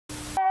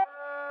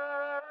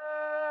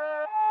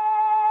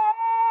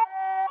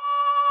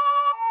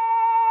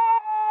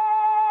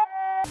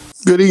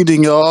Good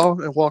evening,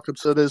 y'all, and welcome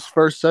to this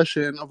first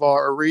session of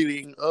our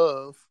reading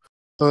of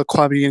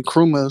Kwame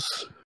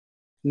Nkrumah's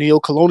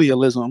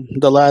Neo-colonialism,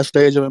 the last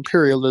stage of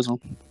imperialism.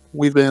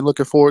 We've been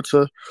looking forward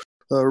to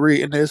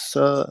reading this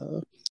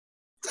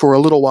for a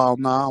little while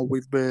now.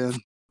 We've been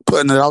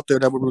putting it out there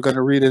that we were going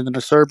to read it in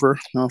the server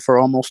for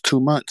almost 2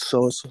 months,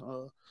 so it's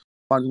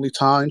finally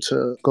time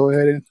to go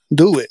ahead and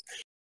do it.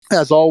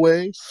 As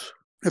always,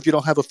 if you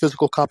don't have a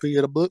physical copy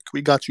of the book,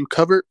 we got you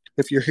covered.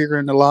 If you're here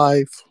in the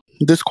live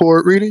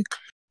Discord reading,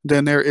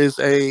 then there is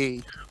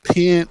a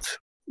pinned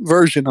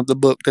version of the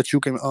book that you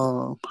can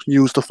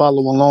use to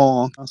follow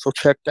along. So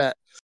check that.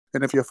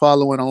 And if you're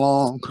following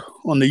along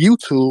on the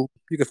YouTube,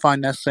 you can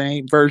find that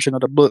same version of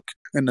the book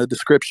in the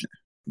description.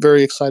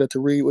 Very excited to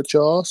read with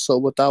y'all. So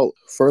without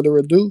further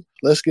ado,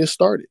 let's get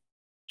started.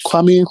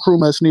 Kwame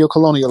Nkrumah's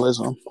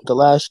Neo-colonialism, the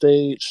last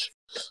stage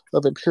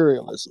of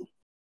imperialism.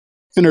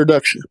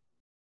 Introduction.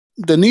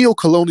 The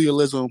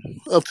neo-colonialism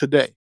of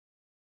today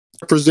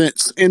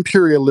represents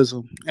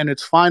imperialism in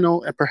its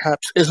final and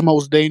perhaps its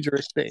most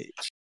dangerous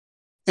stage.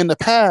 In the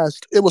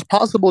past, it was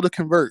possible to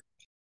convert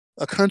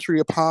a country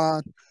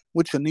upon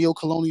which a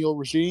neo-colonial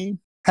regime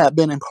had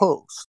been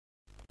imposed.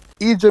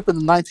 Egypt in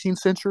the 19th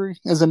century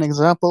is an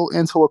example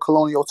into a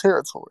colonial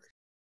territory.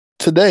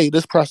 Today,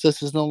 this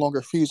process is no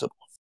longer feasible.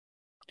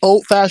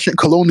 Old-fashioned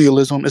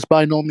colonialism is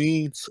by no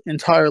means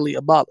entirely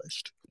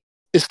abolished.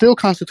 It still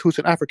constitutes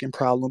an African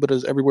problem, but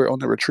is everywhere on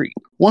the retreat.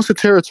 Once a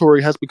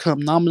territory has become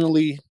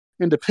nominally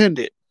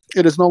independent,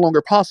 it is no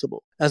longer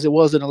possible, as it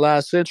was in the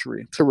last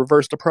century, to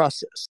reverse the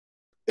process.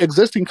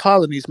 Existing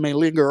colonies may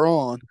linger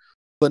on,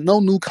 but no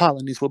new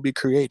colonies will be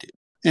created.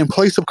 In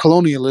place of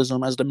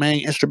colonialism as the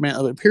main instrument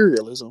of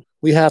imperialism,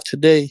 we have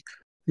today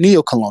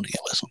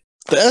neo-colonialism.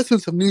 The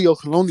essence of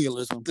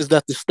neo-colonialism is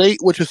that the state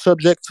which is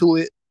subject to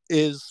it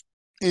is,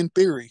 in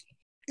theory,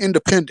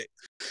 independent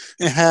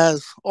and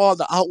has all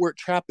the outward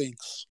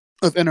trappings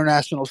of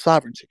international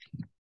sovereignty.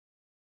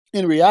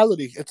 In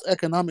reality, its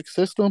economic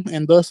system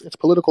and thus its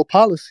political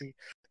policy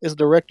is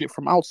directed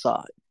from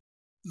outside.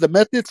 The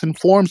methods and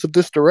forms of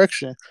this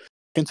direction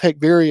can take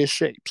various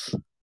shapes.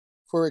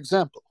 For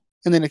example,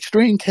 in an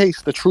extreme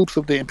case, the troops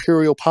of the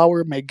imperial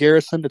power may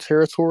garrison the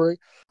territory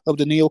of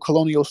the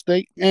neo-colonial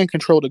state and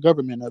control the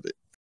government of it.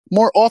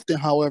 More often,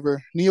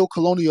 however,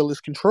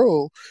 neo-colonialist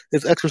control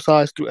is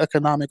exercised through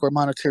economic or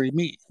monetary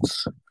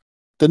means.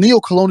 The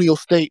neo-colonial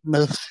state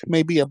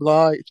may be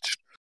obliged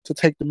to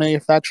take the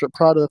manufactured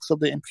products of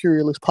the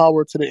imperialist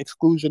power to the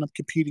exclusion of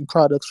competing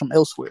products from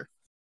elsewhere.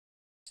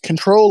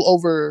 Control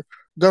over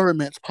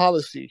government's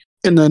policy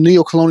in the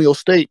neo-colonial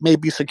state may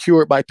be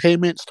secured by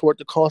payments toward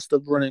the cost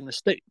of running the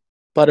state,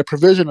 by the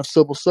provision of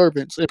civil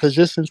servants in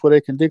positions where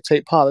they can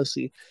dictate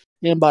policy,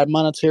 and by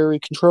monetary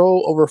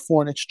control over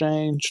foreign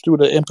exchange through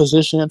the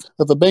imposition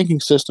of a banking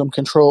system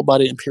controlled by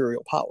the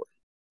imperial power.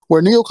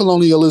 Where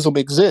neo-colonialism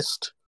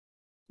exists,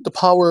 the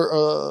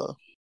power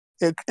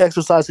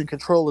exercising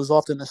control is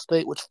often the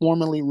state which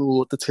formerly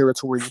ruled the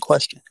territory in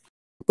question.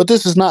 But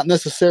this is not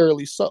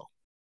necessarily so.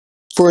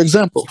 For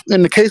example,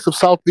 in the case of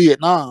South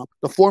Vietnam,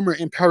 the former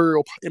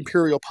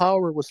imperial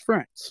power was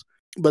France,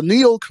 but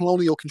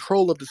neo-colonial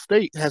control of the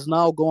state has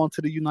now gone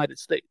to the United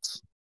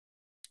States.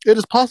 It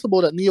is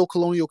possible that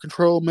neo-colonial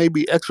control may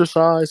be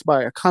exercised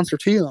by a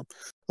consortium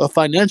of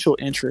financial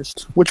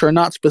interests, which are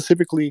not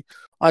specifically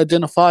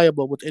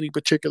identifiable with any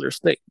particular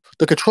state.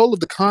 The control of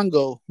the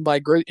Congo by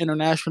great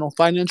international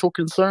financial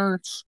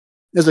concerns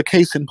is a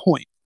case in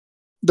point.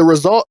 The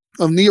result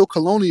of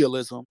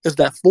neo-colonialism is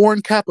that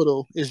foreign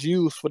capital is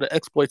used for the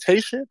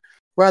exploitation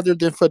rather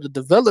than for the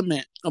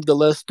development of the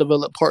less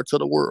developed parts of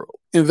the world.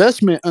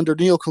 Investment under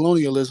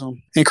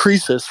neo-colonialism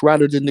increases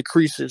rather than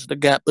decreases the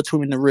gap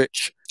between the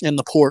rich and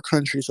the poor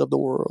countries of the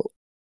world.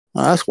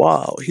 Now, that's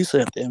wild. He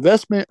said the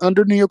investment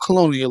under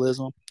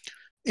neo-colonialism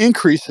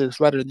increases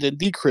rather than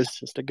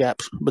decreases the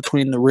gaps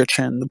between the rich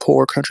and the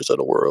poor countries of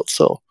the world.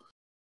 So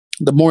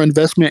the more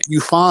investment you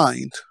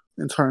find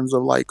in terms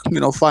of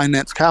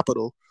finance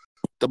capital,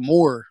 the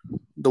more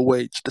the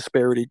wage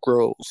disparity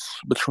grows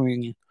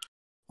between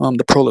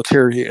the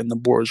proletariat and the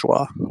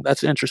bourgeois.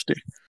 That's interesting.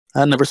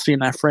 I've never seen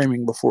that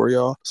framing before,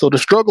 y'all. So the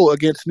struggle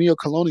against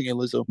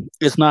neo-colonialism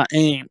is not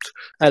aimed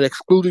at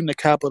excluding the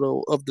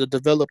capital of the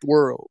developed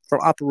world from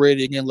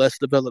operating in less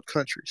developed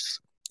countries.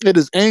 It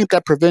is aimed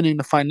at preventing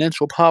the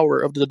financial power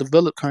of the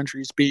developed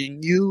countries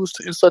being used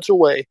in such a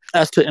way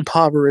as to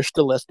impoverish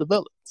the less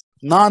developed.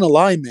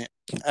 Non-alignment,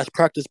 as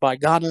practiced by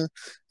Ghana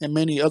and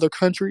many other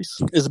countries,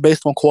 is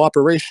based on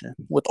cooperation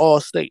with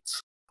all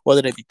states,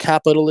 whether they be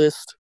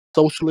capitalist,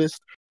 socialist,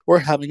 or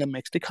having a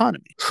mixed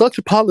economy. Such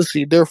a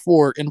policy,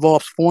 therefore,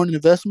 involves foreign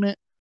investment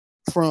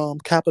from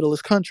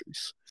capitalist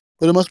countries,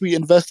 but it must be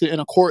invested in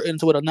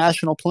accordance with a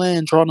national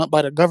plan drawn up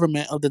by the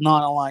government of the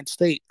non-aligned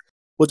state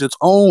with its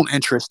own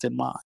interest in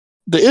mind.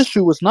 The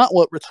issue is not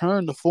what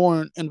return the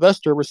foreign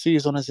investor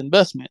receives on his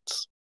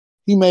investments.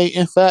 He may,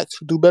 in fact,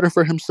 do better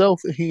for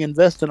himself if he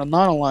invests in a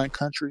non-aligned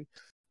country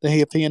than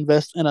if he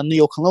invests in a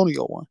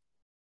neo-colonial one.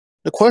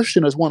 The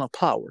question is one of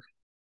power.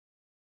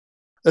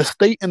 A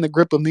state in the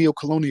grip of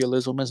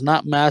neocolonialism is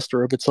not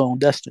master of its own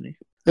destiny.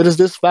 It is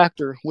this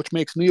factor which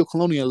makes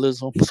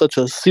neocolonialism such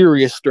a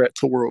serious threat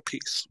to world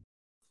peace.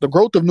 The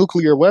growth of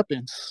nuclear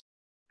weapons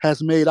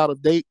has made out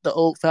of date the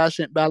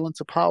old-fashioned balance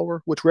of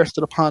power which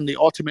rested upon the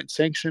ultimate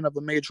sanction of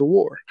a major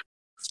war.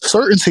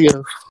 Certainty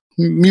of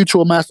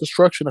mutual mass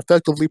destruction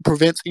effectively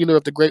prevents either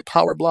of the great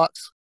power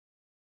blocks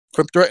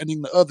from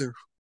threatening the other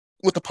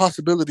with the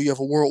possibility of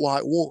a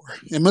worldwide war,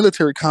 and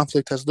military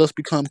conflict has thus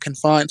become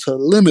confined to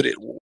limited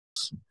wars.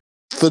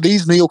 For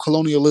these,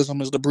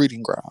 neocolonialism is the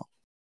breeding ground.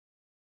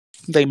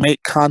 They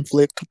make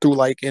conflict through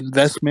like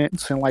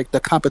investments and like the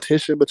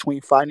competition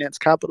between finance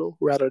capital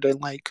rather than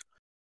like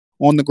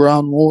on the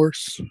ground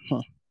wars.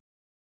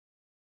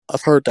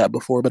 I've heard that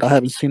before, but I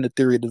haven't seen the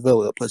theory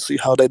develop. Let's see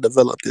how they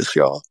develop this,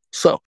 y'all.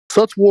 So,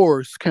 such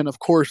wars can, of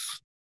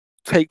course,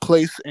 take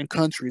place in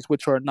countries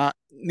which are not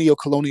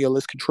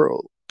neocolonialist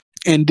controlled.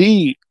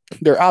 Indeed,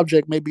 their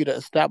object may be to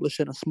establish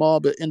in a small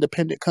but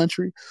independent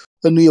country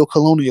a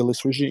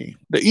neocolonialist regime.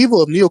 The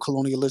evil of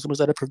neocolonialism is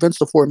that it prevents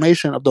the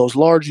formation of those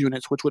large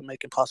units which would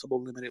make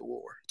impossible limited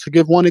war. To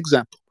give one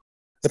example,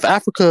 if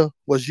Africa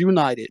was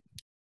united,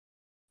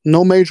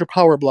 no major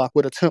power bloc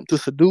would attempt to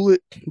subdue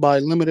it by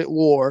limited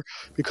war,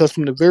 because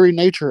from the very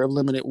nature of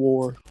limited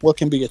war, what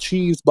can be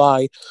achieved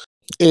by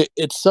it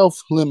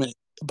itself limited.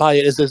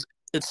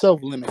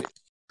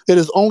 It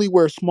is only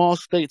where small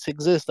states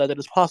exist that it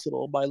is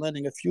possible, by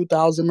lending a few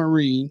thousand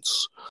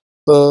Marines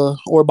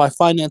or by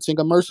financing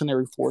a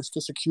mercenary force,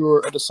 to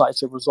secure a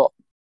decisive result.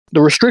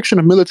 The restriction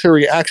of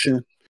military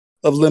action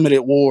of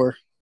limited war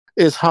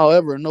is,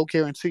 however, no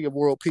guarantee of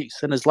world peace,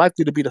 and is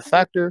likely to be the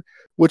factor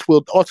which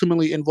will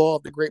ultimately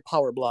involve the great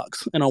power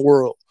blocks in a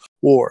world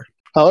war.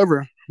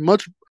 However,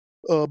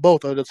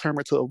 both are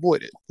determined to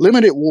avoid it.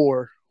 Limited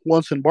war,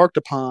 once embarked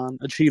upon,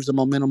 achieves a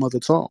momentum of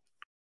its own.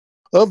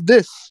 Of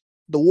this,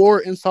 the war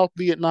in South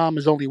Vietnam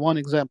is only one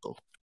example.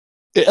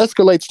 It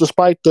escalates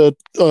despite the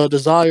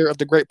desire of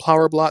the great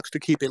power blocks to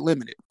keep it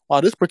limited.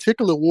 While this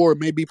particular war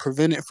may be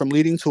prevented from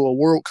leading to a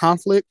world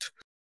conflict,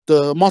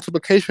 the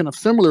multiplication of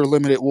similar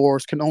limited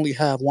wars can only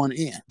have one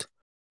end: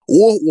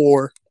 world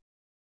war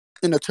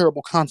and the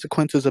terrible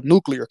consequences of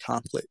nuclear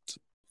conflict.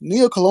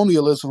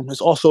 Neocolonialism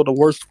is also the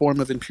worst form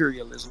of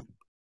imperialism.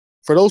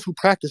 For those who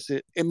practice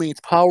it, it means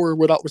power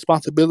without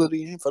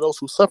responsibility, and for those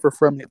who suffer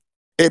from it,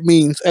 it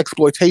means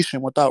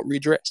exploitation without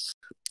redress.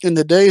 In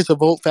the days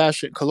of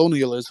old-fashioned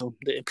colonialism,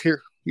 the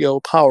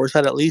imperial powers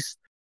had at least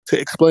to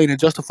explain and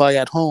justify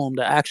at home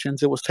the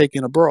actions it was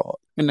taking abroad.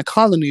 In the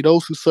colony,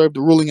 those who served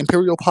the ruling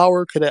imperial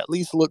power could at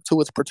least look to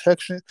its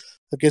protection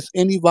against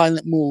any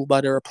violent move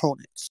by their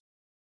opponents.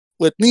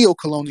 With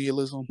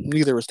neocolonialism,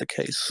 neither is the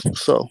case.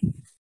 So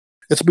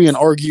it's being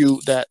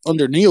argued that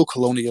under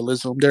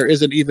neocolonialism, there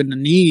isn't even the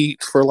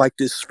need for like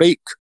this fake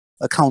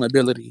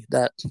accountability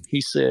that he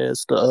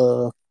says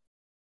the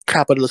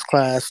capitalist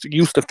class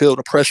used to feel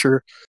the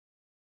pressure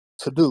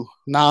to do.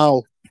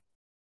 Now,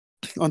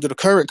 under the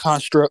current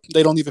construct,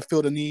 they don't even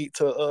feel the need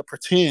to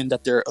pretend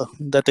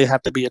that they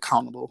have to be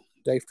accountable.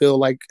 They feel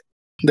like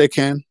they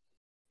can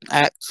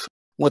act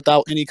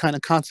without any kind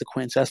of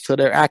consequence as to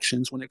their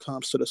actions when it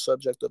comes to the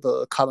subject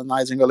of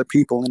colonizing other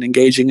people and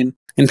engaging in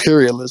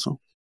imperialism.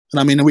 And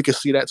I mean, we can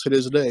see that to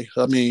this day.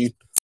 I mean,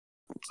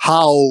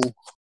 how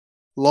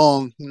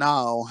long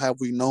now have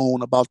we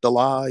known about the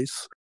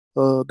lies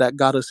that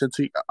got us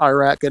into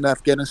Iraq and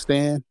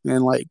Afghanistan,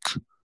 and like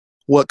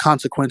what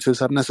consequences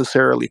have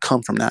necessarily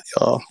come from that,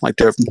 y'all? Like,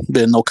 there have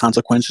been no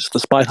consequences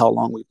despite how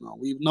long we've known.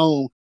 We've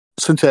known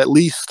since at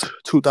least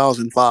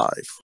 2005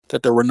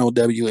 that there were no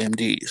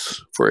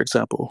WMDs, for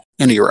example,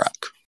 in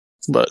Iraq.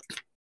 But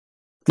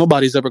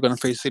nobody's ever going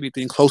to face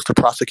anything close to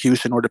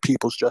prosecution or the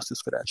people's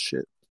justice for that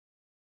shit.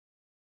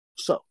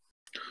 So,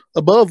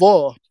 above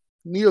all,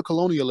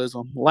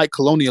 neocolonialism, like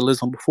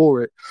colonialism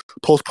before it,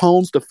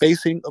 postpones the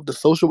facing of the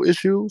social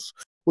issues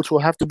which will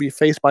have to be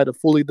faced by the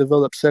fully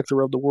developed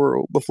sector of the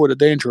world before the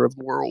danger of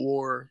world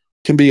war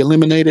can be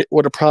eliminated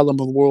or the problem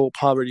of world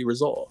poverty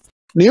resolved.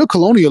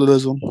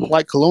 Neocolonialism,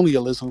 like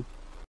colonialism,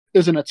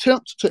 is an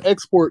attempt to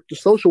export the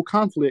social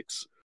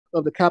conflicts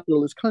of the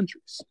capitalist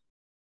countries.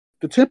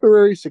 The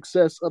temporary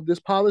success of this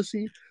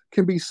policy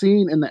can be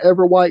seen in the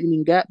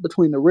ever-widening gap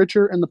between the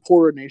richer and the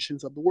poorer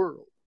nations of the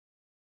world.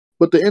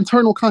 But the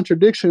internal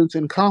contradictions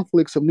and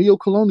conflicts of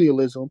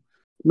neocolonialism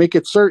make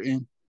it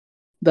certain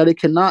that it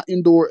cannot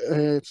endure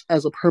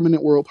as a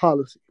permanent world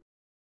policy.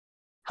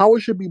 How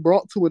it should be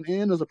brought to an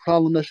end is a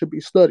problem that should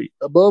be studied,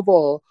 above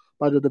all,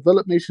 by the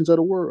developed nations of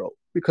the world,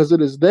 because it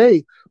is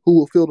they who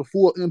will feel the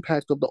full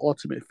impact of the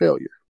ultimate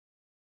failure.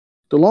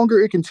 The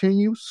longer it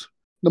continues,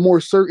 the more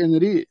certain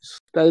it is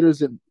that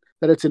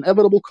its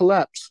inevitable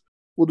collapse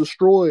will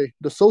destroy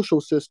the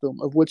social system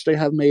of which they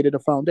have made it a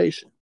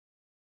foundation.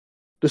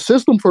 The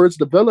system for its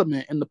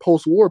development in the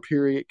post-war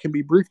period can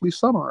be briefly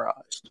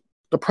summarized.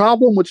 The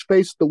problem which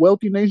faced the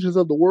wealthy nations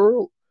of the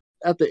world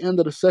at the end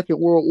of the Second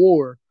World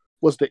War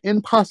was the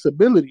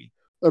impossibility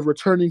of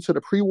returning to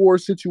the pre-war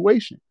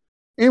situation,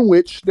 in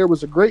which there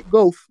was a great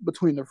gulf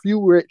between the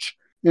few rich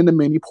and the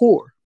many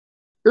poor.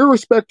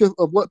 Irrespective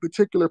of what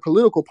particular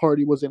political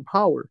party was in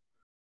power,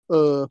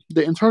 the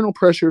internal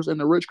pressures in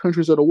the rich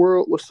countries of the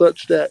world was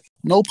such that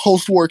no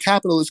post-war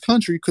capitalist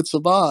country could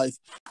survive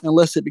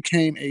unless it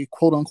became a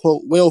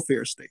quote-unquote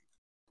welfare state.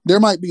 There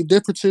might be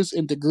differences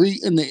in degree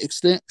and the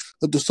extent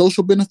of the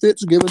social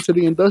benefits given to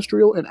the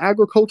industrial and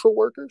agricultural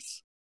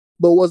workers,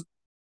 but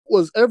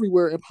was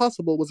everywhere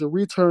impossible was a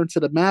return to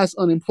the mass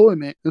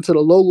unemployment and to the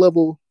low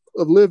level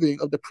of living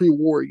of the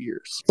pre-war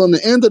years. From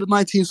the end of the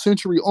 19th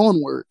century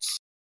onwards,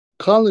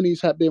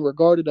 colonies had been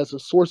regarded as a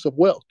source of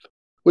wealth,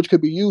 which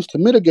could be used to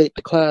mitigate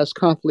the class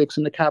conflicts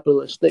in the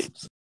capitalist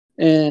states.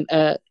 And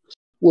as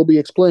will be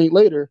explained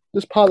later,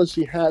 this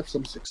policy had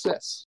some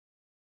success.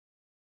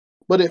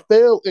 But it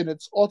failed in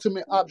its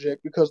ultimate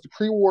object because the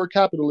pre-war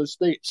capitalist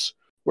states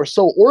were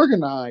so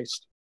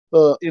organized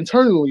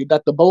internally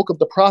that the bulk of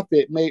the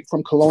profit made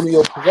from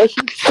colonial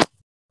possessions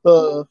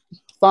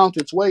found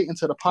its way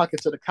into the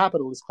pockets of the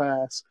capitalist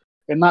class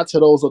and not to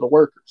those of the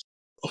workers.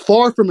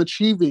 Far from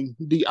achieving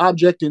the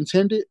object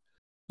intended,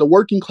 the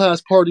working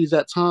class parties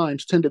at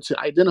times tended to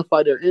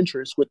identify their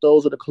interests with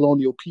those of the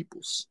colonial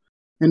peoples,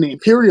 and the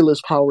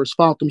imperialist powers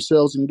found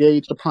themselves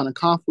engaged upon a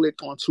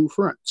conflict on two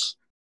fronts: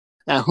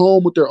 at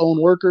home with their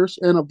own workers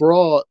and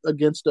abroad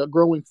against the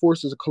growing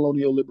forces of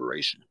colonial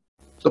liberation.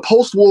 The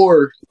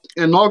post-war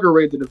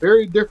inaugurated a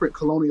very different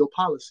colonial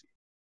policy.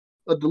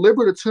 A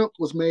deliberate attempt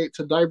was made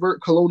to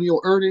divert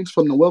colonial earnings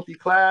from the wealthy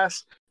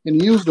class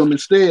and use them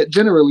instead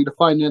generally to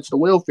finance the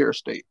welfare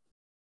state.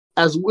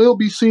 As will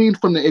be seen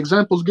from the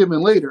examples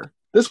given later,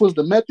 this was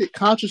the method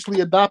consciously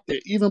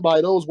adopted even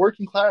by those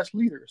working class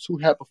leaders who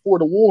had before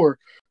the war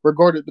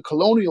regarded the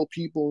colonial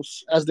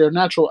peoples as their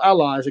natural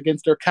allies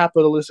against their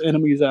capitalist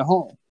enemies at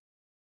home.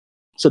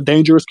 It's a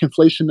dangerous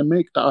conflation to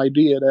make, the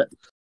idea that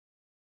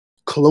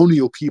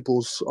colonial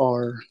peoples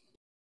are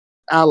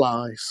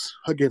allies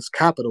against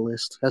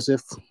capitalists, as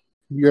if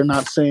you're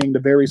not saying the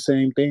very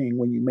same thing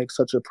when you make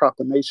such a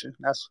proclamation.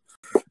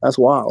 That's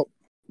wild.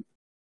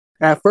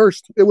 At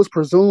first, it was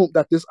presumed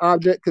that this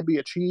object could be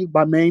achieved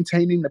by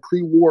maintaining the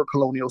pre-war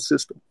colonial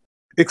system.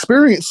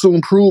 Experience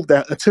soon proved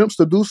that attempts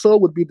to do so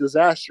would be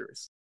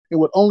disastrous. It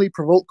would only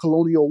provoke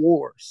colonial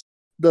wars,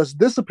 thus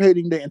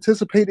dissipating the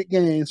anticipated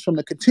gains from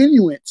the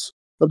continuance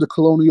of the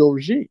colonial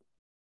regime.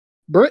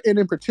 Britain,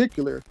 in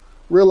particular,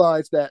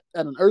 realized that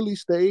at an early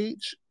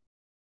stage,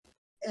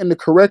 and the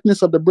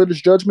correctness of the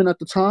British judgment at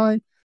the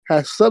time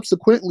has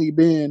subsequently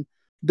been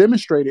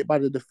demonstrated by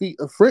the defeat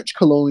of French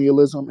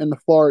colonialism in the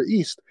Far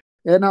East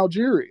and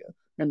Algeria,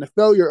 and the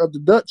failure of the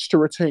Dutch to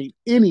retain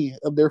any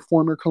of their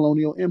former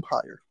colonial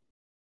empire.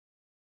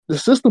 The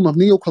system of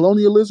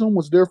neo-colonialism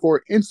was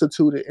therefore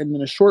instituted, and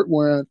in the short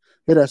run,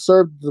 it has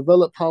served the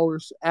developed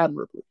powers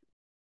admirably.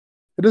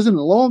 It is in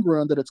the long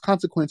run that its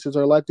consequences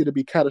are likely to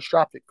be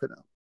catastrophic for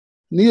them.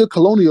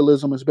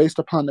 Neo-colonialism is based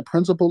upon the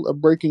principle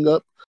of breaking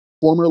up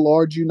former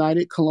large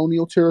united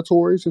colonial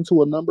territories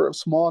into a number of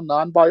small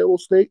non-viable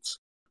states,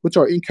 which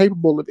are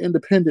incapable of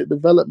independent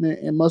development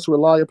and must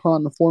rely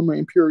upon the former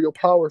imperial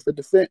power for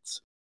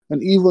defense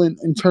and even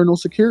internal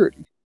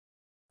security.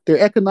 Their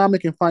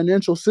economic and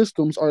financial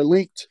systems are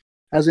linked,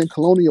 as in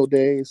colonial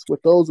days,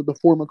 with those of the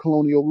former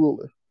colonial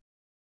ruler.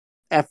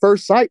 At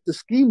first sight, the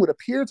scheme would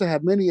appear to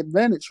have many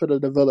advantages for the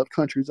developed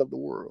countries of the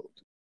world.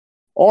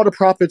 All the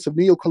profits of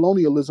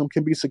neo-colonialism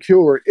can be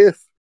secured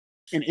if,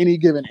 in any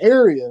given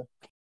area,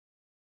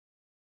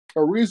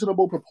 a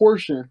reasonable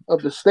proportion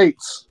of the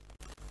states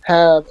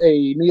have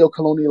a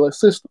neo-colonialist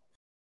system.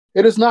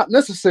 It is not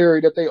necessary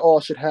that they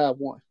all should have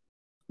one.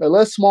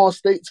 Unless small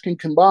states can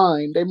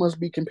combine, they must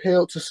be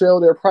compelled to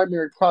sell their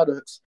primary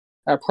products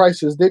at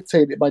prices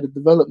dictated by the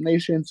developed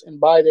nations and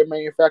buy their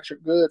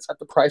manufactured goods at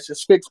the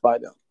prices fixed by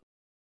them.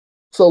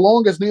 So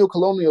long as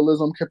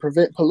neo-colonialism can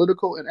prevent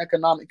political and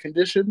economic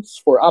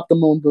conditions for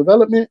optimum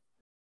development,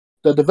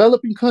 the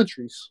developing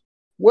countries,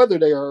 whether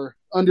they are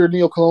under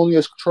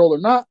neo-colonialist control or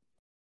not,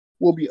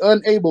 will be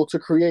unable to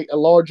create a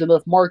large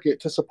enough market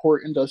to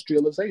support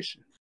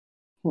industrialization.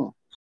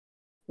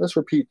 Let's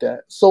repeat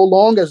that. So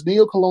long as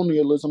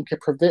neo-colonialism can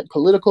prevent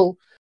political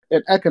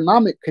and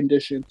economic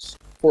conditions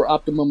for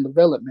optimum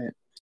development,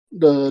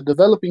 the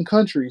developing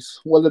countries,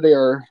 whether they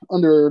are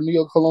under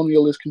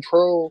neo-colonialist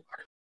control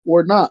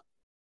or not,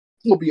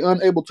 will be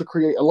unable to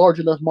create a large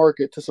enough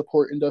market to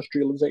support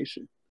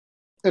industrialization.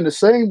 In the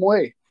same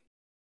way,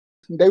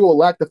 they will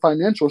lack the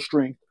financial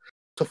strength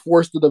to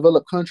force the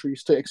developed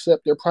countries to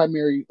accept their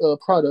primary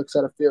products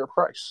at a fair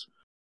price.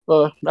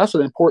 That's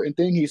an important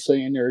thing he's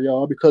saying there,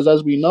 y'all, because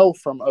as we know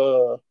from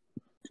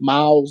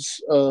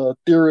Mao's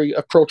theory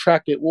of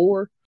protracted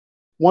war,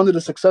 one of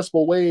the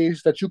successful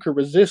ways that you can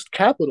resist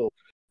capital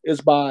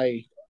is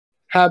by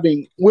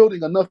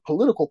wielding enough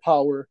political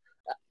power.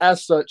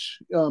 As such,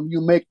 you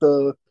make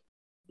the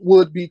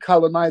would-be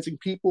colonizing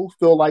people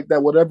feel like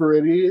that whatever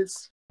it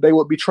is they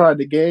would be trying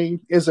to gain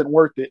isn't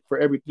worth it for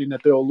everything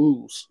that they'll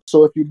lose.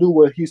 So if you do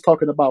what he's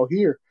talking about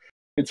here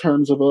in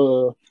terms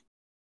of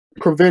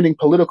preventing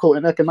political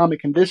and economic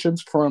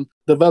conditions from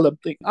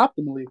developing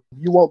optimally,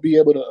 you won't be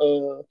able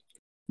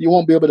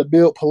to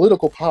build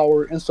political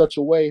power in such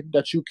a way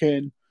that you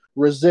can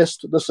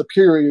resist the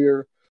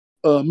superior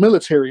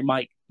military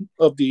might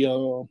of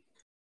the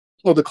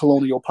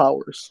colonial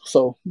powers.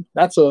 So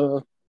that's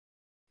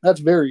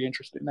very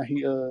interesting that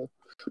he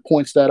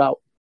points that out.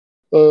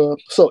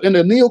 So in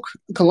the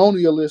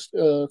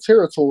neo-colonialist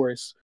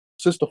territories,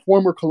 since the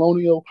former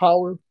colonial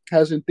power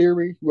has in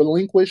theory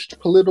relinquished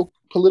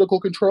political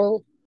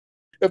control,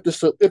 if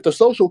the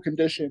social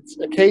conditions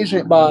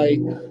occasioned by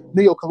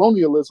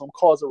neo-colonialism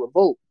cause a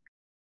revolt,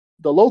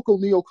 the local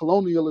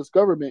neo-colonialist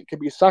government can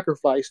be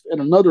sacrificed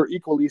and another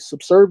equally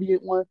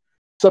subservient one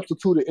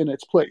substituted in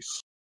its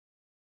place.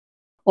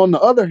 On the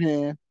other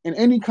hand, in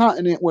any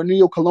continent where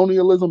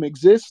neo-colonialism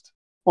exists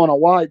on a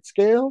wide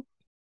scale,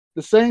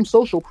 the same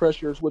social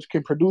pressures which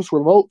can produce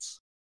revolts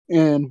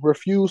and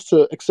refuse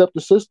to accept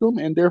the system,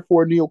 and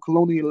therefore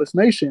neo-colonialist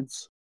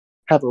nations,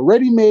 have a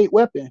ready-made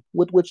weapon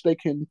with which they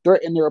can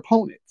threaten their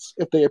opponents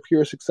if they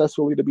appear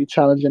successfully to be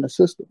challenging the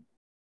system.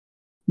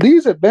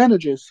 These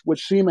advantages,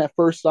 which seem at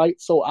first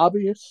sight so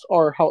obvious,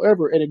 are,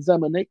 however,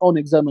 on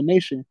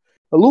examination,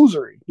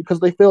 illusory because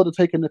they fail to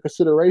take into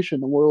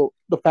consideration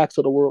the facts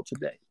of the world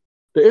today.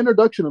 The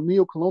introduction of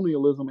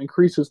neo-colonialism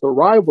increases the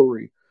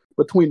rivalry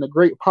between the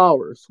great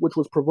powers, which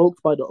was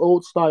provoked by the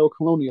old-style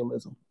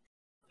colonialism.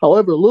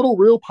 However little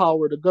real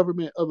power the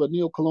government of a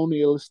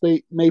neo-colonialist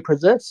state may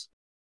possess,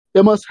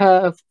 it must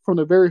have, from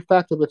the very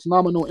fact of its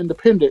nominal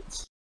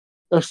independence,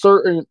 a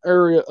certain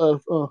area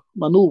of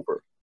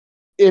maneuver.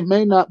 It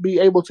may not be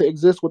able to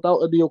exist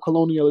without a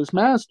neo-colonialist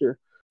master,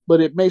 but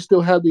it may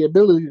still have the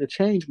ability to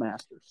change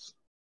masters.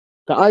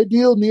 The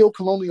ideal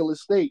neo-colonialist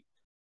state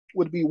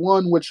would be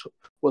one which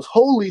was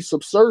wholly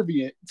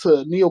subservient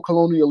to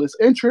neo-colonialist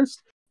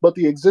interests, but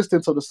the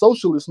existence of the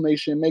socialist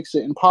nation makes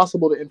it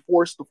impossible to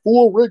enforce the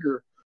full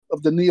rigor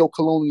of the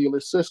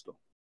neo-colonialist system.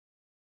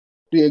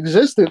 The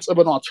existence of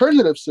an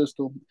alternative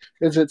system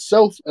is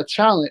itself a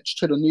challenge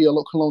to the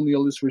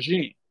neo-colonialist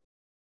regime.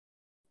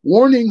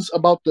 Warnings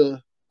about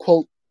the,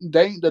 quote,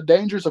 the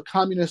dangers of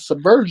communist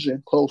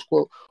subversion, close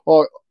quote,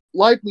 are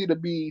likely to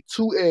be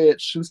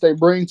two-edged since they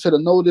bring to the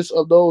notice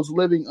of those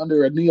living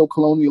under a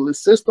neo-colonialist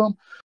system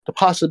the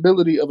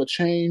possibility of a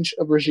change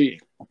of regime.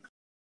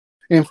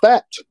 In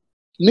fact,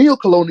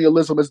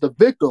 neo-colonialism is the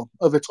victim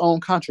of its own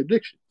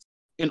contradictions.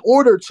 In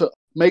order to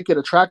make it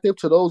attractive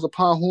to those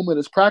upon whom it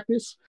is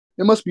practiced,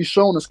 it must be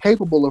shown as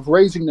capable of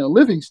raising their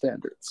living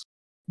standards.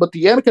 But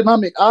the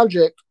economic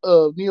object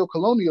of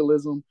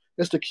neo-colonialism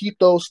is to keep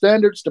those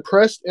standards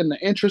depressed in the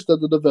interest of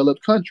the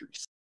developed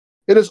countries.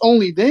 It is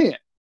only then,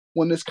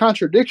 when this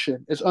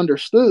contradiction is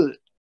understood,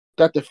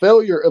 that the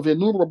failure of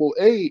innumerable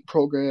aid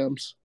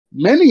programs,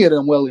 many of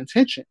them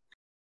well-intentioned,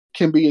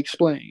 can be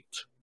explained.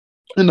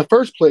 In the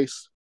first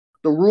place,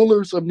 the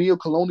rulers of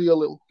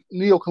neo-colonial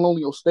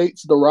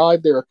states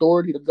derive their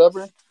authority to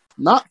govern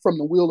not from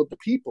the will of the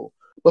people,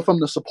 but from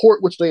the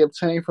support which they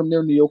obtain from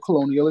their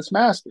neo-colonialist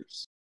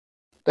masters.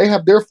 They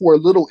have therefore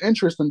little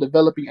interest in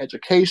developing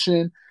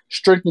education,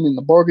 strengthening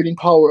the bargaining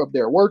power of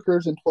their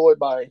workers employed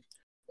by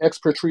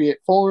expatriate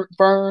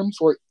firms,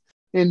 or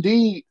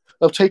indeed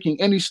of taking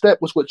any step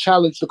which would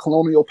challenge the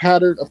colonial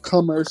pattern of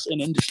commerce and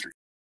industry,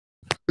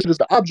 which is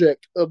the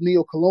object of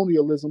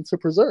neo-colonialism to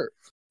preserve.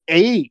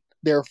 Aid,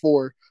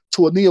 therefore,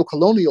 to a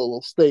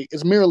neo-colonial state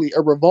is merely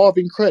a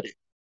revolving credit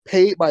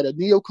paid by the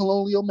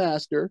neo-colonial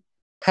master,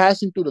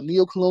 passing through the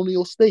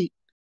neo-colonial state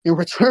and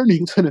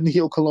returning to the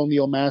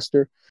neo-colonial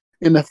master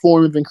in the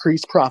form of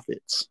increased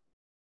profits.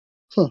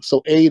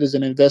 So aid is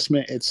an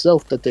investment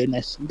itself that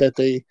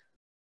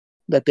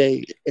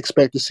they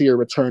expect to see a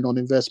return on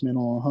investment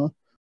on.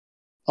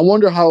 I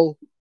wonder how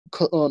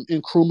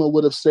Nkrumah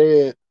would have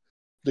said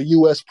the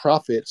U.S.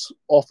 profits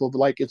off of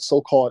like its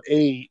so-called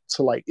aid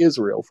to like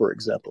Israel, for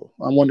example.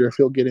 I wonder if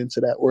he'll get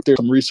into that, or if there's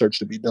some research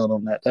to be done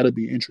on that. That'd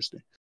be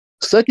interesting.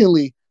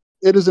 Secondly,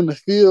 it is in the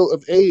field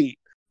of aid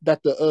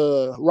that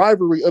the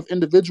rivalry of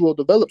individual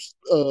developed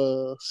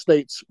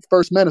states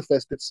first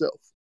manifests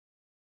itself.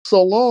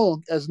 So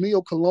long as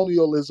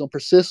neo-colonialism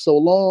persists, so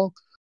long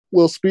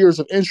will spheres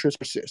of interest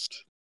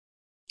persist.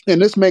 And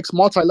this makes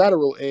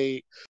multilateral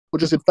aid,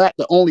 which is in fact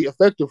the only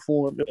effective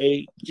form of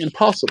aid,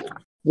 impossible.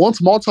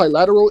 Once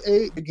multilateral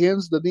aid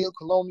begins, the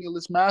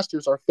neo-colonialist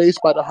masters are faced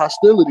by the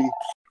hostility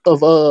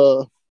of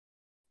the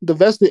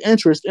vested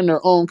interest in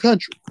their own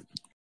country.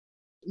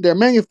 Their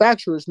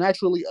manufacturers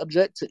naturally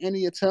object to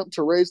any attempt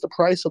to raise the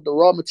price of the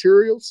raw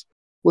materials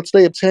which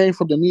they obtain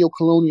from the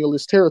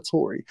neo-colonialist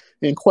territory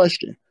in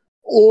question,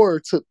 or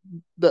to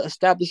the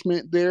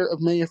establishment there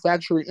of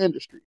manufacturing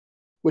industry,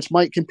 which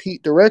might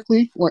compete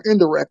directly or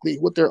indirectly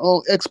with their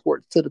own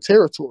exports to the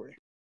territory.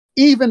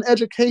 Even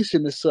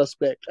education is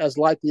suspect as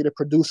likely to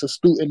produce a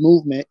student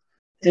movement,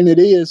 and it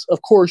is,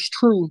 of course,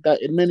 true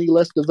that in many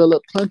less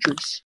developed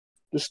countries,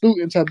 the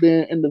students have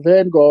been in the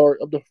vanguard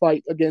of the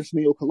fight against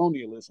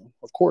neo-colonialism,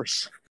 of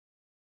course.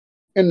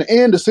 In the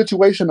end, the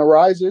situation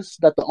arises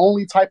that the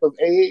only type of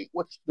aid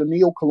which the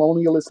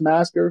neo-colonialist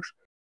masters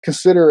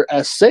consider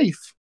as safe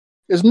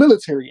is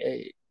military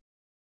aid.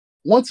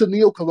 Once a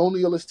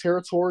neo-colonialist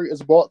territory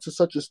is brought to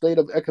such a state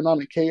of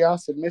economic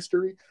chaos and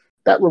mystery,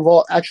 that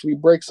revolt actually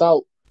breaks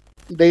out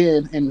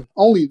then and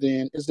only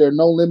then is there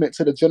no limit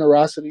to the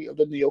generosity of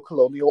the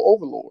neo-colonial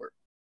overlord,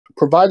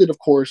 provided, of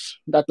course,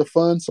 that the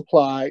funds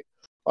supplied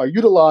are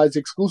utilized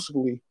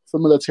exclusively for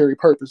military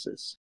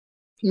purposes.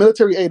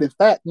 Military aid, in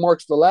fact,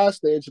 marks the last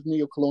stage of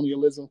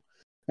neo-colonialism,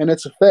 and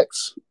its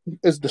effects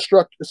is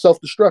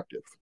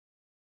self-destructive.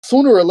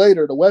 Sooner or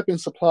later, the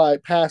weapons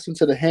supplied pass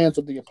into the hands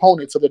of the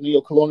opponents of the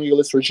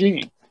neo-colonialist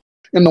regime,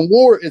 and the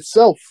war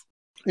itself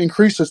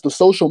increases the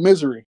social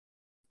misery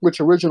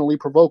which originally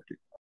provoked it.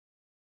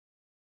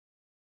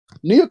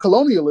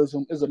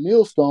 Neo-colonialism is a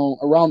millstone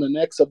around the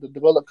necks of the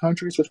developed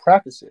countries which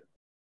practice it.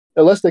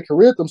 Unless they can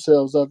rid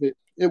themselves of it,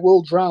 it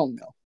will drown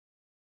them.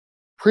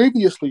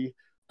 Previously,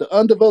 the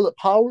undeveloped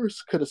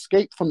powers could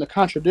escape from the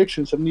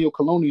contradictions of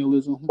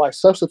neo-colonialism by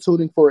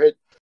substituting for it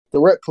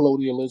direct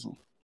colonialism.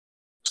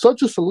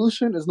 Such a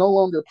solution is no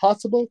longer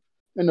possible,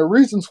 and the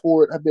reasons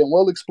for it have been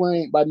well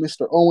explained by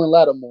Mr. Owen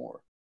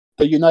Lattimore,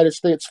 the United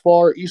States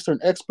Far Eastern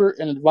expert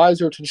and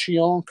advisor to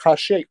Chiang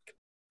Kai-shek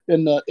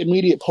in the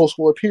immediate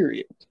post-war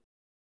period.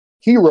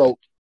 He wrote,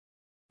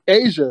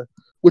 Asia,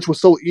 which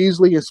was so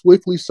easily and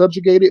swiftly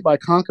subjugated by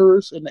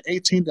conquerors in the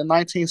 18th and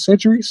 19th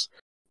centuries,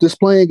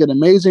 displaying an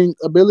amazing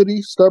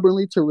ability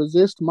stubbornly to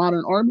resist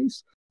modern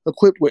armies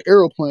equipped with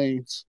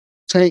aeroplanes,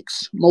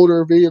 tanks,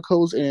 motor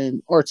vehicles,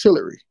 and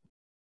artillery.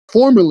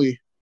 Formerly,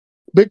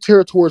 big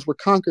territories were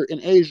conquered in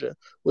Asia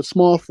with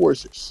small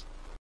forces.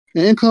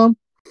 The income,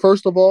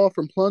 first of all,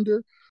 from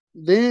plunder,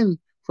 then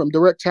from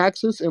direct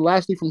taxes, and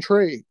lastly from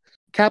trade,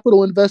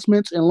 capital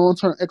investments, and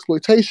long-term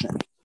exploitation,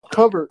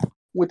 covered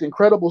with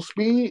incredible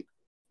speed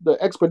the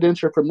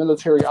expenditure for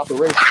military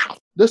operations.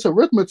 This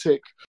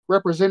arithmetic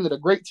represented a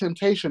great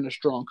temptation to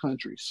strong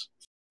countries.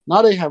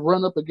 Now they have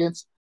run up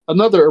against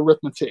another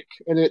arithmetic,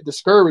 and it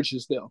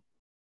discourages them.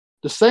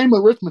 The same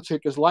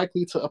arithmetic is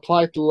likely to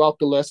apply throughout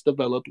the less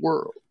developed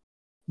world.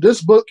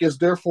 This book is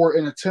therefore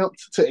an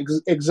attempt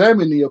to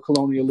examine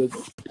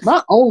neo-colonialism,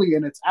 not only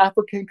in its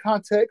African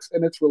context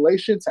and its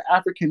relation to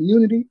African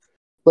unity,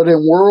 but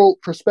in world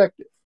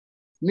perspective.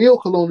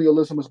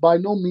 Neo-colonialism is by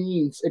no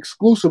means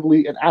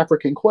exclusively an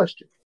African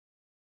question.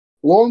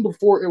 Long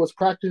before it was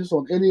practiced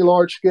on any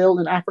large scale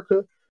in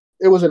Africa,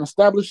 it was an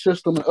established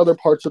system in other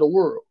parts of the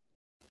world.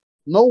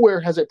 Nowhere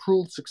has it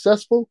proved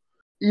successful,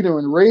 either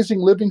in raising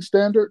living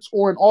standards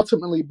or in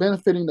ultimately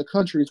benefiting the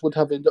countries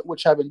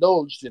which have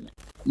indulged in it.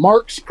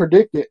 Marx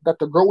predicted that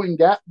the growing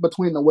gap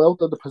between the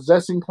wealth of the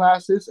possessing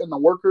classes and the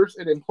workers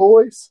it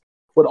employs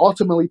would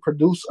ultimately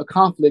produce a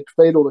conflict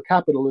fatal to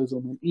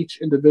capitalism in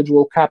each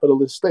individual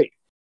capitalist state.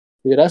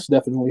 Yeah, that's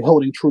definitely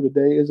holding true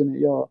today, isn't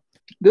it, y'all?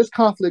 This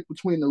conflict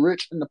between the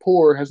rich and the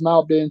poor has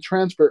now been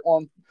transferred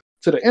on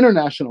to the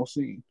international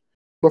scene.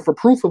 But for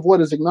proof of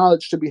what is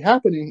acknowledged to be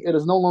happening, it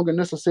is no longer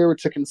necessary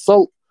to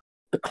consult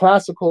the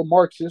classical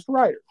Marxist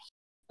writers.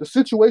 The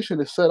situation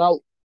is set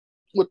out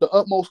with the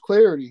utmost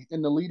clarity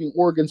in the leading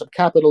organs of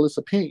capitalist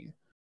opinion.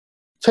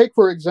 Take,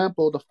 for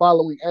example, the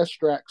following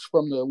extracts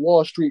from the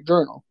Wall Street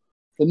Journal,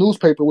 the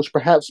newspaper which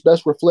perhaps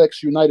best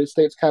reflects United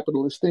States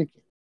capitalist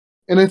thinking.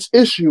 In its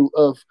issue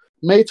of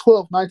May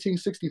 12,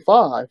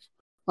 1965,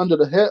 under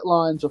the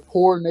headlines of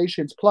Poor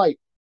Nation's Plight,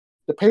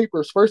 the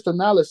paper's first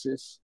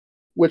analysis,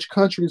 which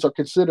countries are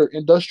considered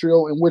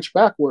industrial and which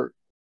backward,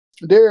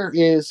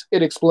 it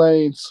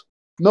explains,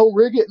 no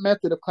rigid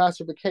method of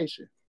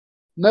classification.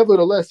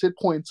 Nevertheless, it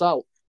points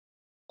out,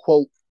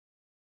 quote,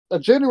 a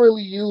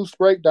generally used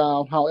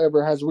breakdown,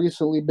 however, has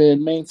recently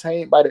been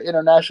maintained by the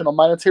International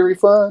Monetary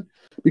Fund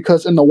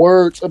because, in the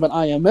words of an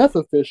IMF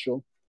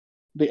official,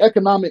 the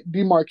economic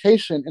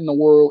demarcation in the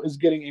world is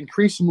getting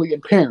increasingly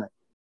apparent.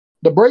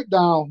 The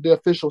breakdown, the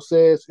official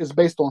says, is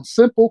based on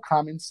simple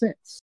common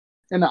sense.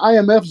 In the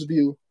IMF's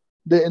view,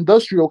 the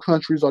industrial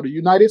countries are the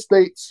United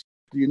States,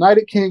 the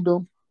United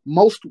Kingdom,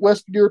 most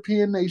West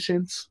European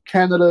nations,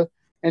 Canada,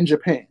 and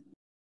Japan.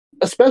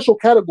 A special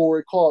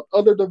category called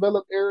Other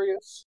Developed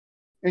Areas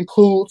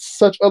includes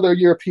such other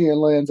European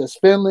lands as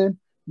Finland,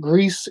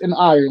 Greece, and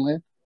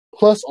Ireland,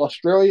 plus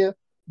Australia,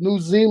 New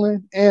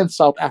Zealand, and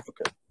South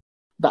Africa.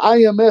 The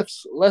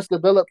IMF's less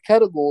developed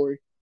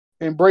category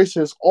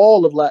embraces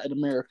all of Latin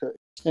America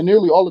and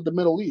nearly all of the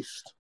Middle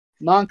East,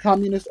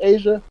 non-communist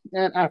Asia,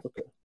 and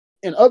Africa.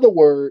 In other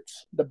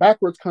words, the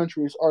backwards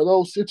countries are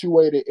those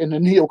situated in the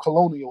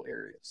neo-colonial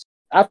areas.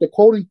 After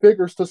quoting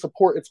figures to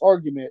support its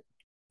argument,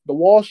 the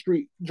Wall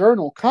Street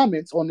Journal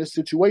comments on this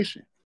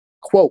situation.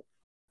 Quote,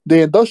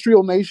 the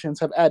industrial nations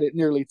have added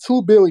nearly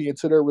 $2 billion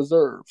to their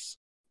reserves,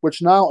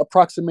 which now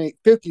approximate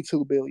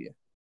 $52 billion.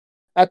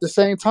 At the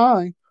same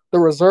time, the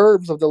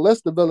reserves of the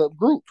less developed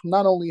group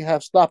not only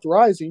have stopped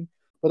rising,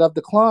 but have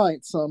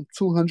declined some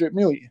 $200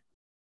 million.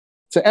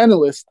 To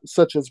analysts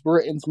such as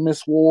Britain's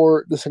Miss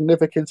Ward, the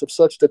significance of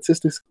such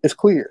statistics is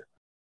clear.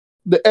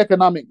 The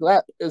economic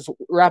gap is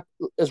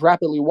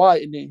rapidly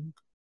widening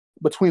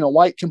between a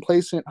white,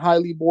 complacent,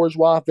 highly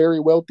bourgeois, very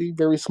wealthy,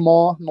 very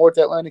small North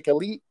Atlantic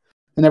elite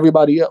and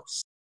everybody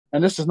else.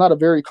 And this is not a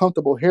very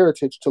comfortable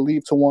heritage to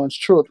leave to one's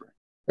children.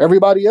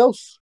 Everybody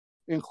else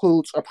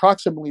includes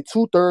approximately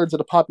 2/3 of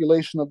the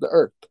population of the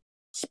earth,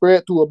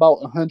 spread through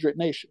about 100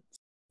 nations.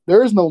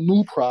 There is no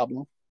new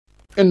problem.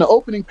 In the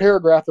opening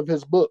paragraph of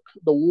his book,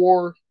 The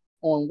War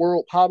on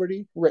World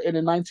Poverty, written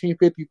in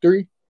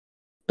 1953,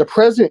 the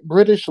present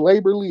British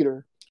Labour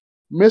leader,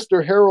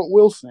 Mr. Harold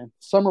Wilson,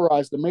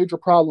 summarized the major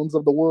problems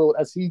of the world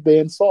as he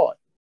then saw it.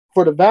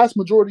 For the vast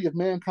majority of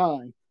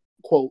mankind,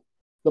 quote,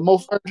 the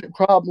most urgent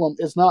problem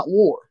is not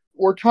war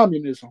or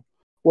communism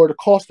or the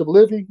cost of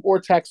living or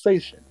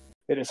taxation.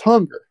 It is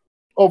hunger.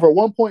 Over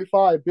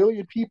 1.5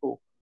 billion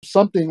people,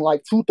 something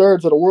like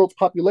 2/3 of the world's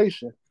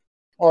population,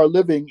 are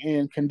living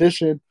in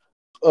condition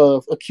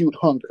of acute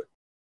hunger,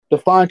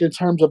 defined in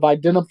terms of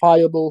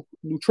identifiable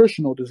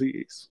nutritional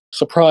disease.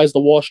 Surprised the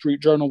Wall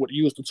Street Journal would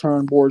use the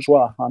term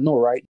bourgeois. I know,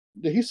 right?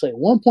 Did he say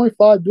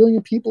 1.5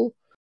 billion people,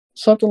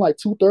 something like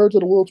 2/3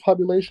 of the world's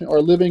population,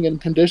 are living in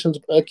conditions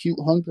of acute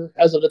hunger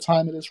as of the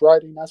time of this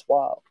writing? That's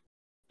wild.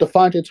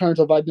 Defined in terms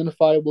of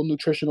identifiable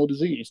nutritional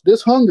disease.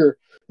 This hunger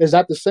is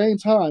at the same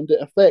time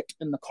the effect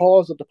and the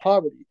cause of the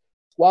poverty,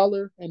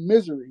 squalor, and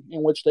misery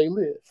in which they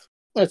live.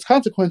 Its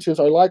consequences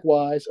are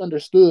likewise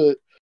understood.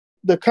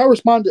 The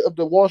correspondent of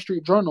the Wall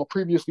Street Journal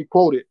previously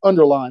quoted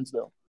underlines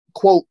them.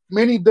 Quote,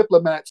 many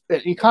diplomats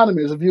and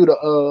economists view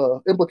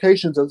the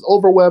implications as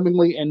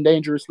overwhelmingly and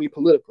dangerously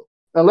political.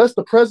 Unless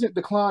the present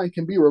decline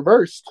can be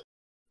reversed,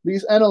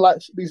 these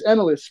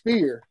analysts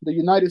fear the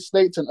United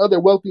States and other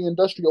wealthy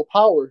industrial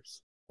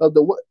powers of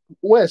the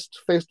West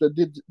face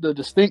the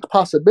distinct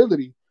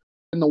possibility,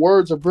 in the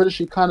words of British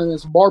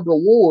economist Barbara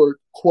Ward,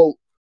 quote,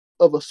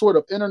 of a sort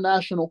of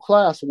international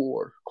class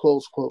war,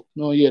 close quote.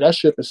 No, yeah, that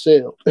ship has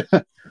sailed.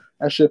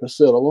 That ship has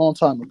sailed a long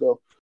time ago.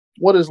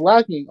 What is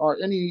lacking are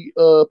any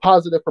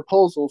positive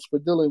proposals for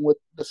dealing with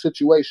the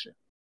situation.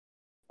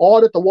 All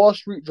that the Wall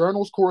Street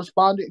Journal's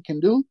correspondent can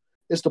do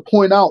is to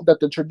point out that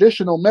the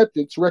traditional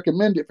methods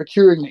recommended for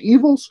curing the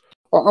evils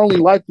are only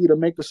likely to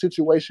make the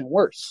situation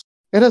worse.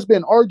 It has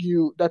been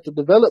argued that the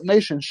developed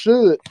nations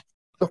should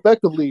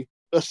effectively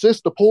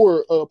assist the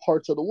poorer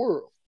parts of the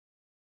world,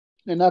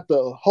 and that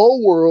the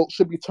whole world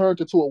should be turned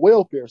into a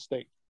welfare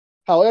state.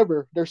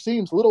 However, there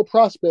seems little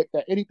prospect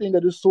that anything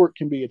of this sort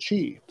can be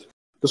achieved.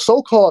 The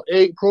so-called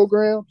aid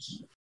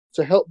programs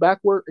to help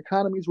backward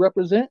economies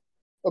represent,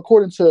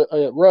 according to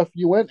a rough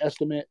UN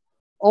estimate,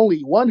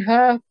 only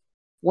 1%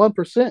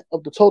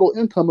 of the total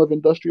income of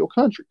industrial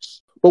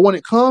countries. But when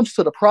it comes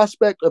to the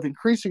prospect of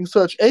increasing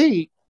such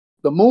aid,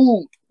 the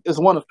mood is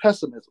one of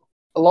pessimism.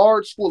 A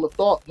large school of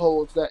thought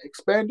holds that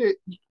expanded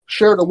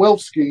share the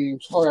wealth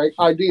schemes are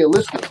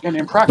idealistic and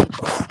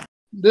impractical.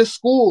 This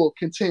school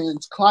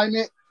contends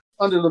climate,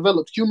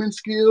 underdeveloped human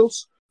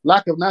skills,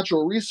 lack of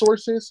natural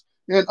resources,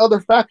 and other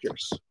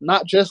factors,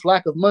 not just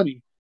lack of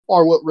money,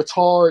 are what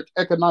retard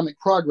economic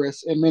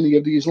progress in many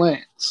of these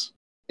lands.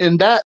 In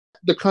that,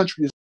 the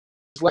countries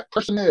lack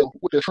personnel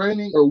with the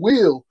training or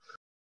will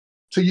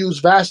to use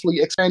vastly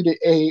expanded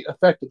aid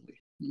effectively.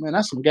 Man,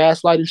 that's some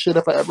gaslighting shit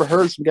if I ever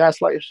heard some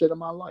gaslighting shit in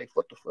my life.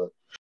 What the fuck?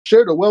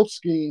 Share the wealth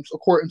schemes,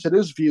 according to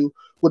this view,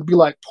 would be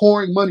like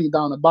pouring money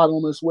down a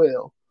bottomless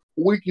well,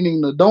 weakening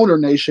the donor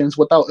nations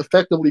without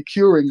effectively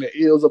curing the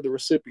ills of the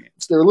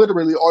recipients. They're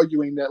literally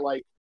arguing that,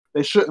 like,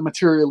 they shouldn't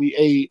materially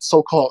aid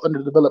so-called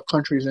underdeveloped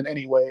countries in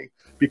any way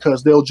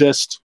because they'll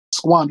just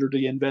squander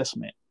the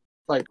investment.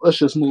 Like, let's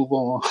just move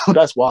on.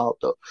 That's wild,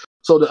 though.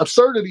 So the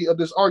absurdity of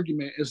this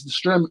argument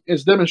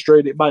is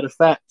demonstrated by the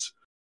fact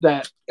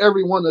that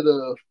every one of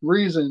the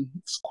reasons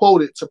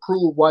quoted to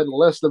prove why the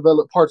less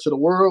developed parts of the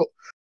world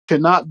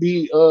cannot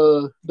be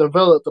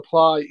developed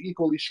apply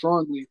equally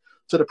strongly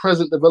to the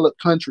present developed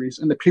countries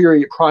in the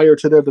period prior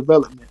to their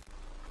development.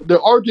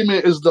 The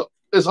argument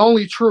is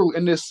only true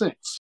in this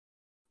sense.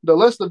 The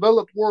less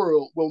developed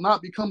world will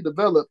not become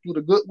developed through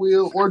the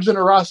goodwill or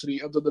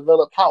generosity of the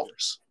developed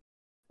powers.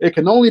 It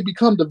can only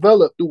become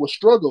developed through a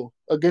struggle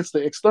against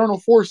the external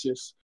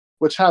forces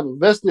which have a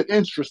vested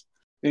interest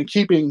in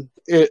keeping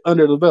it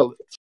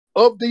underdeveloped.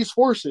 Of these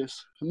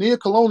forces,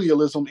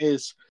 neo-colonialism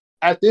is,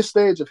 at this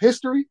stage of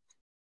history,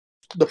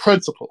 the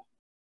principal.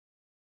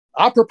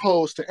 I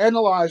propose to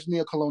analyze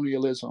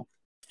neo-colonialism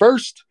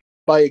first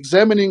by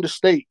examining the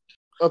state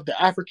of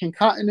the African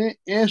continent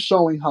and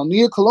showing how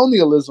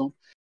neo-colonialism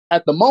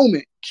at the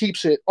moment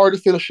keeps it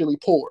artificially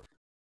poor.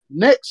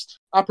 Next,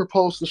 I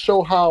propose to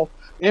show how,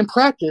 in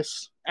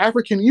practice,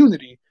 African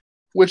unity,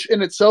 which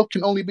in itself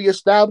can only be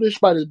established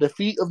by the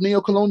defeat of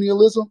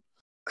neo-colonialism,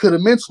 could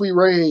immensely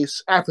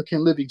raise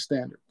African living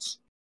standards.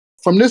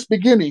 From this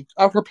beginning,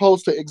 I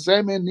propose to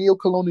examine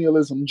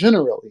neo-colonialism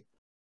generally,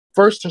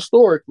 first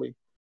historically,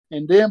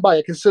 and then by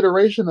a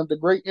consideration of the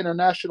great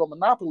international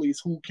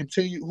monopolies whose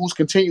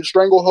continued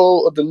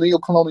stranglehold of the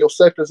neo-colonial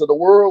sectors of the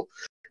world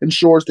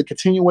ensures the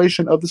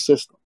continuation of the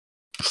system.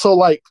 So,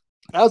 like,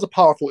 as a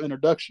powerful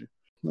introduction,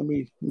 let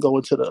me go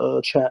into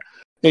the chat.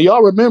 And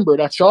y'all remember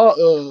that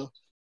y'all,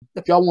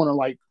 if y'all want to,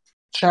 like,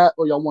 chat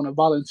or y'all want to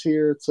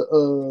volunteer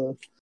to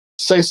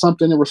say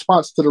something in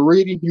response to the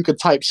reading, you can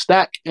type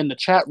stack in the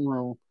chat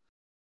room.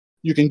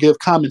 You can give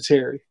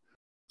commentary,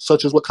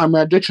 such as what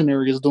Comrade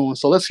Dictionary is doing.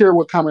 So let's hear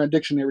what Comrade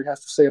Dictionary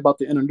has to say about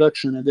the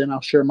introduction, and then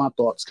I'll share my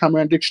thoughts.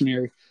 Comrade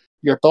Dictionary,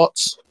 your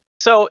thoughts?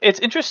 So it's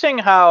interesting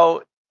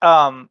how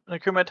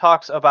Nkrumah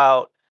talks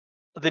about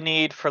the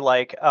need for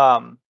like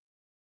a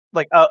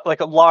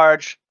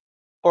large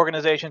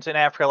organizations in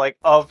Africa, like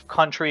of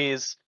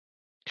countries,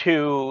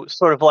 to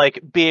sort of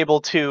like be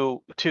able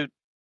to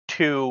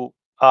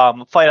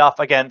fight off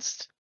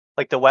against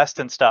like the West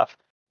and stuff.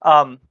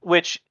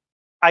 Which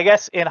I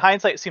guess in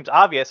hindsight seems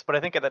obvious, but I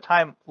think at the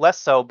time less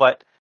so.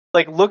 But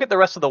like, look at the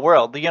rest of the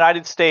world. The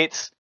United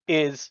States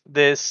is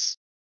this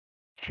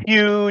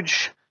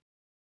huge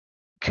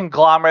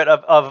conglomerate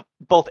of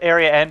both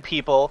area and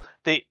people.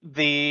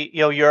 The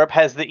Europe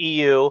has the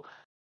EU,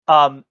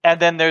 and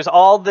then there's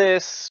all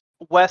this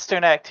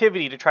Western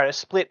activity to try to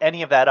split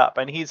any of that up.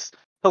 And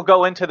he'll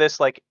go into this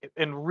like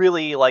in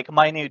really like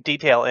minute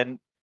detail in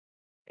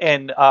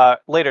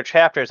later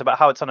chapters about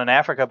how it's done in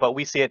Africa, but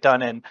we see it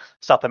done in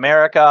South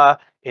America,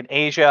 in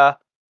Asia.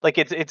 Like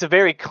it's a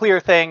very clear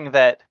thing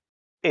that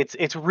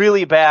it's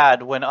really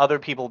bad when other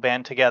people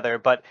band together,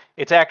 but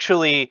it's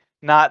actually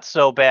not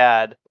so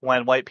bad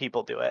when white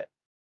people do it.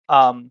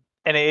 And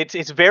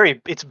it's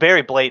very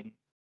blatant.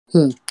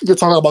 You're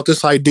talking about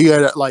this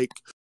idea that like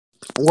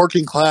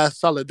working class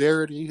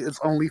solidarity is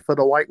only for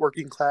the white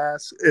working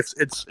class. If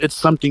it's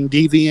something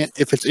deviant,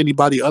 if it's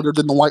anybody other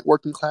than the white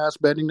working class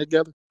banding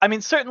together. I mean,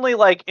 certainly,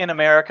 like in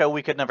America,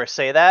 we could never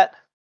say that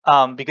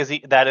because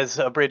that is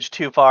a bridge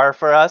too far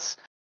for us.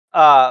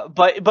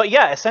 But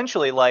yeah,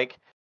 essentially, like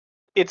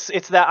it's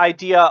that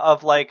idea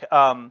of like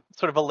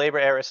sort of a labor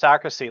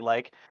aristocracy.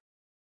 Like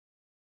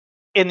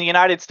in the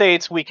United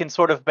States, we can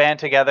sort of band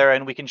together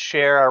and we can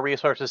share our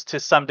resources to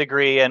some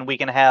degree, and we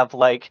can have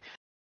like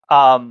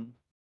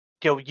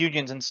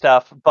unions and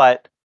stuff,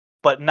 but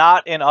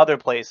not in other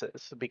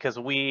places, because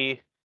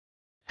we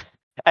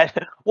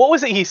what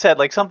was it he said,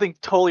 like something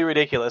totally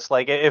ridiculous,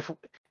 like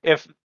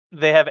if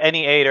they have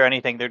any aid or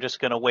anything, they're just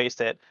going to waste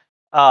it.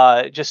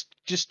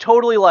 Just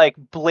totally like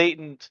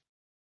blatant,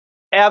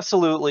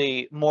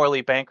 absolutely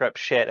morally bankrupt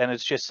shit, and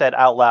it's just said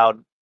out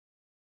loud.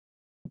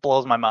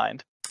 Blows my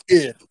mind.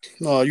 Yeah,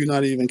 no, you're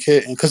not even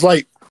kidding, because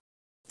like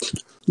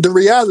the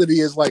reality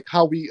is like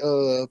how we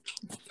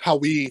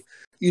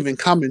even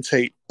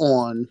commentate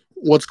on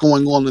what's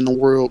going on in the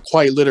world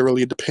quite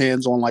literally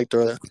depends on like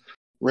the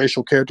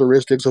racial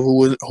characteristics of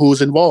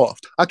who's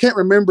involved. I can't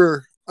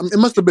remember. It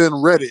must have been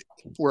Reddit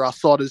where I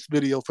saw this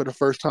video for the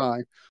first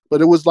time,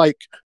 but it was like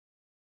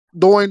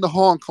during the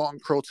Hong Kong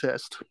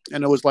protest,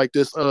 and it was like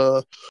this.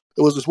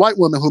 It was this white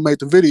woman who made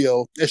the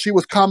video, and she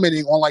was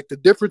commenting on like the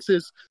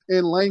differences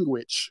in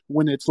language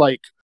when it's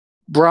like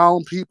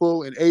brown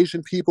people and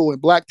Asian people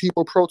and black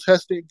people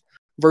protesting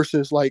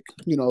versus like,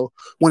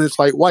 when it's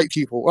like white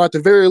people, or at the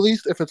very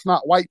least, if it's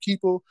not white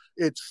people,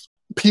 it's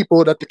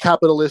people that the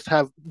capitalists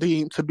have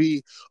deemed to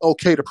be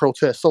okay to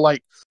protest. So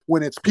like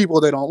when it's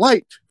people they don't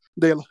like,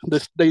 they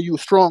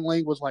use strong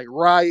language like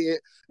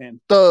riot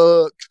and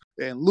thug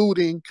and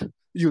looting,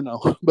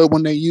 but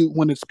when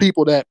it's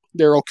people that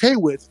they're okay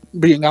with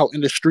being out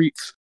in the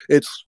streets,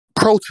 it's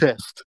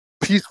protest,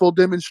 peaceful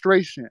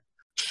demonstration,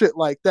 shit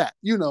like that,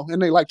 and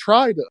they like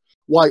try to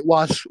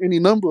whitewash any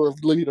number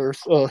of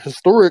leaders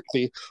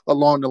historically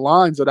along the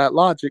lines of that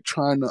logic,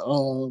 trying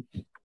to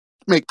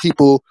make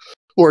people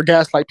or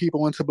gaslight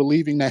people into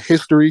believing that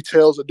history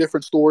tells a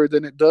different story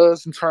than it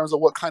does in terms of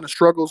what kind of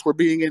struggles were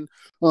being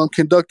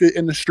conducted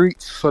in the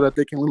streets, so that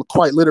they can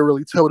quite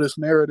literally tell this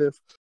narrative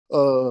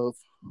of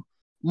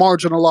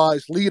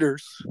marginalized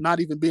leaders not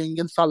even being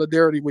in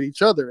solidarity with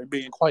each other and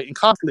being quite in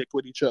conflict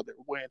with each other,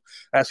 when,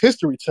 as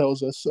history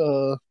tells us,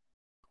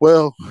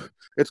 well,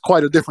 it's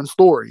quite a different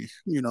story.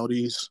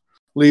 These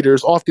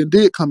leaders often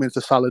did come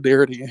into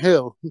solidarity, and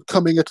hell,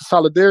 coming into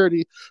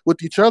solidarity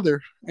with each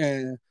other,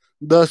 and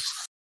thus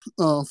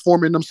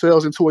forming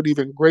themselves into an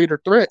even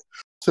greater threat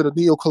to the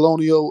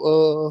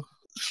neo-colonial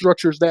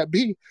structures that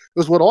be,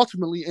 is what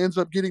ultimately ends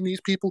up getting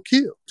these people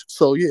killed.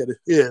 So yeah,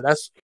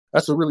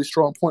 that's a really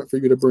strong point for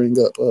you to bring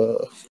up,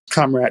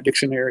 Comrade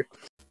Dictionary.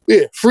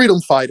 Yeah,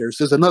 freedom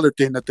fighters is another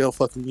thing that they'll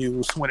fucking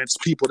use when it's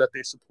people that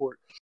they support.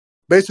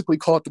 Basically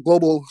called the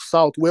Global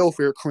South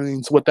Welfare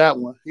Queens with that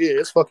one. Yeah,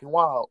 it's fucking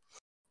wild.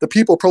 The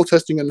people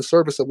protesting in the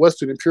service of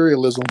Western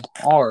imperialism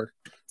are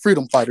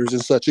freedom fighters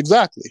and such.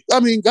 Exactly.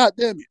 I mean,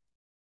 goddamn it.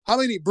 How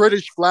many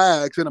British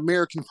flags and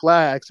American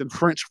flags and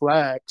French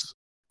flags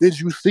did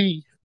you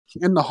see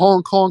in the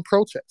Hong Kong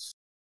protests?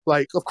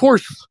 Like, of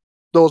course,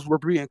 those were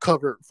being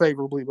covered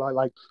favorably by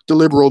like the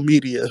liberal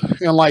media.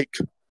 And like,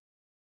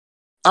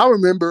 I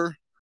remember,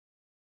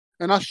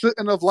 and I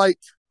shouldn't have like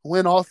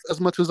went off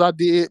as much as I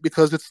did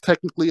because it's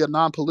technically a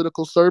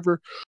non-political server,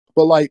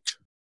 but like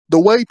the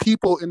way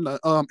people in the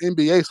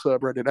NBA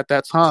subreddit at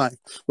that time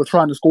were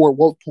trying to score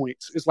woke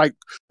points is like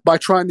by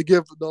trying to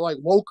give the like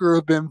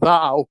woker than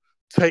thou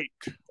take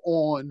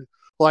on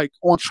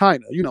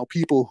China.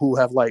 People who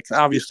have like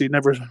obviously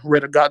never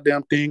read a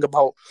goddamn thing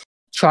about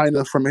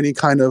China from any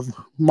kind of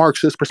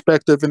Marxist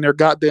perspective in their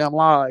goddamn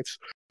lives,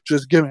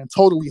 just giving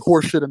totally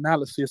horseshit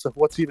analysis of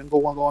what's even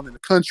going on in the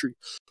country,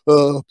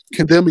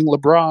 condemning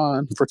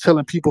LeBron for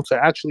telling people to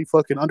actually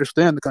fucking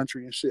understand the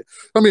country and shit.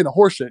 I mean, a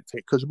horseshit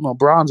take, because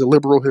LeBron's a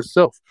liberal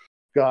himself,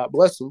 God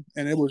bless him,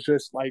 and it was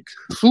just like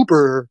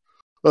super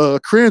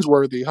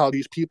cringeworthy how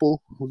these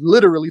people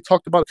literally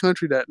talked about a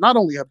country that not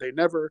only have they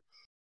never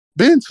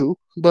been to,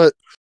 but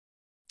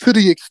to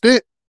the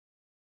extent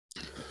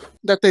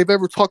that they've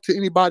ever talked to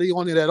anybody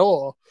on it at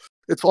all,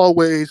 it's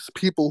always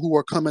people who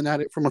are coming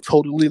at it from a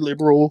totally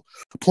liberal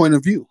point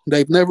of view.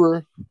 They've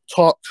never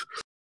talked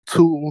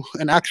to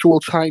an actual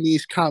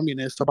Chinese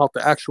communist about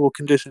the actual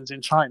conditions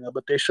in China,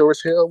 but they sure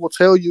as hell will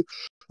tell you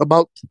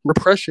about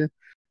repression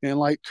and,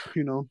 like,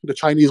 you know, the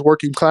Chinese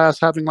working class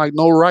having like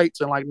no rights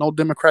and like no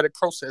democratic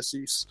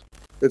processes.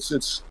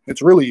 It's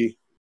really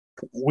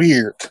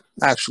weird,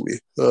 actually,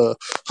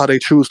 how they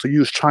choose to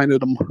use China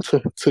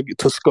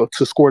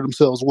to score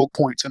themselves woke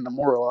points and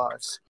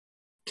demoralize.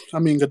 I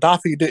mean,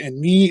 Gaddafi didn't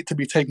need to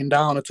be taken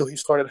down until he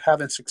started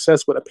having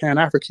success with a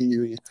Pan-African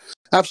Union.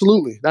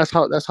 Absolutely, that's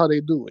how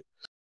they do it.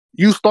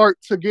 You start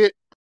to get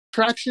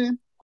traction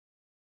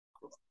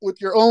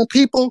with your own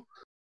people,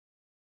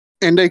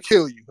 and they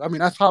kill you. I mean,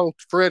 that's how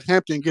Fred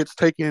Hampton gets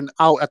taken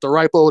out at the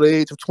ripe old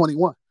age of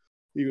 21.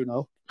 You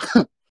know,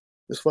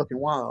 it's fucking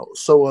wild.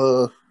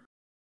 So,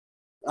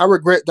 I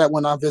regret that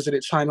when I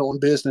visited China on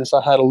business,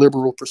 I had a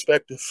liberal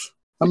perspective.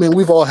 I mean,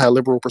 we've all had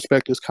liberal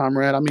perspectives,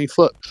 comrade. I mean,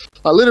 fuck.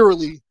 I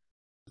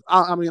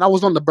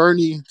was on the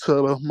Bernie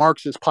to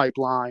Marxist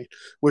pipeline,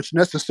 which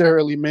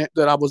necessarily meant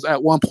that I was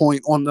at one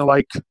point on the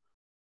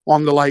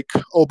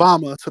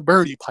Obama to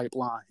Bernie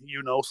pipeline,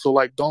 you know? So,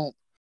 like,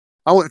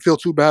 I wouldn't feel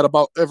too bad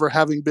about ever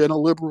having been a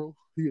liberal,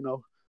 you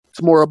know?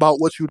 It's more about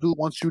what you do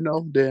once you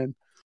know than,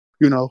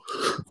 you know,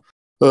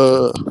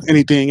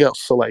 anything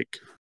else. So, like,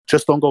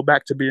 just don't go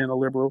back to being a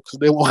liberal because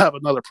they won't have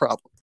another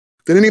problem.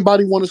 Did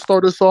anybody want to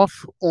start us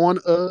off on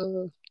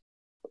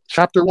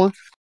chapter 1?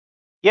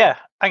 Yeah,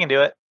 I can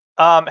do it.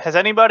 Has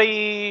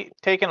anybody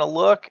taken a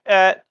look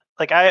at,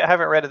 like, I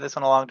haven't read this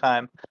in a long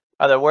time.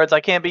 Are there words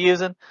I can't be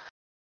using?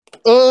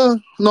 No,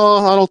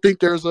 I don't think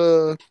there's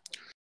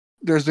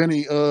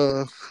any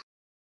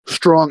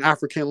strong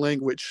African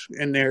language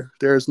in there.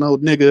 There's no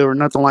nigga or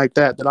nothing like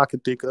that I can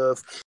think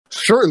of.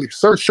 Surely,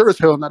 sure as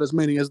hell not as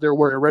many as there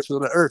were in the rest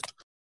of the earth.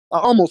 I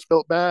almost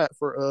felt bad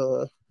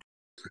for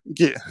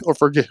getting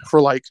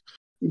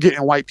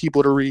white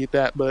people to read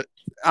that, but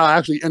I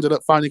actually ended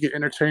up finding it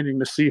entertaining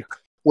to see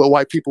what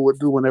white people would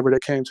do whenever they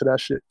came to that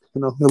shit.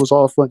 You know, it was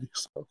all funny,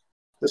 so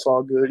it's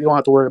all good. You don't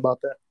have to worry about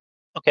that.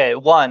 Okay,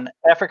 1,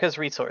 Africa's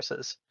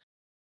resources.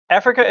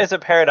 Africa is a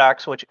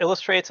paradox which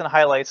illustrates and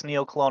highlights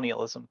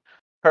neo-colonialism.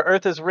 Her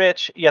earth is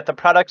rich, yet the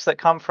products that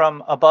come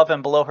from above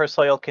and below her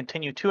soil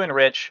continue to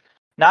enrich,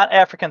 not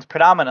Africans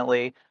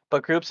predominantly,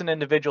 but groups and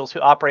individuals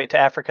who operate to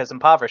Africa's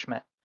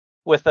impoverishment.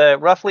 With a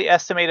roughly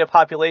estimated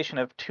population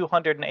of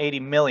 280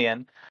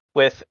 million,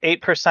 with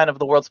 8% of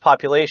the world's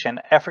population,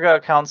 Africa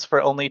accounts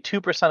for only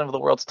 2% of the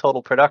world's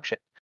total production.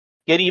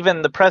 Yet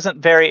even the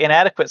present very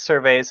inadequate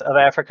surveys of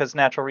Africa's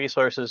natural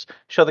resources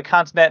show the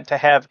continent to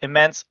have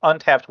immense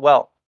untapped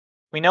wealth.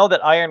 We know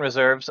that iron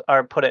reserves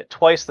are put at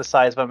twice the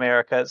size of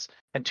America's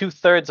and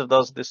 2/3 of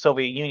those of the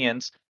Soviet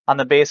Union's on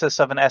the basis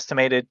of an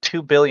estimated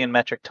 2 billion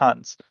metric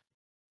tons.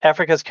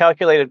 Africa's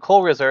calculated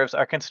coal reserves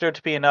are considered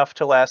to be enough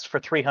to last for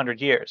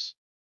 300 years.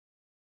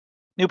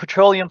 New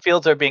petroleum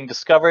fields are being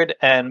discovered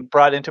and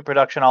brought into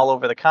production all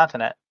over the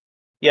continent.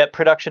 Yet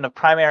production of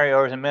primary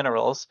ores and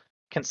minerals,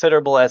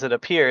 considerable as it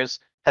appears,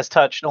 has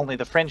touched only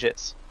the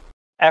fringes.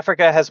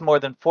 Africa has more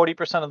than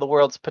 40% of the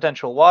world's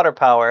potential water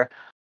power,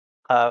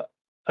 a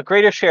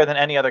greater share than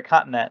any other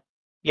continent,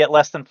 yet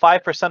less than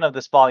 5% of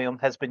this volume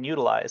has been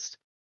utilized.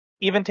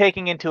 Even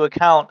taking into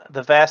account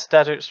the vast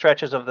desert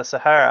stretches of the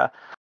Sahara,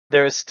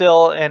 there is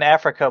still in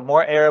Africa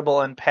more arable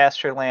and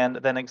pasture land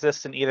than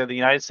exists in either the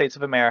United States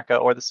of America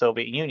or the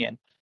Soviet Union.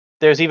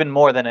 There's even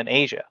more than in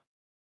Asia.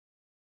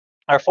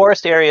 Our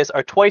forest areas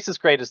are twice as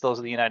great as those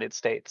of the United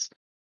States.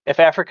 If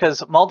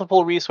Africa's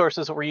multiple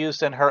resources were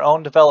used in her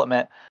own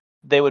development,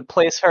 they would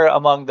place her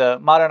among the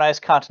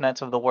modernized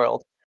continents of the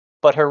world.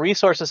 But her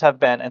resources have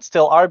been and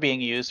still are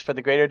being used for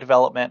the greater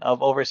development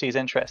of overseas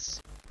interests.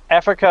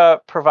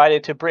 Africa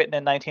provided to Britain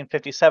in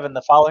 1957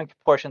 the following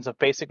proportions of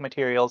basic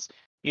materials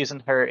used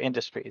in her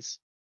industries.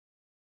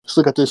 Let's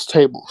look at this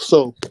table.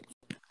 So,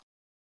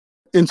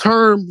 in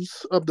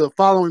terms of the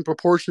following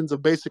proportions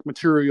of basic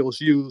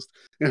materials used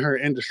in her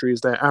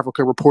industries that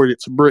Africa reported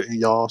to Britain,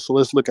 y'all. So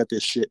let's look at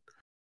this shit.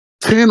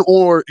 Tin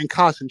ore and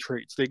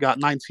concentrates, they got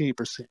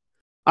 19%.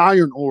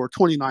 Iron ore,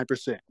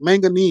 29%.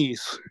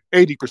 Manganese,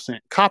 80%.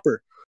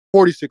 Copper,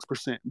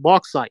 46%.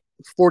 Bauxite,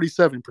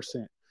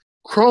 47%.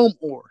 Chrome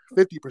ore,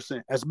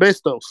 50%.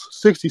 Asbestos,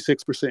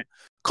 66%.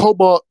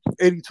 Cobalt,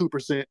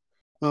 82%.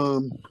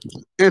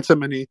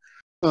 Antimony,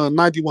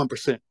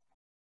 91%.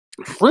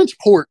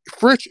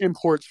 French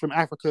imports from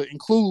Africa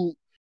include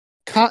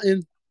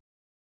cotton,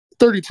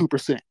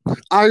 32%,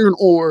 iron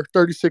ore,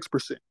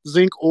 36%,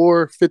 zinc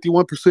ore,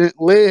 51%,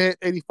 lead,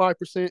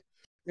 85%,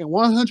 and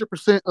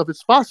 100% of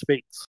its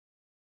phosphates.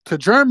 To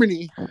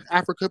Germany,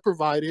 Africa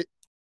provided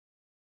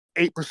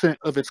 8%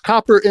 of its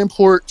copper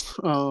imports,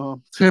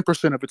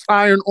 10% of its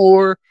iron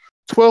ore,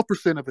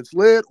 12% of its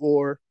lead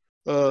ore,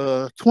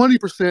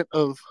 20%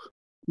 of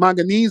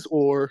manganese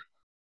ore,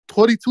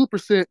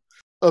 22%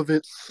 of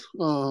its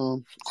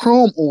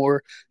chrome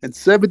ore and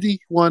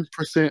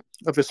 71%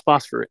 of its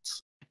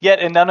phosphorates. Yet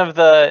in none of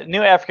the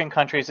new African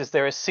countries is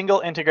there a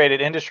single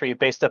integrated industry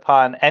based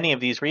upon any of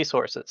these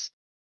resources.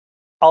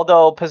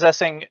 Although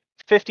possessing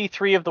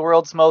 53 of the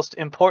world's most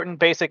important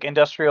basic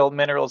industrial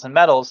minerals and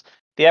metals,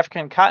 the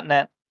African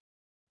continent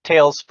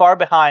tails far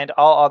behind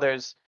all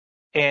others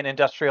in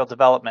industrial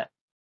development.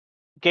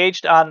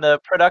 Gauged on the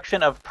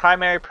production of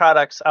primary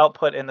products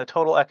output in the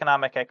total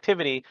economic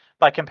activity,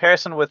 by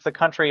comparison with the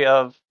country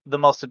of the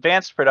most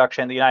advanced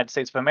production, the United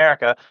States of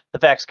America, the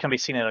facts can be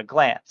seen at a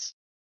glance.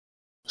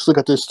 Let's look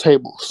at this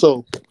table.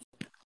 So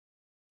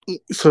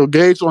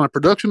gauged on the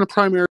production of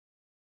primary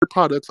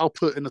products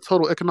output in the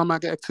total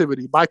economic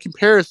activity, by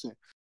comparison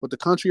with the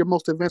country of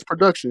most advanced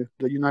production,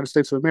 the United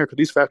States of America,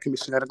 these facts can be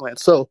seen at a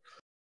glance. So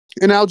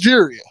in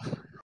Algeria,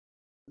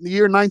 in the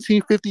year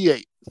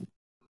 1958,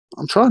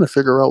 I'm trying to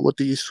figure out what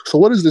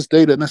does this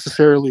data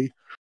necessarily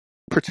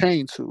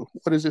pertain to?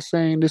 What is it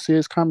saying this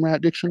is,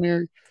 Comrade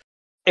Dictionary?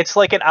 It's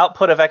like an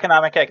output of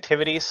economic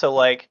activity. So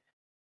like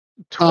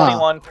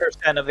 21%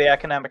 of the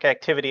economic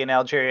activity in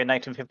Algeria in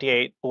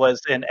 1958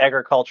 was in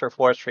agriculture,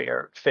 forestry,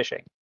 or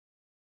fishing.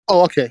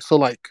 Oh, okay. So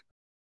like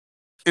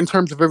in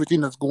terms of everything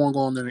that's going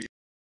on in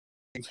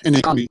the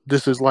economy,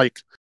 this is like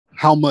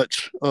how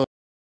much of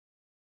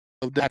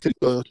that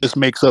this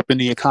makes up in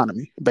the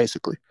economy,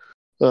 basically.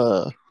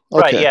 Okay.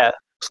 Right, yeah.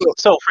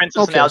 So for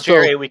instance, in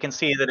Algeria, we can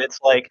see that it's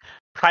like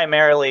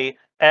primarily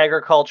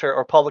agriculture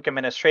or public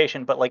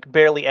administration, but like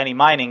barely any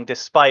mining,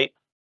 despite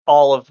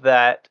all of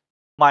that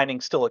mining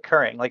still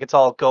occurring. Like it's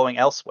all going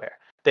elsewhere.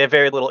 They have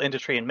very little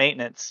industry and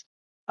maintenance,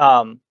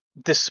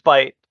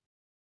 despite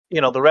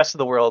the rest of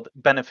the world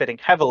benefiting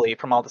heavily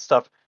from all the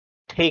stuff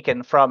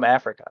taken from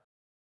Africa.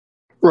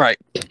 Right.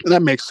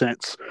 That makes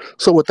sense.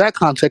 So with that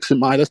context in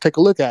mind, let's take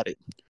a look at it.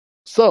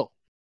 So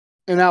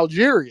in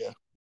Algeria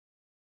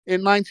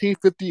in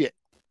 1958,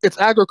 its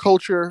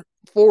agriculture,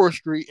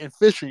 forestry, and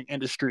fishing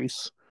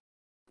industries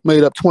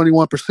made up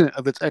 21%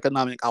 of its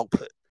economic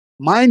output.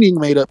 Mining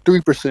made up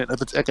 3%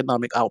 of its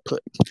economic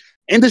output.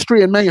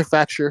 Industry and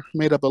manufacture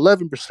made up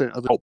 11%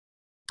 of its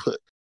output.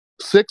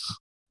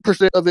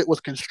 6% of it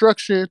was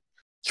construction,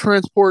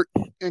 transport,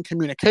 and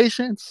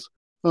communications.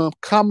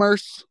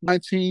 Commerce,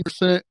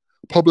 19%.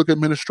 Public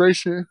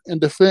administration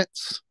and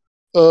defense,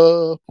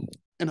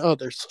 and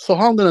others. So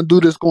how I'm going to do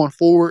this going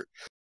forward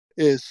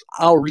is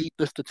I'll read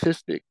the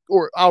statistic,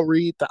 or I'll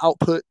read the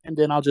output, and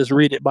then I'll just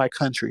read it by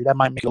country. That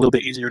might make it a little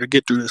bit easier to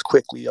get through this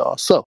quickly, y'all.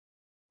 So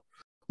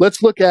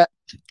let's look at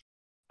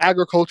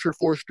agriculture,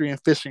 forestry, and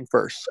fishing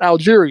first.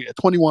 Algeria,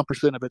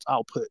 21% of its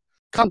output.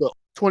 Congo,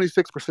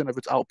 26% of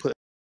its output.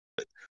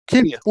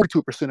 Kenya,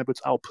 42% of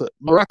its output.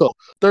 Morocco,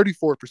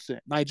 34%.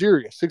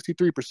 Nigeria,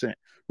 63%.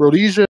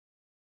 Rhodesia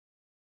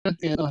and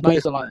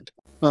Nyasaland,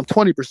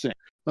 20%.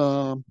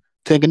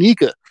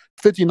 Tanganyika,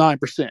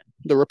 59%.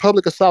 The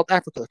Republic of South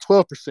Africa,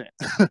 12%.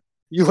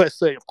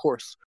 USA, of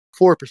course,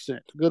 4%.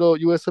 Good old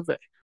US of A.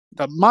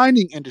 The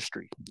mining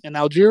industry in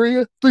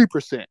Algeria,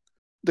 3%.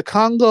 The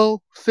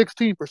Congo,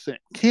 16%.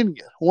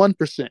 Kenya,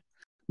 1%.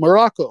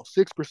 Morocco,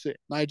 6%.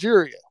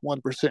 Nigeria,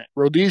 1%.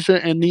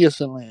 Rhodesia and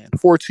Nyasaland,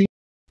 14%.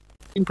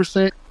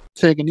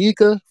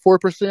 Tanganyika,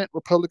 4%.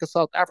 Republic of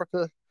South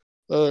Africa,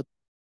 13%.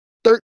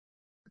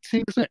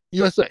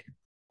 USA,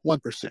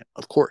 1%,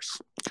 of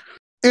course.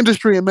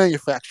 Industry and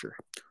manufacture,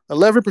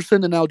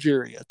 11% in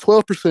Algeria,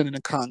 12% in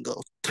the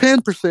Congo,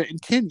 10% in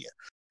Kenya,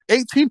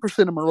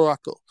 18% in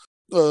Morocco,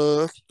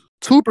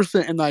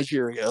 2% in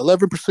Nigeria,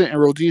 11% in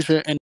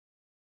Rhodesia and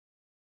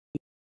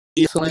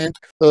Eastland,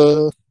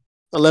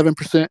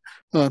 11%.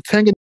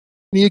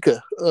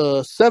 Tanganyika,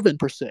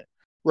 7%.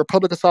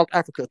 Republic of South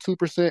Africa,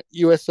 2%.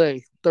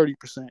 USA, 30%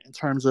 in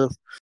terms of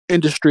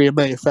industry and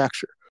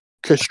manufacture.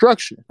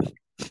 Construction,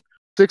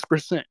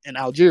 6% in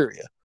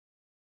Algeria.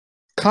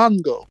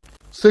 Congo,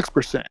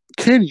 6%.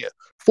 Kenya,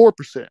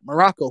 4%.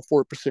 Morocco,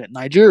 4%.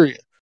 Nigeria,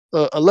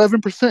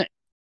 11%.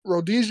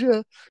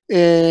 Rhodesia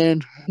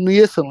and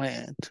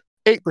Nyasaland,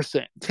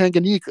 8%.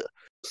 Tanganyika,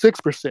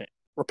 6%.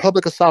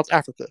 Republic of South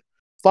Africa,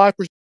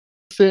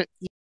 5%.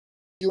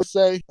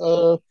 USA,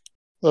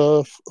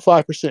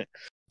 5%.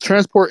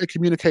 Transport and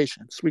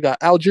communications. We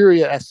got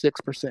Algeria at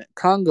 6%.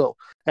 Congo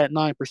at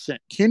 9%.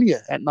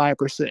 Kenya at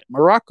 9%.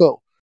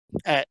 Morocco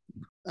at,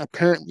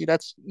 apparently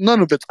that's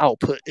none of its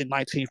output in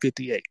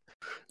 1958.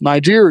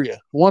 Nigeria,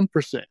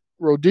 1%.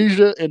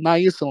 Rhodesia and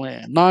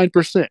Nyasaland,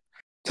 9%.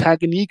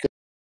 Tanganyika,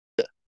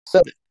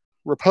 7%.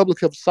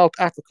 Republic of South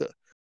Africa,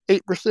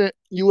 8%.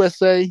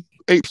 USA,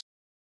 8%.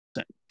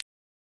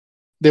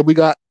 Then we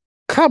got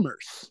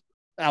commerce.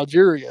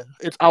 Algeria,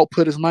 its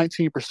output is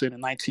 19% in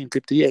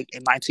 1958.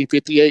 In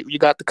 1958, you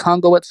got the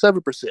Congo at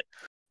 7%.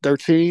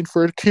 13%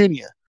 for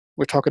Kenya.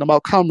 We're talking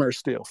about commerce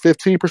still.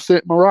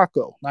 15%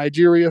 Morocco.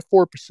 Nigeria,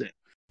 4%.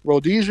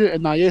 Rhodesia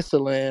and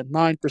Nyasaland,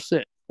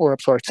 9%. Or, I'm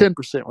sorry,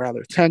 10%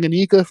 rather.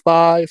 Tanganyika,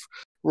 5%.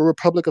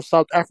 Republic of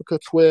South Africa,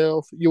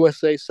 12%.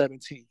 USA,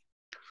 17%.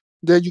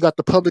 Then you got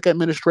the public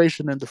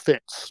administration and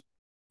defense.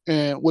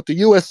 And with the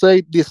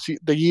USA,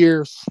 the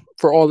years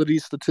for all of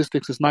these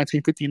statistics is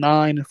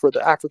 1959, and for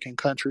the African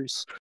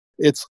countries,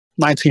 it's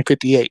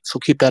 1958. So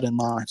keep that in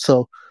mind.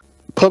 So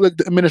public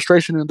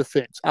administration and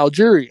defense: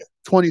 Algeria,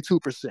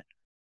 22%;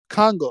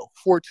 Congo,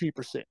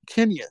 14%;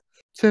 Kenya,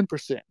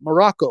 10%;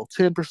 Morocco,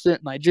 10%;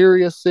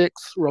 Nigeria, 6%;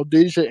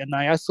 Rhodesia and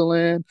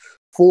Nyasaland,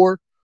 4%;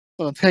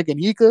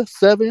 Tanganyika,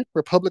 7%;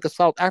 Republic of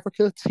South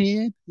Africa,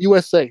 10%;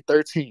 USA,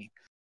 13%.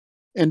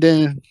 And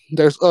then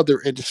there's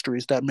other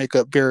industries that make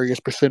up various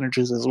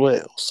percentages as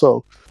well.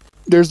 So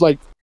there's like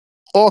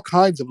all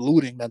kinds of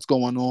looting that's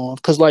going on.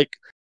 Because like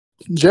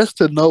just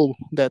to know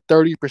that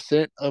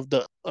 30% of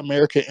the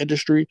American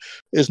industry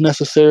is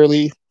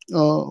necessarily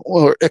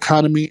or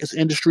economy is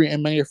industry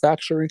and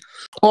manufacturing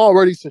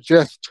already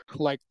suggests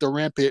like the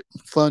rampant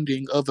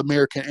funding of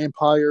American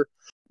empire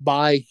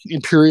by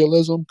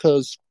imperialism.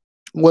 Because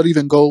what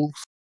even goes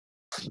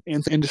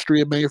into industry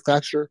and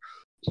manufacturing?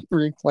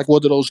 Like,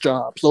 what are those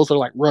jobs? Those are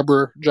like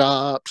rubber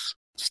jobs,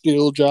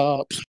 steel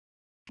jobs,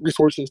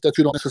 resources that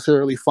you don't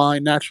necessarily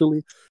find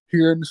naturally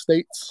here in the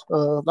States.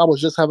 I was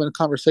just having a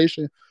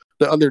conversation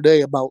the other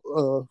day about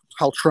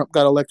how Trump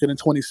got elected in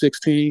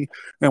 2016,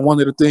 and one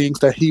of the things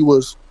that he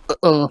was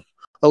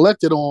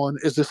elected on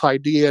is this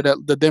idea that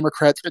the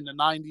Democrats in the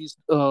 90s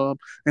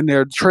and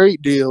their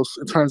trade deals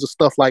in terms of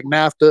stuff like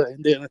NAFTA,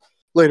 and then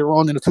later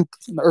on in the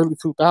early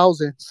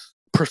 2000s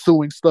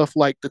pursuing stuff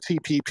like the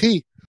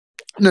TPP,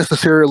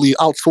 necessarily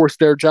outsource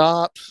their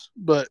jobs.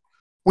 But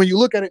when you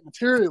look at it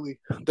materially,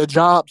 the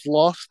jobs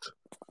lost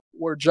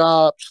were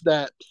jobs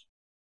that,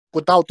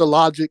 without the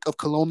logic of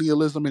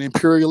colonialism and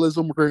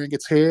imperialism rearing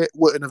its head,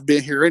 wouldn't have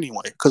been here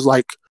anyway. Because,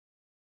 like,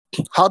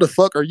 how the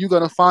fuck are you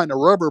going to find a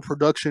rubber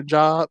production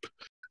job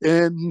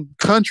in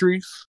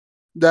countries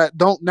that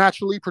don't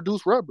naturally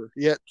produce rubber?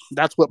 Yet,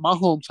 that's what my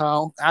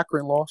hometown,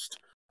 Akron, lost.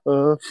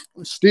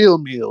 Steel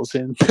mills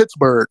in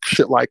Pittsburgh,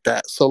 shit like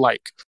that. So,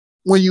 like,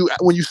 when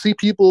you see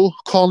people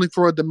calling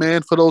for a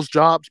demand for those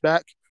jobs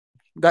back,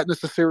 that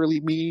necessarily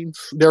means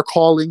they're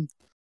calling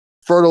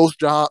for those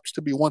jobs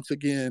to be once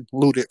again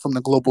looted from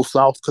the global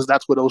south, because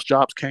that's where those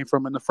jobs came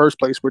from in the first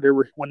place,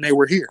 when they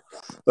were here.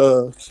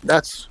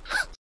 That's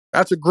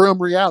a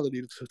grim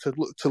reality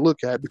to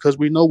look at, because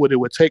we know what it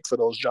would take for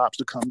those jobs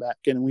to come back,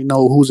 and we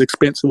know whose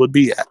expense it would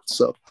be at.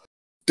 So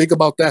think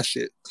about that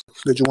shit.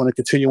 Did you want to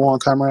continue on,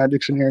 Comrade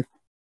Dictionary?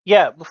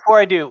 Yeah, before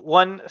I do,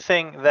 one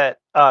thing that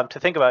to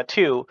think about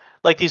too,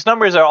 like these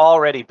numbers are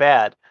already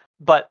bad,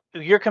 but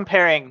you're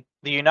comparing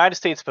the United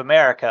States of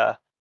America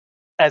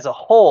as a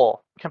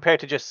whole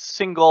compared to just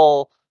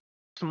single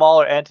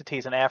smaller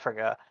entities in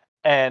Africa,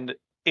 and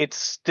it's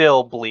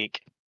still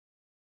bleak.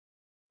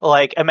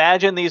 Like,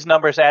 imagine these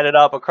numbers added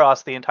up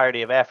across the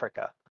entirety of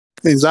Africa.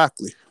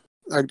 Exactly.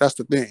 Like, that's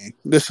the thing.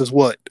 This is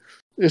 1,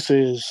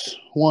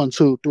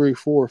 2, 3,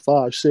 4,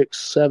 5, 6,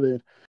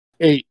 7,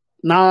 8,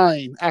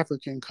 9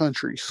 African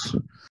countries,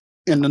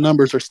 and the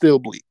numbers are still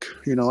bleak.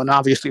 And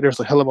obviously there's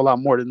a hell of a lot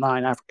more than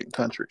 9 African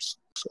countries.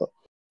 So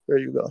there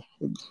you go.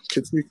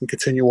 You can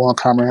continue on,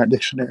 Comrade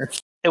Dictionary.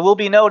 It will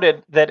be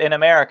noted that in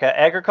America,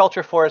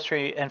 agriculture,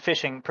 forestry, and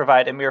fishing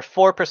provide a mere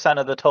 4%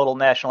 of the total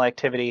national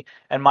activity,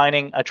 and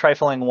mining a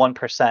trifling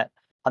 1%.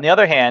 On the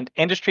other hand,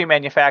 industry,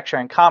 manufacture,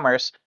 and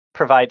commerce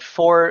provide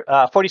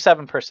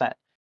 47%.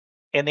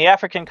 In the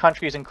African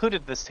countries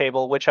included in this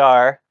table, which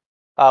are,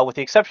 with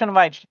the exception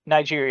of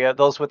Nigeria,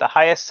 those with the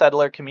highest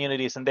settler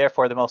communities and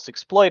therefore the most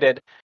exploited,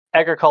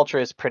 agriculture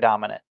is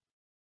predominant.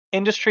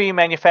 Industry,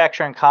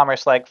 manufacture, and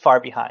commerce lag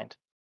far behind.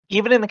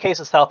 Even in the case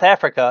of South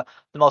Africa,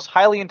 the most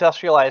highly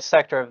industrialized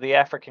sector of the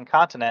African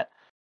continent,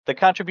 the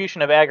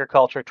contribution of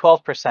agriculture,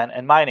 12%,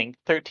 and mining,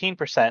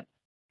 13%,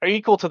 are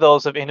equal to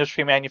those of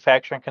industry,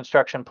 manufacture, and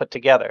construction put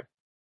together.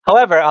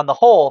 However, on the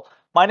whole,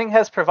 mining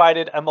has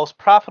provided a most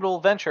profitable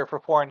venture for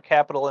foreign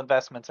capital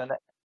investments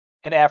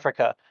in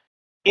Africa.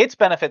 Its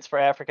benefits for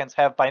Africans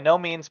have by no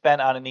means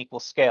been on an equal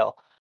scale.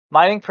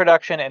 Mining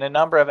production in a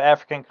number of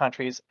African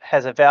countries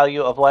has a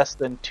value of less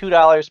than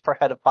 $2 per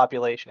head of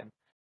population.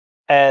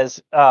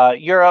 As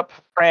Europe,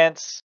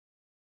 France,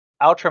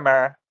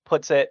 Outremer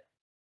puts it,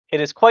 it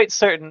is quite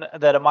certain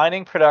that a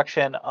mining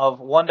production of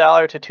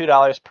 $1 to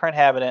 $2 per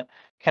inhabitant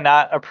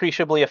cannot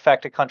appreciably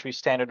affect a country's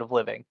standard of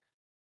living.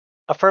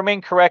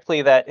 Affirming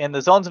correctly that in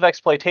the zones of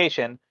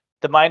exploitation,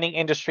 the mining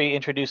industry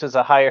introduces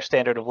a higher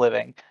standard of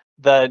living,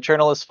 the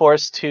journal is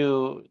forced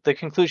to the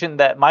conclusion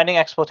that mining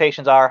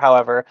exploitations are,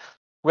 however,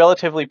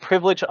 relatively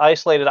privileged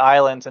isolated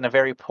islands in a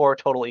very poor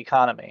total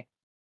economy.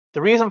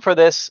 The reason for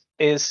this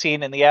is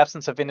seen in the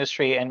absence of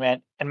industry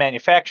and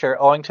manufacture,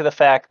 owing to the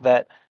fact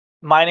that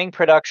mining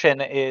production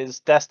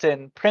is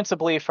destined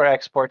principally for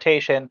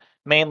exportation,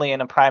 mainly in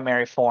a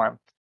primary form.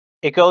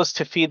 It goes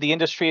to feed the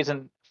industries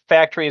and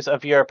factories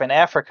of Europe and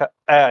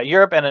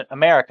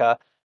America,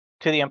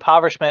 to the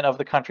impoverishment of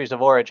the countries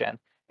of origin.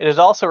 It is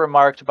also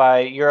remarked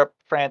by Europe,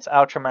 France,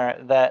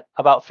 Outremer that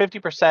about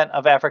 50%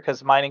 of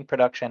Africa's mining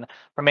production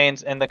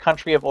remains in the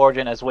country of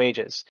origin as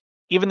wages.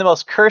 Even the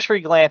most cursory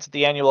glance at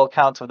the annual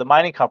accounts of the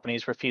mining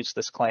companies refutes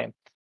this claim.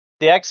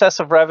 The excess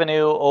of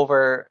revenue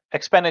over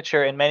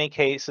expenditure in many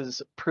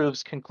cases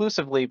proves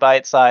conclusively by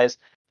its size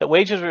that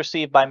wages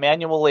received by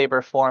manual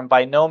labor form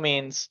by no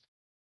means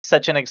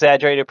such an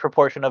exaggerated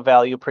proportion of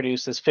value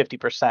produced as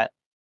 50%.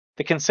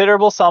 The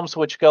considerable sums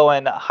which go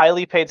in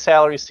highly paid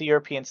salaries to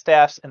European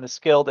staffs in the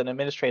skilled and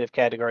administrative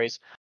categories,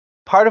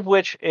 part of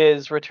which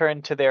is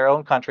returned to their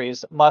own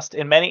countries, must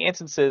in many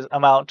instances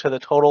amount to the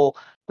total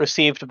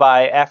received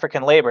by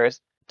African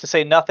laborers, to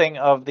say nothing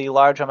of the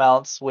large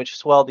amounts which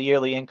swell the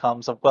yearly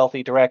incomes of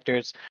wealthy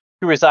directors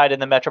who reside in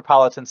the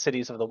metropolitan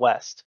cities of the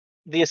West.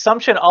 The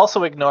assumption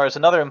also ignores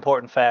another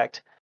important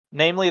fact,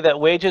 namely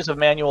that wages of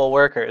manual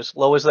workers,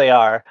 low as they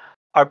are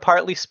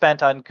partly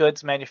spent on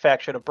goods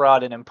manufactured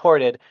abroad and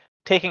imported,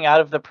 taking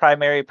out of the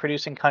primary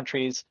producing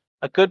countries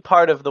a good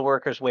part of the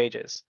workers'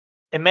 wages.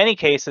 In many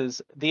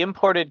cases, the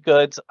imported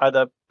goods are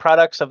the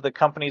products of the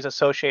companies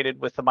associated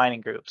with the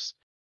mining groups.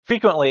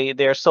 Frequently,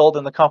 they are sold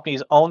in the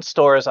company's own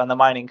stores on the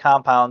mining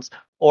compounds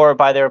or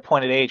by their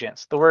appointed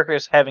agents, the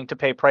workers having to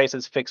pay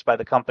prices fixed by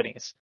the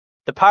companies.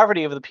 The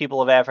poverty of the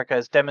people of Africa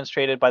is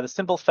demonstrated by the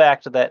simple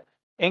fact that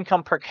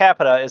income per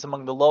capita is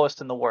among the lowest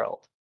in the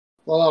world.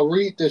 Well, I'll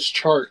read this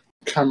chart,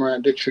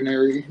 Comrade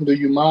Dictionary. Do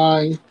you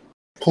mind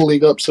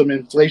pulling up some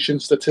inflation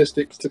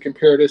statistics to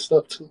compare this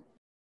stuff to?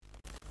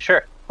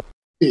 Sure.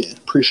 Yeah,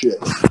 appreciate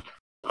it.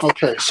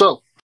 Okay,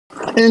 so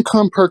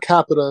income per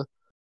capita,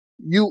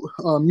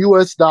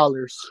 U.S.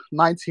 dollars,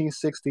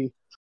 1960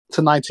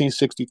 to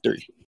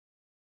 1963.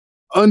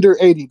 Under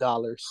 $80,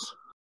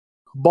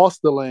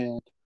 Bostaland,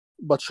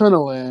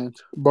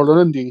 Bechuanaland,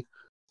 Burundi,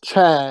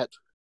 Chad,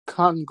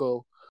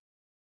 Congo,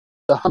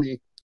 Dahomey,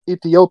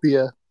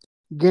 Ethiopia,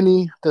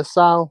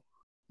 Guinea-Bissau,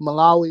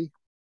 Malawi,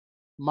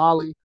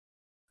 Mali,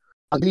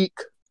 Mozambique,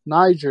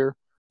 Niger,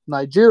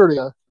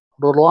 Nigeria,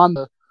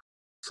 Rwanda,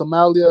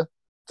 Somalia,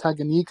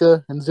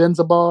 Tanganyika, and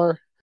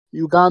Zanzibar,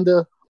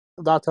 Uganda,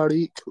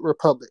 Vataric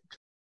Republic.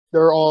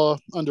 They're all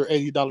under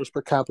 $80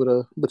 per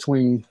capita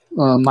between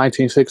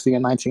 1960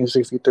 and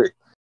 1963.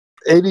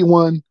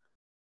 81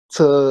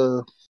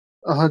 to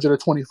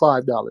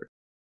 $125.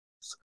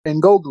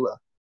 Angola,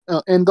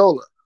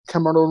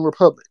 Cameroon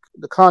Republic,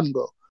 the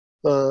Congo,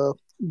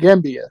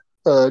 Gambia,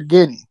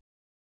 Guinea,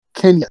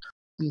 Kenya,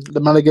 the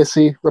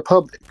Malagasy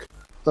Republic,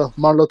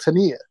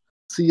 Mauritania,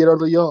 Sierra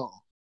Leone,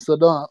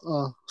 Sudan,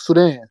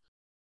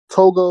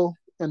 Togo,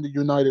 and the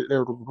United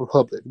Arab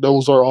Republic.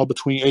 Those are all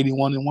between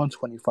 81 and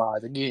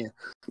 125, again,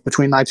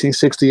 between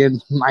 1960 and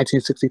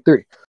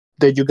 1963.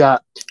 Then you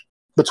got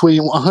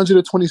between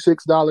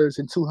 $126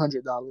 and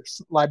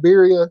 $200.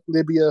 Liberia,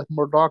 Libya,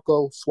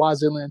 Morocco,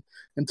 Swaziland,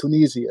 and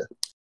Tunisia.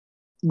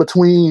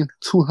 Between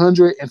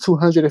 $200 and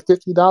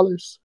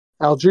 $250.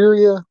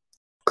 Algeria,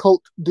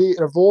 Cote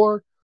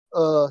d'Ivoire,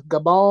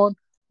 Gabon,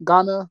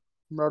 Ghana,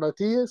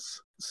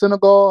 Mauritius,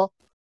 Senegal,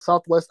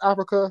 Southwest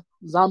Africa,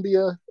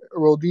 Zambia,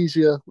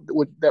 Rhodesia,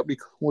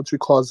 which we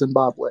call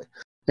Zimbabwe.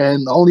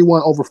 And the only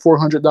one over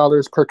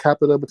 $400 per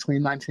capita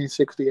between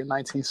 1960 and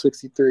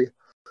 1963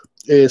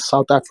 is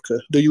South Africa.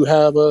 Do you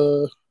have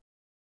so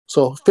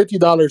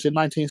 $50 in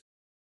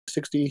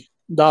 1960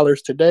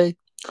 today,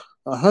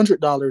 $100 in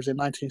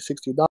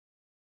 1960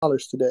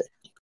 today.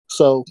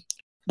 So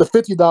the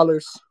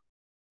 $50,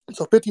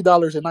 so $50 in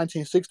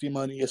 1960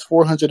 money is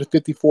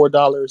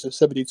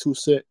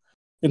 $454.72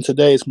 in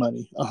today's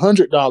money.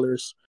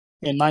 $100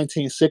 in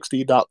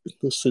 1960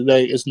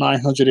 today is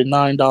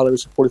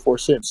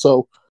 $909.44.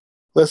 So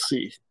let's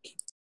see.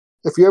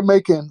 If you're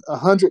making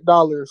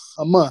 $100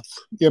 a month,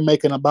 you're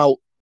making about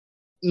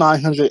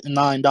 $909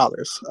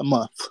 a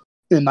month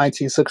in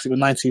 1960 to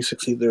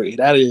 1963.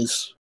 That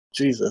is,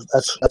 Jesus,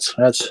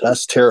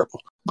 that's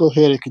terrible. Go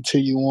ahead and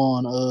continue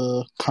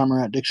on,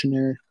 Comrade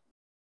Dictionary.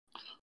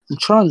 I'm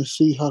trying to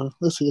see how to,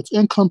 let's see, it's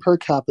income per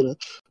capita.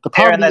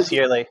 Aaron, that's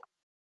yearly.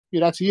 Yeah,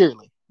 that's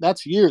yearly.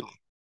 That's yearly.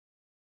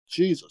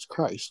 Jesus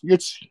Christ.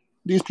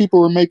 These people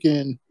were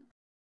making,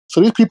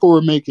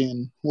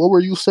 what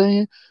were you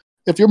saying?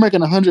 If you're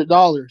making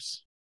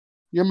 $100,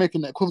 you're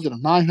making the equivalent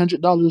of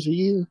 $900 a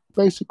year,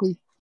 basically.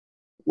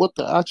 What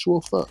the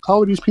actual fuck?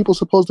 How are these people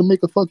supposed to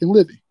make a fucking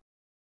living?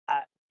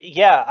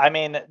 Yeah, I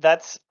mean,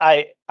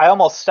 I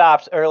almost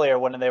stopped earlier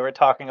when they were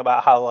talking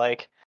about how,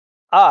 like,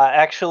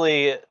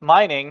 actually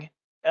mining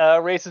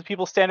raises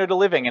people's standard of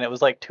living, and it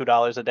was like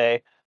 $2 a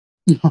day.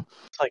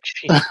 It's like,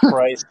 Jesus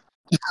Christ.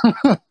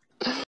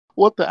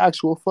 What the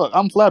actual fuck?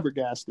 I'm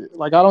flabbergasted.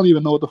 Like, I don't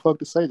even know what the fuck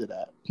to say to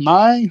that.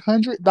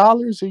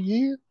 $900 a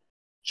year?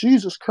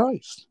 Jesus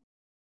Christ.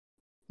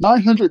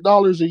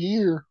 $900 a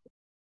year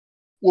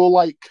will,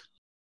 like,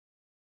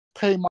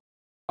 pay my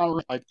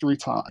rent like 3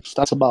 times.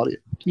 That's about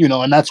it. You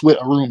know, and that's with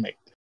a roommate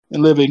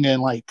and living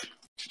in, like,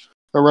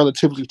 a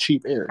relatively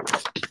cheap area.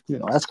 You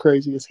know, that's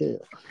crazy as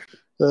hell.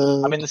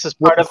 I mean, this is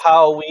part of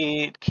how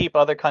we keep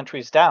other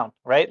countries down,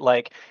 right?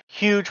 Like,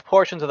 huge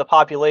portions of the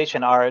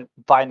population are,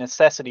 by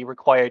necessity,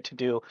 required to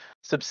do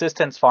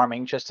subsistence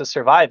farming just to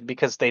survive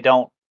because they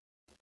don't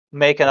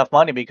make enough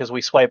money because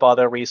we swipe all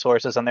their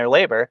resources and their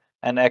labor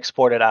and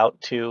export it out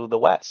to the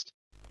West.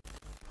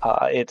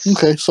 It's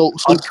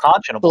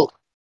unconscionable.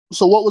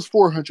 So what was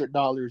 $400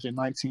 in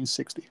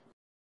 1960?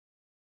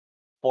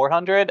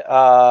 400.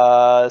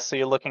 So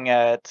you're looking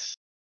at,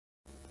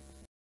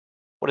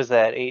 what is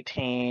that?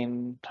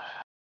 18.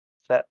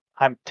 That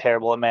I'm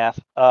terrible at math.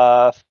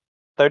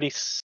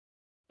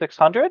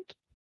 3,600.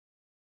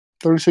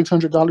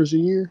 $3,600 a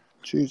year?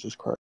 Jesus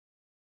Christ.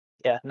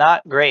 Yeah,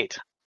 not great.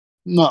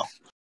 No.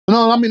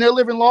 No, I mean they're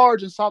living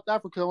large in South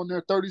Africa on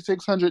their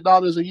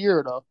 $3,600 a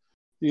year though.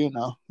 You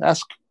know,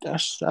 that's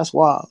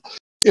wild.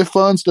 It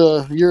funds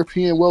the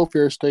European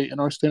welfare state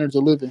and our standards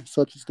of living,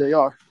 such as they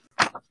are.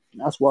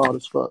 That's wild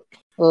as fuck.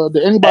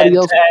 Did anybody And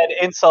else? to add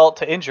insult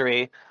to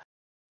injury,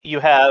 you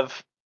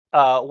have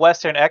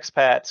Western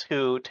expats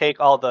who take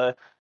all the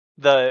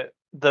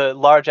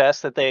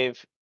largesse that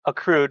they've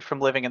accrued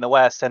from living in the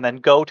West and then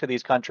go to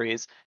these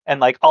countries and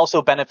like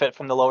also benefit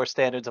from the lower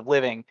standards of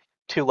living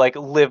to like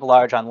live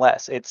large on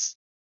less. It's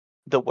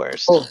the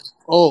worst.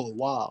 Oh,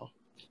 wow.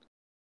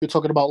 You're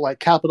talking about like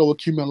capital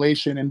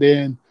accumulation and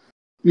then,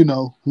 you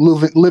know,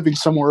 living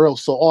somewhere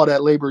else. So all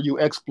that labor you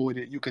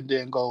exploited, you can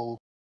then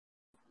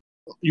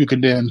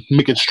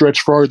make it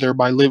stretch further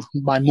by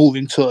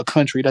moving to a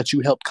country that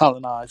you helped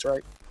colonize,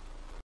 right?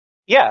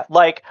 Yeah,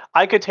 like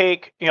I could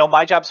take,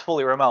 my job's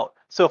fully remote.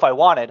 So if I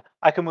wanted,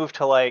 I could move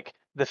to like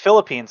the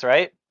Philippines,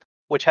 right?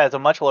 Which has a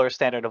much lower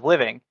standard of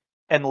living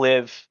and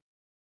live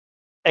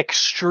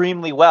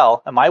extremely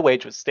well, and my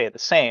wage would stay the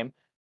same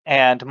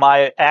and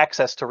my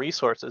access to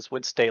resources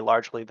would stay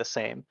largely the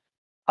same.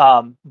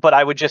 But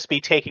I would just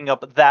be taking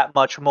up that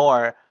much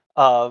more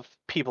of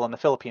people in the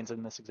Philippines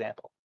in this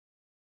example.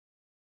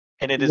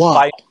 And it is Wow.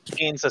 by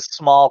means a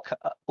small,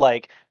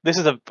 like, this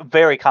is a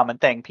very common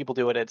thing. People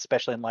do it,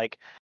 especially in like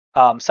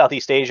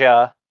Southeast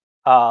Asia,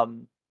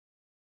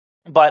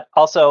 but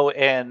also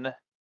in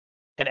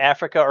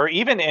Africa or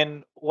even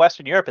in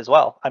Western Europe as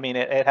well. I mean,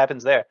 it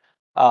happens there.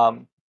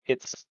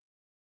 It's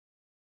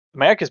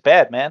America's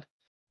bad, man.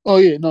 Oh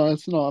yeah, no,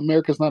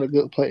 America's not a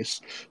good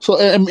place. So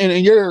and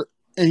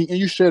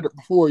you shared it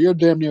before. You're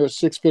damn near a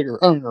six-figure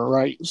earner,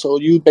 right? So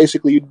you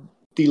basically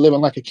be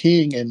living like a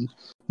king in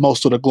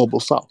most of the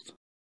global South.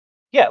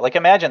 Yeah, like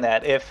imagine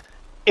that if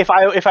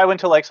I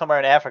went to like somewhere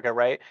in Africa,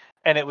 right,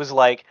 and it was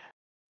like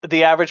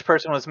the average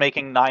person was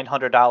making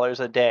 $900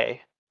 a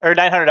day or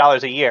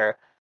 $900 a year,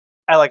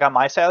 and like on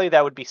my salary,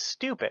 that would be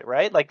stupid,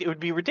 right? Like it would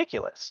be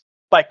ridiculous.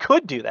 But I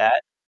could do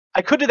that.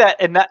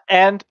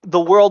 And the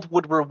world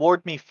would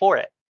reward me for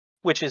it,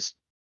 which is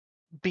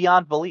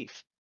beyond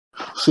belief.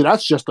 See,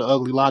 that's just the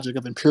ugly logic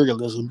of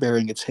imperialism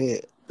bearing its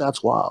head.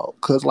 That's wild.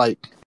 Cause like,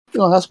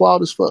 that's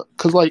wild as fuck.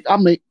 Cause like I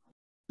make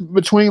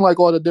between like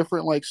all the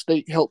different like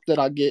state help that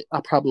I get, I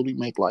probably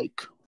make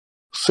like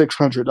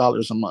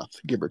 $600 a month,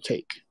 give or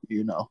take,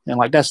 and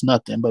like that's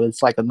nothing, but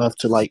it's like enough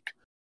to like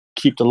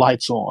keep the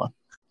lights on.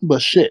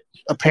 But shit,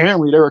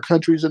 apparently there are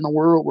countries in the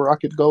world where I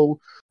could go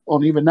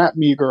on even that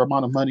meager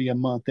amount of money a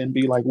month and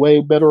be like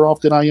way better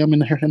off than I am in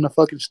the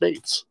fucking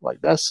States.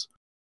 Like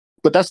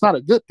but that's not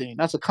a good thing.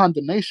 That's a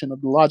condemnation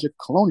of the logic of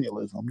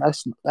colonialism.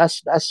 That's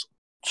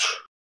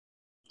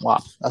wow,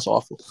 that's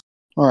awful.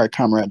 All right,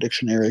 Comrade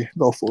Dictionary,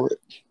 go for it.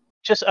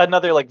 Just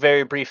another like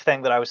very brief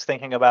thing that I was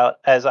thinking about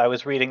as I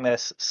was reading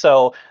this.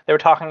 So they were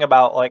talking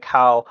about like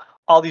how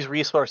all these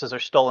resources are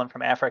stolen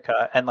from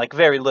Africa and like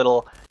very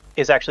little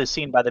is actually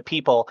seen by the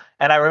people.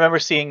 And I remember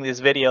seeing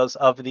these videos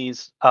of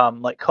these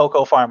like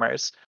cocoa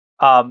farmers,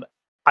 I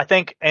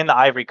think in the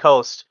Ivory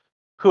Coast,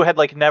 who had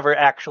like never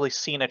actually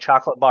seen a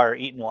chocolate bar or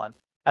eaten one,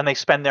 and they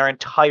spend their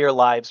entire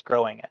lives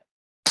growing it.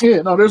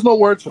 Yeah, no, there's no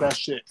word for that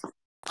shit.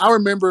 I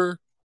remember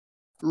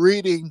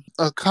reading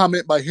a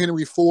comment by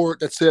Henry Ford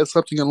that said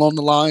something along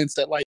the lines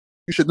that like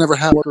you should never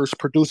have workers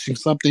producing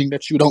something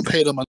that you don't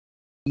pay them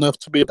enough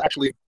to be able to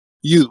actually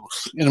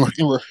use in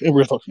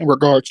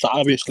regards to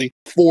obviously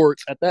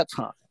Fords at that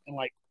time. And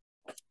like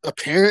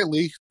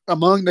apparently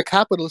among the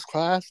capitalist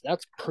class,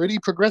 that's pretty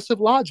progressive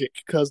logic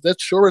because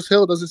that sure as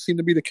hell doesn't seem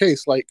to be the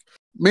case. Like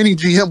many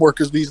GM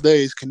workers these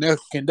days can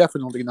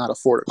definitely not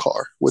afford a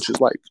car, which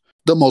is like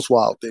the most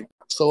wild thing.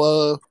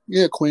 So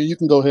yeah, Queen, you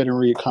can go ahead and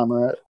read,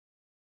 Comrade.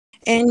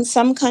 In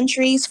some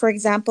countries, for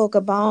example,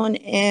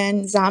 Gabon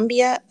and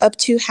Zambia, up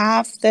to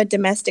half the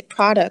domestic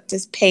product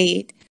is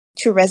paid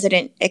to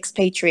resident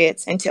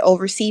expatriates and to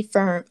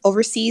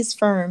overseas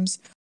firms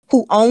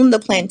who own the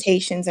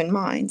plantations and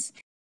mines.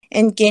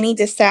 In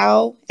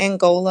Guinea-Bissau,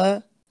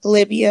 Angola,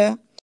 Libya,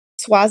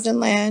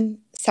 Swaziland,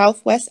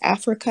 Southwest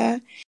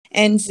Africa,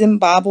 and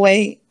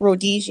Zimbabwe,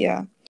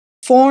 Rhodesia,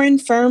 foreign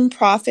firm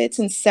profits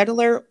and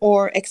settler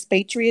or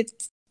expatriate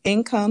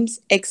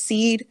incomes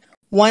exceed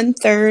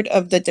 1/3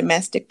 of the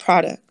domestic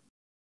product.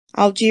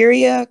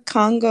 Algeria,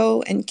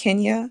 Congo, and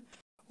Kenya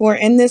were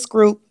in this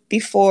group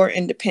before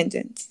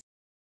independence.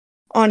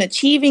 On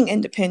achieving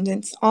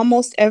independence,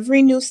 almost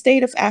every new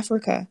state of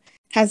Africa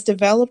has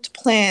developed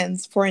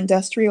plans for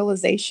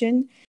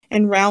industrialization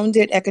and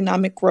rounded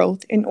economic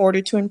growth in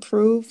order to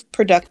improve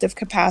productive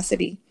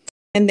capacity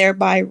and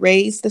thereby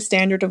raise the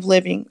standard of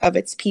living of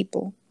its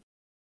people.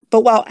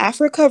 But while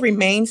Africa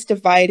remains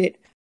divided,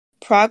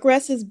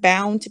 progress is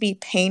bound to be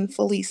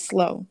painfully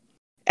slow.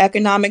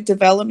 Economic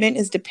development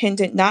is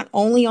dependent not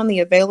only on the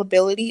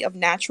availability of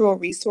natural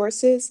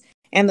resources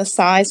and the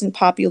size and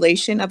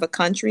population of a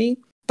country,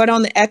 but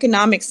on the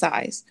economic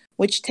size,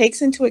 which takes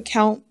into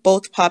account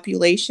both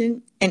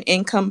population and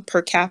income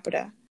per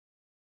capita.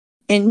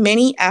 In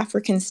many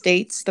African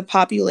states, the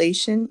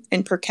population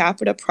and per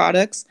capita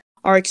products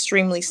are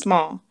extremely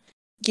small,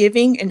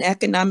 giving an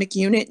economic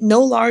unit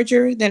no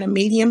larger than a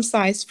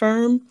medium-sized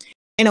firm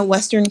in a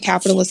Western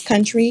capitalist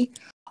country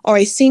or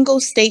a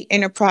single state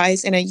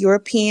enterprise in a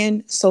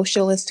European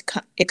socialist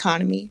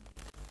economy.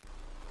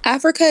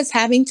 Africa is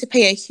having to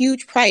pay a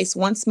huge price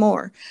once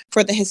more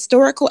for the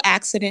historical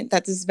accident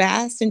that this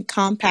vast and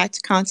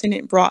compact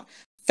continent brought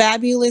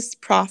fabulous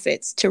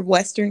profits to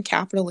Western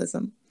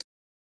capitalism.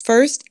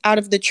 First, out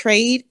of the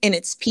trade in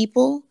its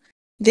people,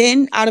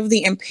 then out of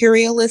the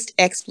imperialist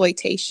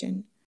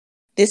exploitation.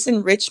 This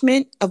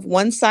enrichment of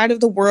one side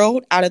of the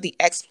world out of the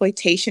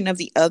exploitation of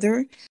the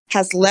other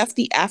has left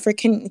the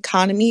African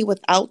economy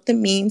without the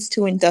means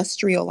to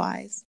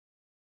industrialize.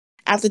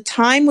 At the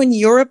time when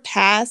Europe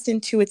passed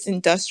into its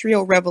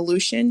industrial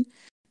revolution,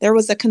 there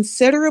was a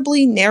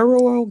considerably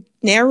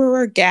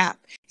narrower gap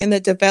in the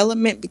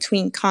development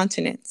between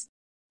continents.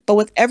 But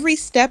with every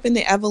step in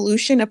the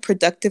evolution of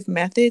productive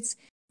methods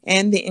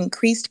and the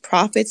increased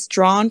profits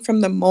drawn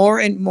from the more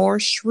and more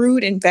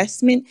shrewd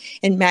investment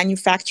in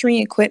manufacturing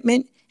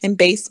equipment and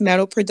base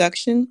metal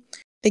production,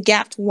 the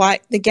gap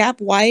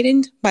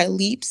widened by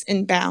leaps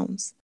and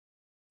bounds.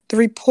 The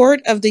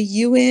report of the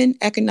UN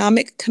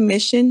Economic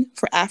Commission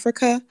for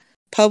Africa,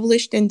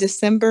 published in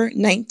December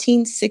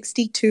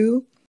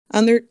 1962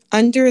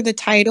 under the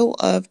title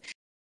of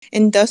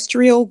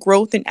Industrial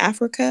Growth in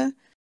Africa,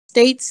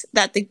 states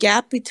that the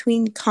gap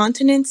between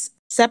continents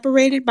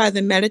separated by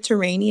the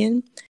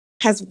Mediterranean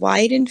has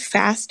widened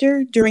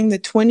faster during the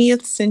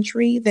 20th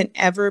century than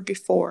ever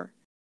before.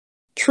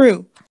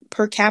 True,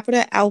 per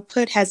capita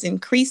output has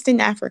increased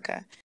in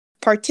Africa,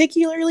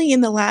 particularly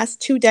in the last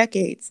 2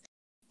 decades,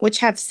 which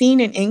have seen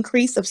an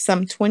increase of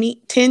some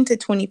 10 to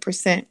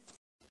 20%.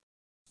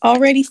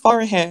 Already far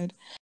ahead,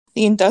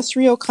 the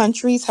industrial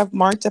countries have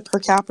marked a per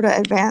capita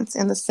advance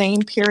in the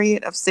same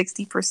period of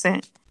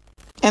 60%,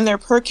 and their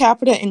per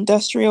capita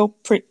industrial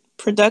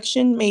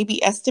production may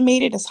be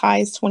estimated as high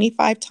as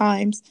 25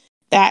 times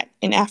that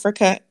in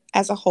Africa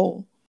as a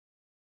whole.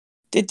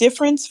 The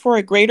difference for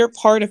a greater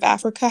part of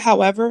Africa,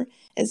 however,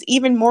 is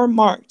even more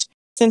marked,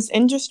 since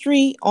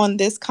industry on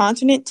this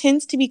continent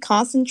tends to be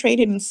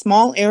concentrated in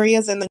small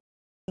areas in the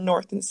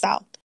north and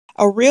south.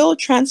 A real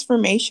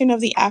transformation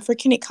of the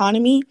African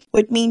economy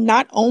would mean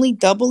not only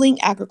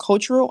doubling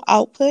agricultural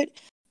output,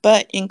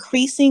 but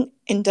increasing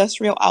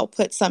industrial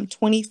output some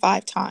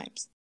 25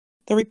 times.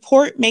 The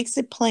report makes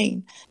it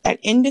plain that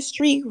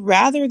industry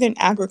rather than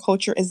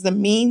agriculture is the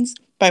means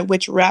by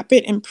which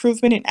rapid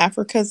improvement in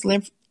Africa's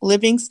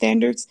living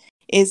standards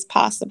is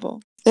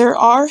possible. There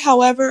are,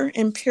 however,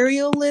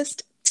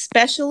 imperialist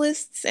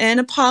specialists and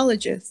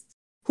apologists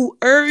who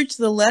urge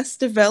the less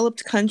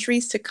developed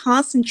countries to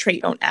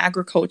concentrate on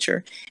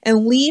agriculture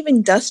and leave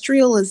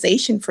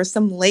industrialization for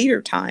some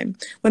later time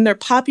when their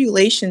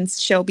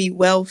populations shall be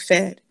well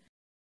fed.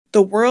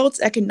 The world's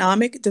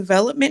economic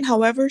development,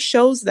 however,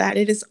 shows that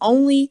it is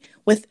only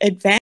with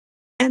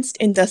advanced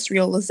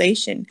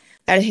industrialization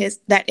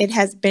that it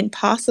has been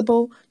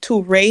possible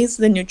to raise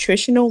the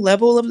nutritional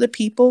level of the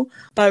people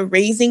by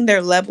raising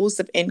their levels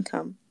of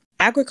income.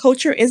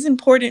 Agriculture is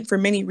important for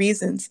many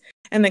reasons,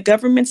 and the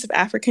governments of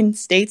African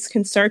states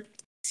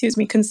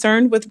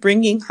concerned with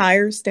bringing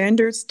higher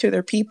standards to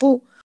their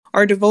people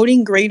are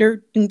devoting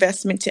greater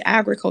investment to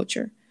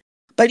agriculture.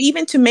 But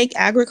even to make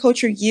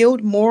agriculture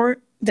yield more,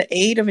 the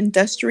aid of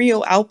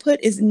industrial output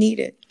is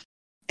needed,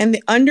 and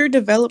the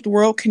underdeveloped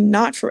world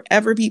cannot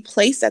forever be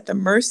placed at the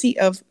mercy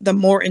of the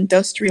more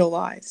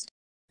industrialized.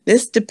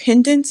 This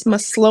dependence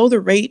must slow the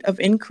rate of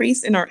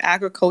increase in our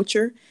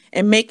agriculture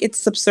and make it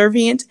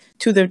subservient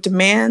to the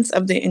demands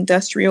of the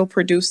industrial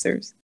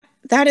producers.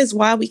 That is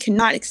why we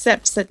cannot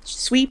accept such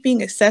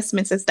sweeping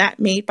assessments as that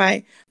made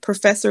by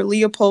Professor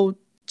Leopold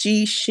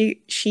G.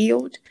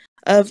 Schild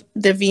of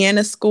the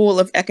Vienna School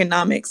of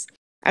Economics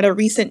at a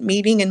recent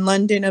meeting in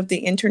London of the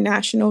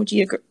International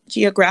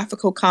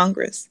Geographical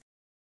Congress.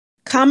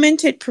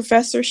 Commented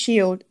Professor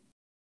Schild,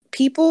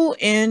 people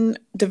in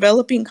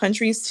developing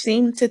countries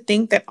seem to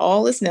think that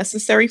all is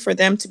necessary for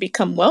them to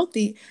become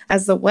wealthy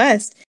as the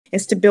West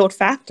is to build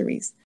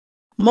factories.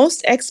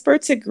 Most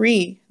experts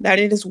agree that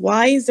it is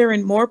wiser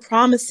and more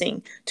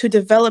promising to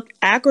develop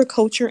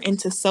agriculture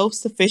into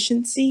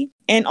self-sufficiency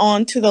and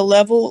on to the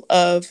level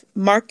of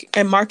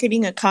a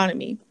marketing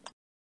economy.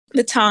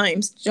 The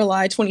Times,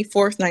 July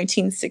 24th,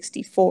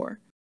 1964.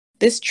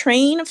 This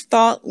train of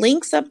thought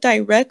links up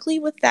directly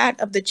with that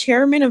of the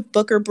chairman of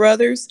Booker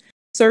Brothers,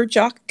 Sir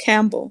Jock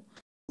Campbell,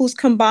 whose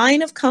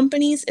combine of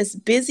companies is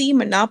busy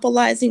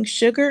monopolizing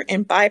sugar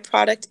and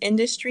byproduct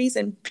industries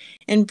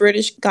in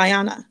British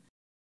Guyana,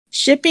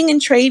 shipping and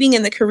trading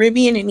in the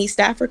Caribbean and East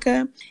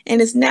Africa,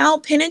 and is now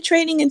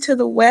penetrating into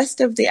the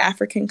west of the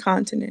African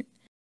continent.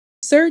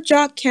 Sir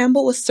Jock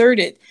Campbell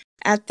asserted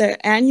at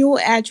the annual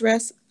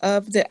address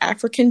of the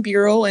African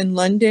Bureau in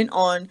London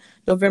on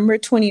November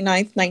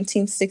 29th,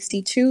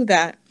 1962,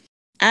 that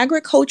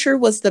agriculture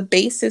was the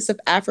basis of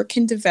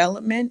African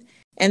development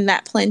and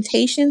that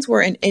plantations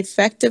were an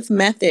effective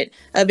method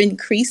of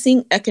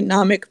increasing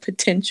economic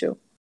potential.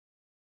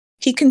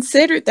 He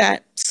considered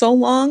that so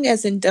long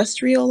as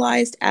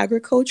industrialized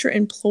agriculture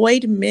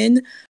employed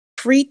men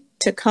free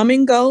to come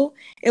and go,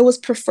 it was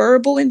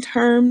preferable in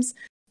terms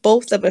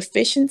both of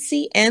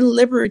efficiency and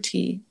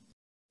liberty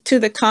to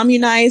the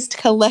communized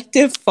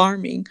collective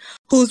farming,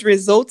 whose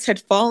results had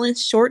fallen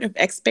short of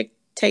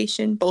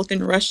expectation both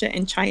in Russia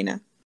and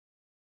China.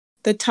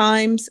 The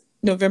Times,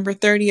 November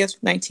 30th,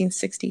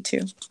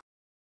 1962.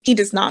 He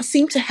does not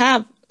seem to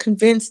have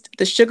convinced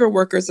the sugar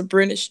workers of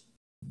British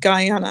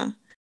Guiana,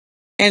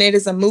 and it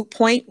is a moot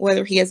point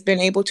whether he has been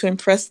able to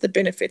impress the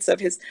benefits of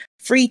his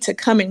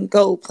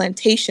free-to-come-and-go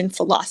plantation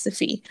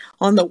philosophy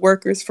on the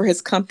workers for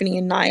his company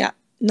in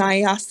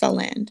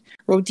Nyasaland,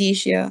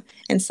 Rhodesia,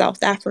 and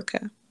South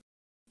Africa.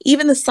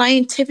 Even the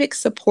scientific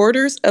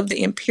supporters of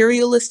the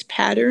imperialist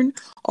pattern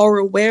are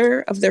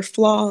aware of their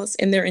flaws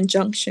and their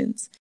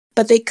injunctions,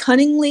 but they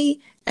cunningly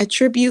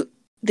attribute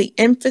the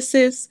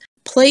emphasis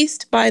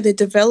placed by the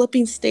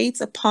developing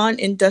states upon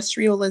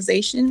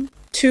industrialization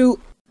to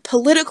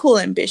political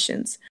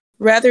ambitions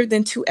rather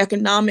than to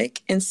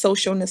economic and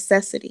social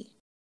necessity.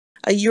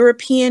 A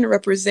European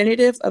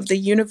representative of the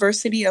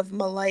University of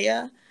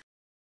Malaya,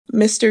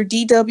 Mr.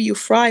 D.W.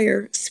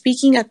 Fryer,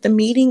 speaking at the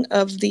meeting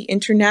of the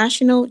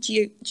International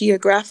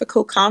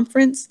Geographical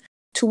Conference,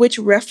 to which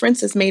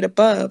reference is made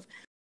above,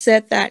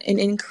 said that an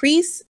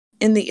increase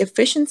in the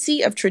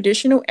efficiency of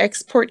traditional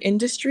export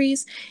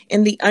industries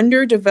in the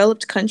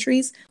underdeveloped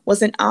countries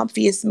was an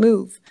obvious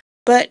move,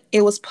 but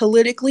it was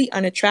politically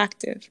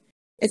unattractive.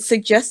 It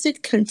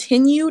suggested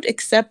continued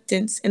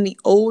acceptance in the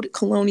old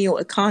colonial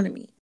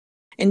economy.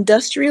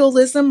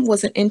 Industrialism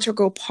was an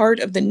integral part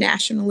of the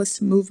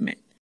nationalist movement.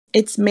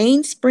 Its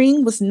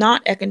mainspring was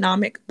not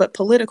economic but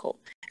political,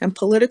 and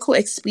political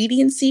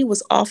expediency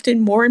was often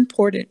more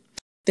important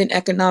than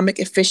economic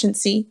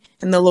efficiency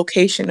and the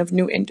location of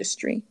new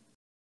industry.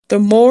 The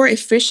more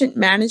efficient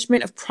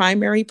management of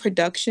primary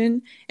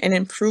production and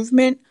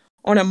improvement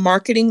on a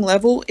marketing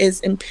level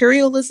is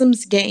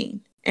imperialism's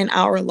gain and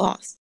our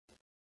loss.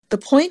 The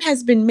point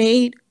has been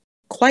made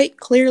quite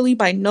clearly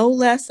by no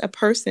less a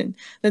person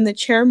than the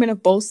chairman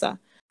of BOSA,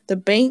 the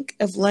Bank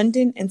of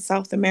London and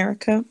South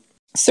America,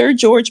 Sir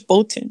George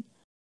Bolton.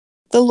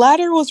 The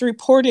latter was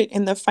reported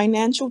in the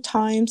Financial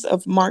Times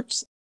of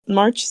March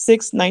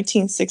 6,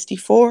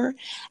 1964,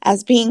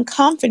 as being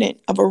confident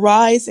of a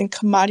rise in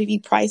commodity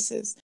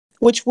prices,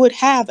 which would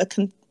have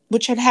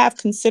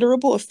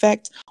considerable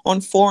effect on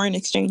foreign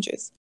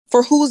exchanges.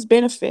 For whose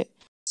benefit?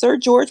 Sir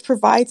George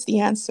provides the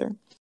answer.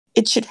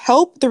 It should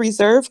help the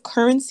reserve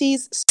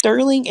currencies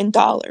sterling and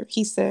dollar,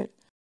 he said.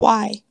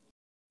 Why?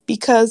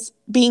 Because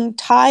being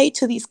tied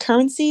to these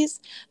currencies,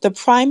 the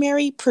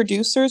primary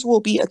producers will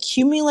be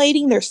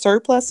accumulating their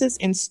surpluses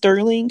in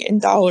sterling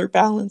and dollar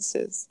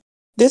balances.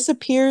 This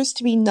appears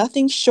to be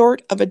nothing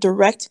short of a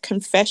direct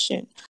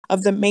confession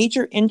of the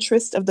major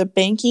interest of the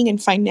banking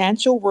and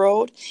financial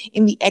world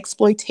in the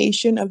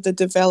exploitation of the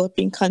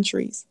developing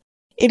countries.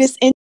 It is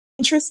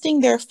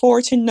interesting,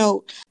 therefore, to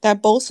note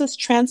that BOSA's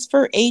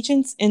transfer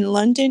agents in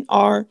London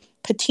are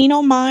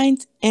Patino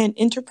Mines and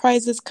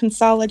Enterprises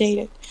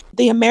Consolidated,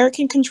 the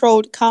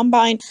American-controlled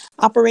combined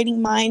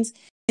operating mines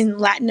in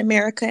Latin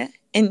America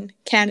and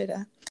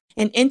Canada,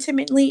 and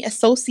intimately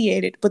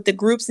associated with the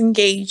groups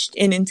engaged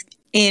in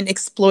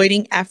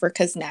exploiting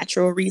Africa's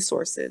natural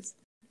resources.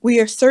 We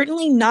are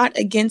certainly not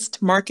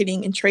against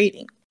marketing and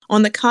trading.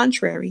 On the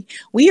contrary,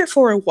 we are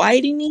for a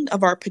widening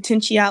of our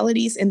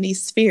potentialities in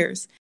these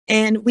spheres,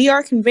 and we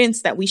are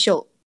convinced that we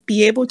shall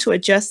be able to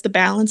adjust the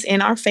balance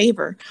in our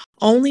favor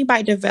only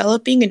by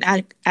developing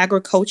an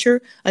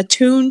agriculture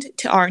attuned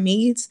to our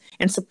needs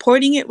and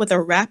supporting it with a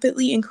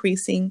rapidly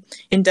increasing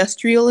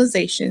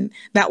industrialization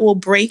that will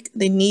break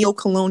the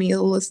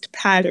neo-colonialist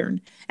pattern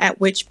at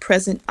which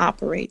present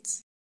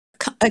operates.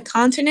 A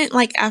continent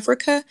like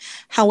Africa,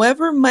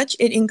 however much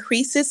it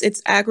increases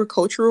its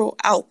agricultural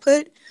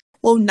output,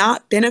 will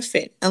not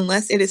benefit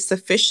unless it is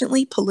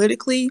sufficiently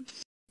politically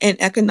and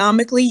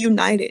economically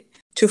united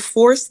to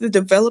force the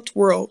developed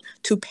world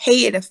to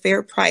pay it a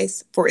fair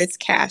price for its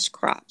cash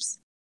crops.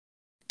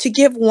 To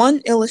give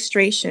one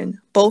illustration,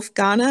 both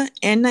Ghana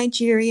and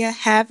Nigeria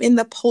have in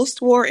the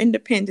post-war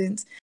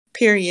independence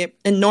period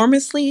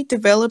enormously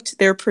developed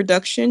their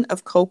production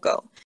of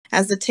cocoa,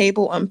 as the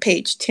table on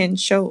page 10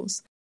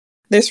 shows.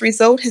 This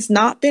result has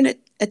not been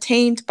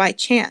attained by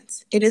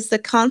chance. It is the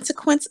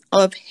consequence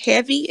of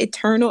heavy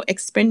eternal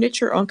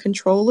expenditure on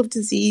control of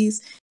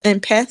disease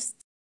and pests,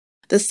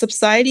 the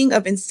subsiding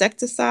of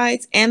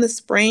insecticides and the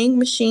spraying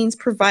machines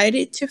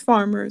provided to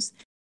farmers,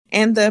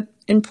 and the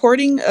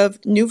importing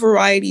of new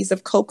varieties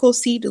of cocoa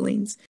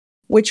seedlings,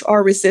 which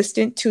are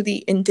resistant to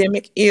the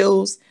endemic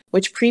ills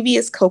which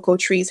previous cocoa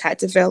trees had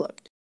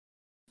developed.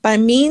 By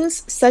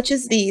means such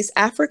as these,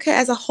 Africa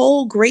as a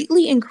whole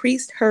greatly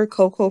increased her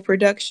cocoa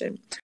production,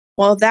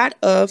 while that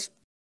of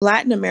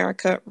Latin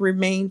America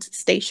remained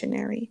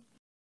stationary.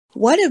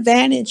 What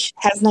advantage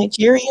has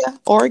Nigeria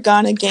or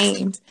Ghana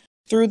gained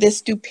through this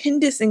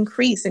stupendous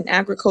increase in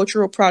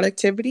agricultural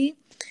productivity?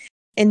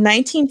 In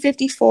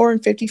 1954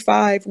 and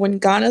 55, when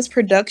Ghana's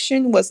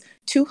production was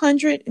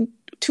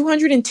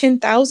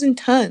 210,000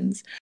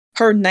 tons,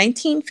 her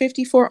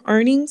 1954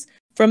 earnings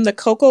from the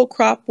cocoa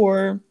crop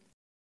were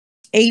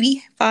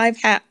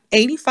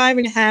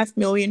 85.5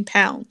 million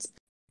pounds.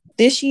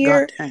 This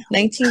year, Goddamn.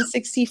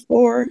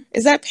 1964,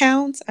 is that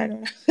pounds? I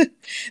don't know.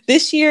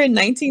 This year in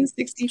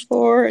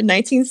 1964 and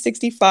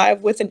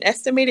 1965, with an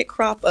estimated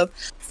crop of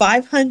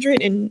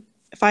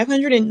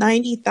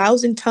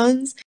 590,000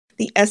 tons,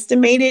 the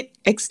estimated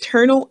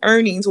external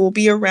earnings will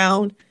be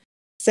around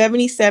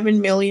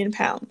 77 million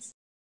pounds.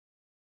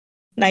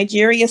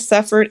 Nigeria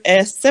suffered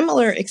a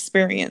similar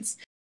experience.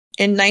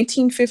 In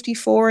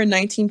 1954 and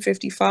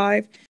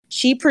 1955,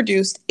 she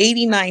produced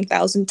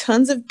 89,000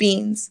 tons of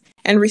beans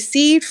and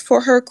received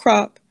for her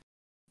crop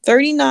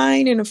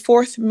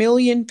 39.25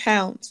 million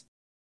pounds.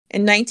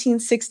 In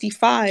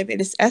 1965, it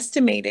is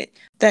estimated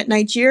that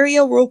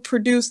Nigeria will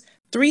produce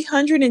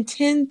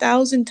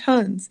 310,000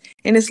 tons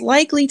and is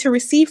likely to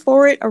receive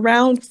for it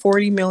around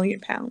 40 million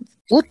pounds.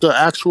 What the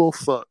actual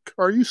fuck?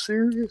 Are you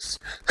serious?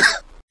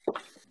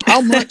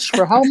 How much?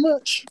 For how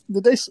much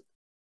did they?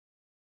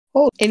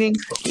 Oh,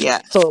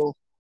 Yeah. so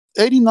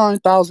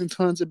 89,000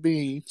 tons of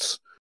beans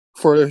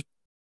for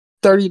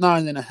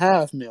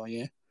 39.5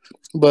 million,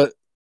 but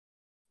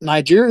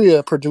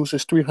Nigeria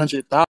produces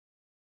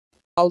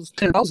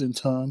 10,000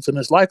 tons and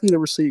is likely to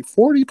receive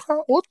 40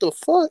 pounds. What the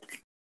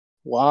fuck?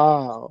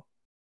 Wow.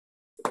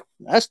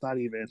 That's not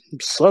even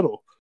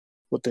subtle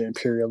with the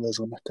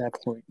imperialism at that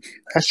point.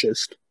 That's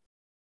just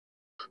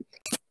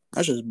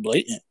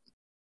blatant.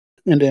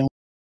 And then,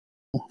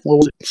 what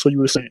was it? So you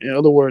were saying, in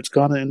other words,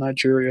 Ghana and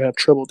Nigeria have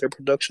trebled their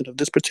production of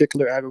this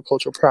particular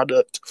agricultural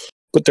product,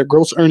 but their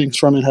gross earnings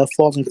from it have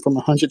fallen from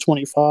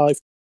 125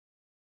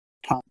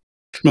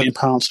 million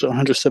pounds to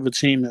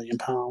 117 million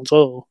pounds.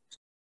 Oh,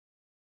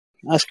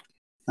 that's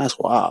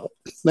wild.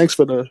 Thanks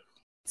for the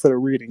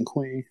reading,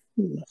 Queen.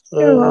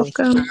 You're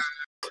welcome.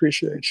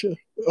 Appreciate you.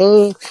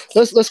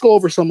 Let's go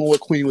over some of what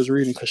Queen was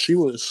reading, because she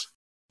was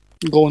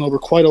going over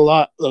quite a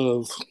lot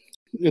of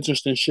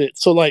interesting shit.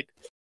 So, like,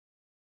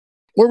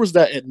 where was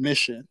that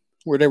admission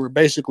where they were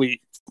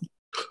basically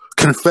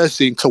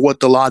confessing to what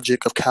the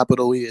logic of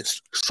capital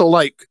is? So,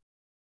 like,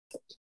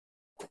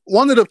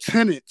 one of the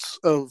tenets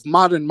of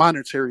modern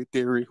monetary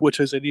theory, which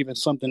isn't even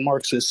something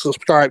Marxists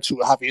subscribe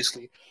to,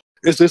 obviously,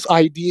 is this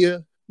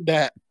idea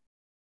that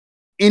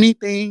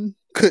anything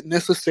could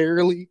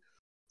necessarily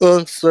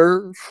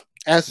serve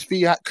as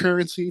fiat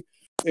currency,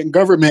 and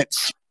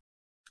governments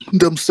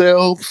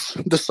themselves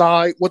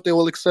decide what they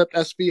will accept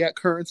as fiat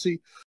currency,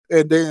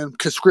 and then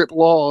conscript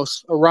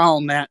laws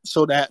around that,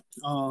 so that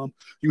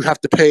you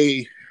have to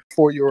pay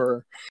for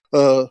your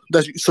so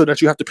that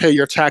you have to pay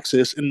your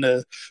taxes in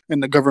the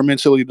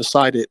governmentally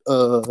decided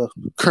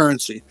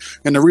currency.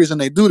 And the reason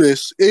they do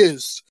this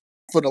is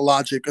for the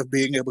logic of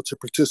being able to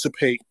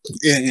participate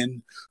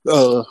in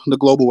the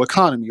global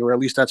economy, or at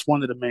least that's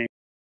one of the main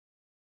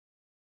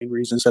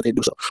reasons that they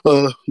do so.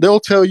 They'll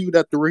tell you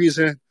that the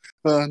reason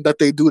that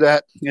they do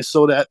that is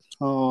so that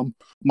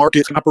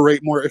markets can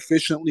operate more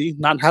efficiently,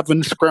 not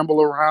having to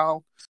scramble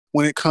around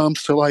when it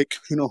comes to, like,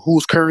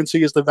 whose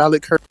currency is the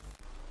valid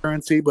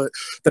currency, but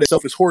that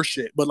itself is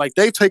horseshit. But, like,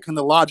 they've taken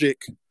the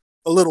logic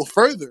a little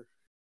further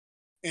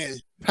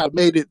and have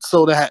made it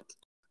so that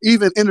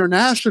even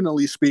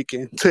internationally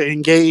speaking, to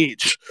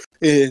engage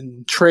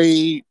in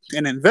trade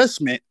and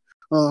investment,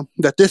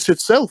 that this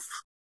itself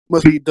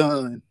must be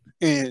done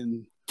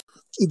in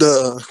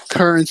the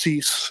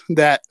currencies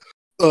that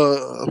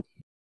the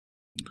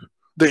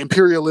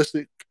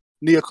imperialistic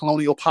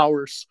neo-colonial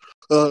powers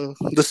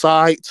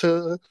decide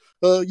to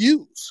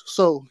use.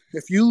 So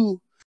if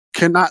you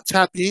cannot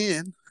tap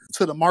in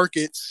to the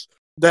markets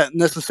that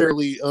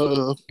necessarily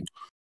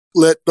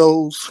let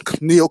those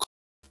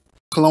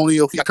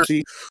neo-colonial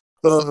currency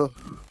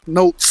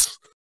notes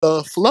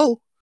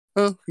flow,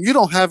 you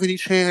don't have any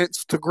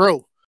chance to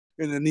grow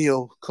in the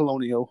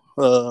neo-colonial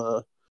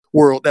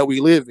world that we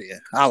live in,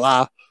 a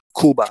la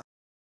Cuba,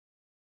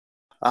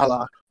 a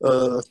la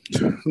the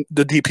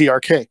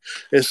DPRK,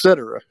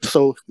 etc.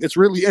 So it's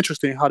really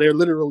interesting how they're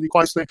literally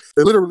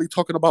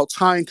talking about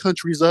tying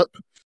countries up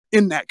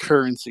in that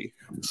currency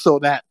so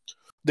that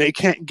they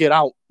can't get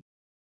out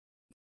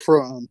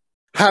from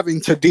having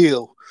to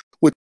deal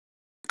with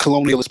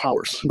colonialist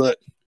powers. But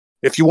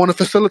if you want to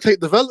facilitate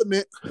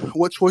development,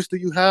 what choice do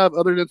you have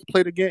other than to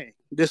play the game?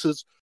 That's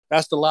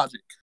the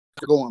logic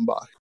they're going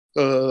by.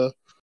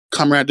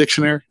 Comrade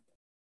Dictionary.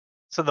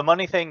 So the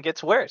money thing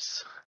gets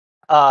worse.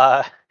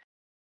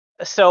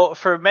 So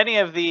for many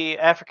of the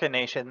African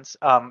nations,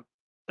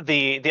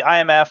 the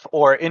IMF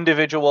or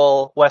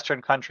individual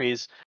Western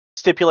countries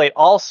stipulate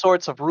all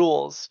sorts of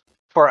rules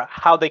for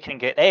how they can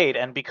get aid,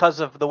 and because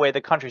of the way the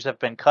countries have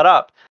been cut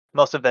up,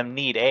 most of them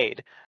need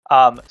aid.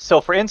 So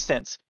for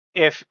instance,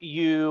 if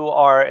you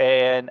are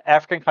an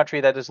African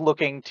country that is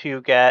looking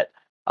to get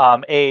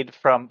aid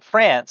from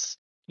France,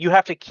 you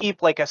have to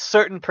keep like a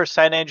certain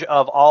percentage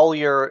of all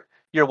your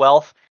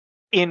wealth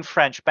in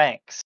French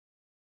banks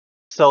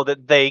so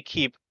that they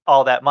keep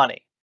all that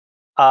money.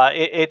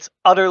 It's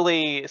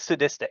utterly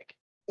sadistic.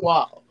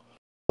 Wow.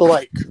 So,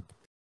 like,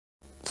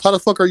 how the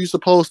fuck are you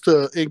supposed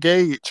to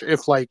engage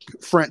if, like,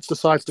 France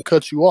decides to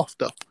cut you off,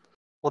 though?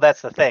 Well,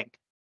 that's the thing.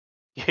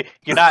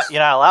 You're not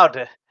allowed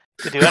to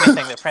do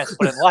anything that France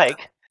wouldn't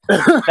like.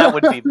 That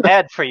would be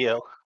bad for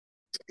you.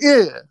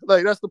 Yeah,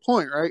 like, that's the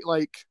point, right?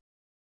 Like,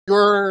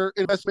 your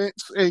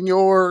investments and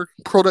your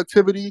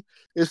productivity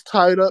is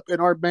tied up in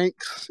our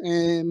banks,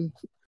 and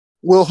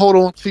we'll hold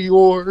on to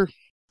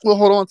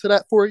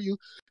that for you.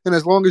 And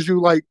as long as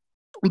you, like,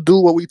 do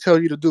what we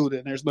tell you to do,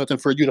 then there's nothing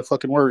for you to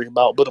fucking worry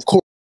about. But of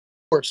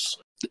course,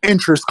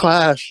 interests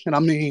clash. And I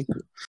mean,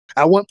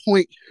 at what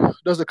point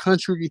does a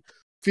country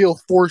feel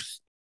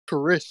forced to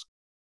risk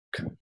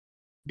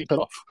being cut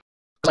off?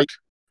 Like,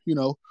 you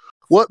know,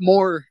 what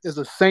more is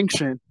a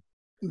sanction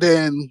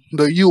than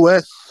the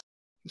U.S.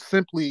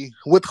 simply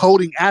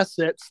withholding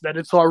assets that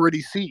it's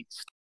already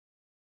seized,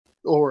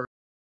 or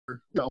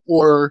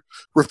or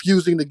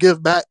refusing to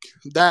give back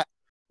that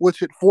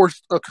which it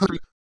forced a country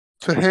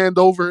to hand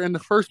over in the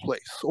first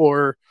place,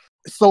 or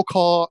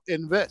so-called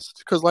invest?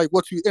 Because, like,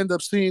 what you end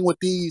up seeing with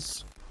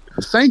these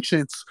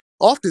sanctions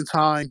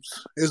oftentimes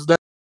is that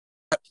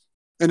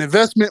an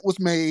investment was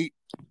made,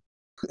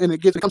 and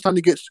it comes time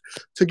to get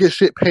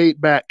shit paid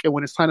back. And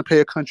when it's time to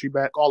pay a country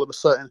back, all of a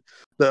sudden,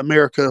 the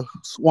America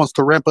wants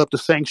to ramp up the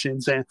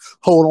sanctions and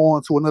hold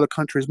on to another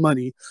country's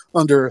money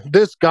under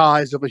this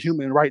guise of a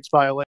human rights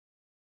violation,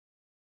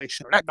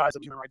 or that guy's a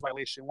human rights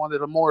violation. One of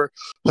the more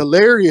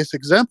hilarious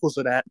examples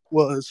of that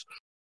was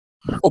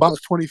Obama's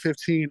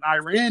 2015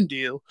 Iran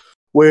deal,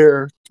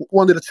 where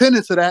one of the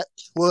tenets of that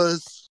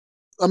was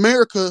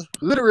America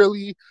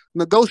literally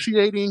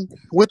negotiating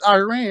with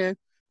Iran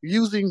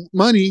using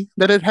money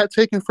that it had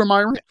taken from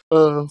Iran,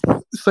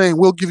 saying,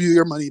 we'll give you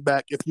your money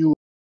back if you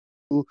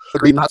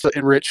agree not to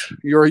enrich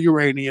your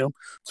uranium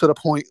to the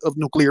point of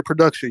nuclear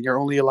production. You're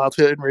only allowed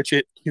to enrich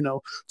it,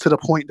 to the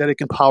point that it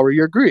can power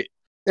your grid.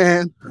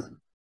 And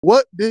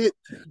what did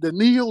the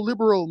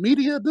neoliberal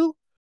media do?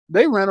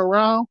 They ran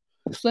around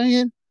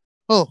saying,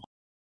 oh,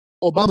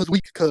 Obama's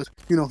weak because,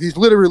 he's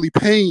literally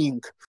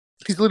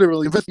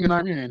investing in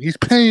Iran. He's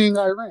paying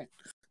Iran.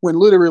 When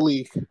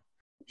literally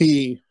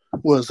he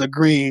was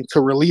agreeing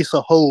to release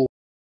a hold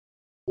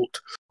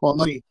on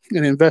money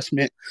and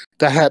investment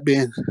that had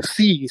been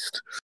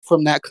seized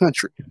from that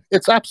country.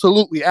 It's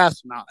absolutely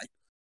asinine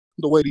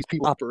the way these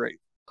people operate.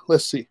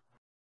 Let's see.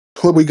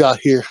 What we got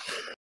here?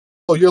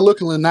 Oh, you're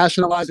looking to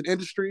nationalize an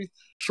industry?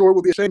 Sure, it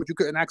would be a shame if you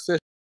couldn't access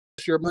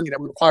your money that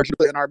we required you to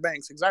put in our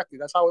banks. Exactly.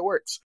 That's how it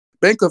works.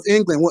 Bank of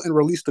England wouldn't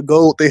release the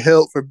gold they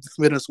held for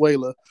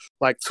Venezuela,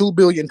 like 2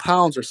 billion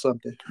pounds or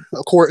something.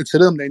 According to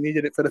them, they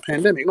needed it for the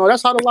pandemic. No,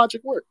 that's how the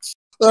logic works.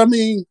 I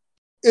mean,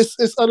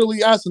 it's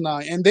utterly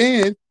asinine. And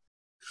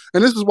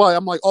this is why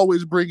I'm like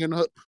always bringing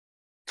up,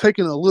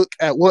 taking a look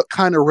at what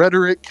kind of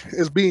rhetoric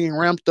is being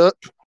ramped up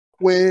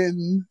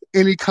when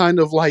any kind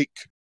of like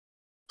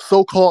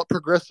so-called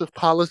progressive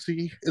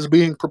policy is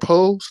being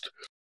proposed.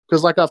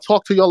 Because like I've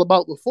talked to y'all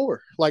about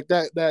before, like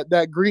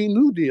that Green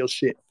New Deal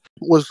shit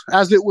was,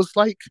 as it was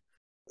like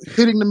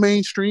hitting the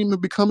mainstream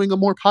and becoming a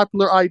more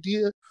popular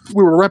idea,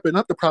 we were ramping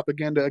up the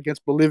propaganda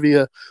against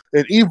Bolivia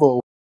and Evo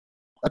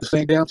at the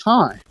same damn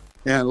time.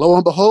 And lo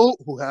and behold,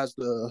 who has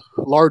the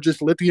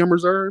largest lithium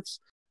reserves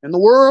in the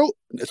world?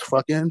 It's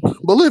fucking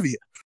Bolivia.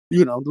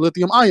 The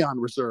lithium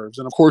ion reserves.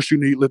 And of course you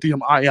need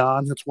lithium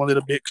ion. It's one of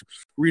the big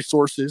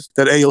resources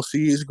that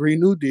AOC's Green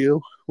New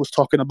Deal was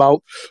talking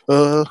about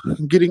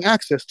getting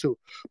access to.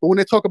 But when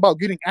they talk about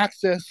getting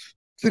access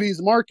to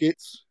these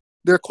markets,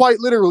 they're quite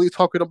literally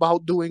talking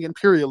about doing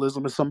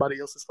imperialism in somebody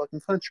else's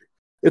fucking country.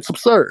 It's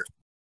absurd.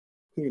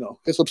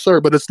 It's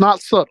absurd, but it's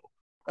not subtle.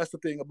 That's the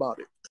thing about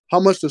it. How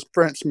much does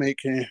France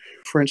make in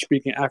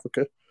French-speaking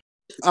Africa?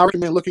 I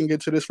recommend looking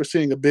into this for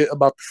seeing a bit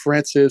about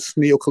France's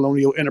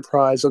neo-colonial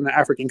enterprise on the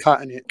African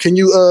continent. Can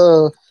you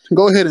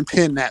go ahead and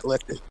pin that,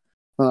 Lecter?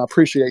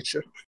 Appreciate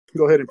you.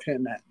 Go ahead and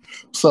pin that.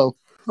 So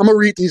I'm going to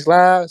read these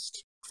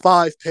last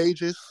 5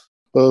 pages.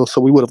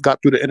 So we would have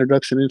got through the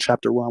introduction in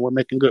chapter 1. We're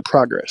making good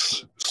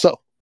progress. So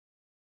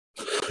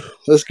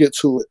let's get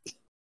to it.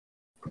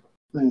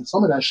 Man,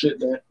 some of that shit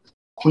that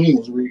Queen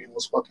was reading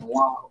was fucking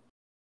wild.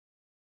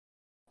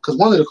 Because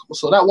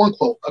that one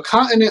quote, a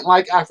continent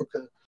like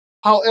Africa,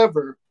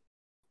 however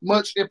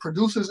much it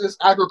increases its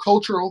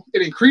agricultural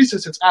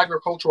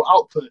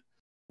output,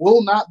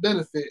 will not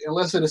benefit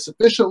unless it is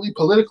sufficiently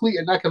politically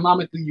and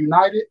economically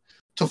united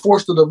to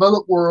force the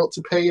developed world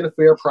to pay it a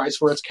fair price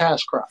for its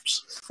cash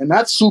crops. And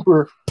that's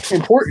super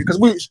important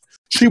because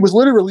she was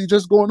literally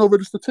just going over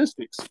the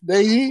statistics.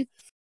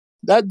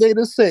 That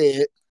data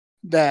said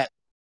that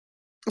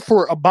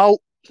for about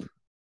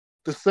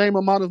the same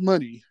amount of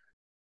money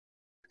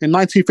in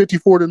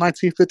 1954 to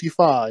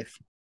 1955,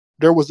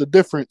 there was a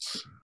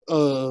difference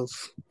of,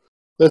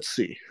 let's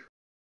see,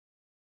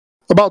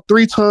 about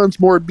 3 tons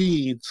more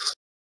beans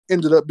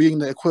ended up being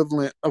the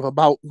equivalent of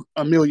about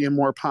 1 million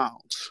more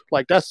pounds.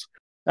 Like that's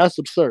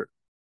absurd.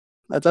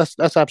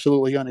 That's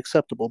absolutely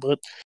unacceptable. But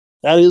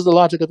that is the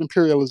logic of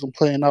imperialism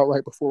playing out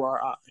right before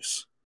our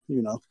eyes.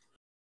 You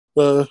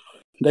know,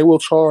 they will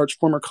charge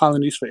former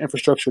colonies for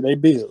infrastructure they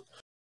build.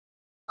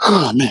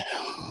 Oh man,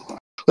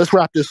 let's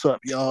wrap this up,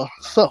 y'all.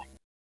 So,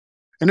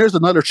 and there's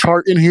another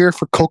chart in here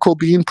for cocoa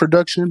bean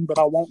production, but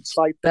I won't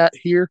cite that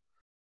here.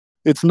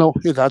 I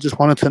just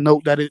wanted to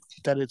note that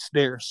it's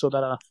there so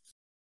that I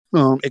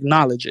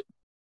acknowledge it.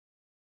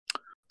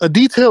 A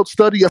detailed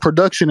study of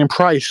production and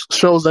price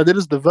shows that it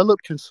is the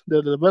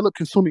developed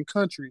consuming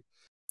country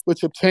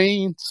which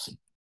obtains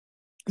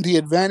the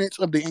advantage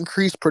of the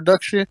increased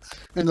production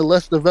and the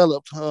less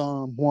developed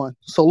one.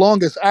 So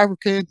long as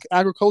African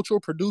agricultural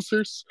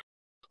producers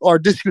are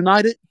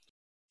disunited,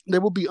 they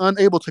will be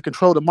unable to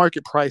control the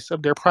market price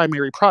of their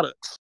primary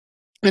products.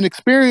 An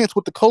experience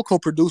with the Cocoa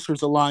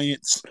Producers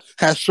Alliance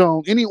has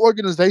shown any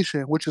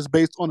organization which is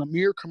based on a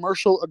mere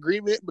commercial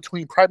agreement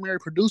between primary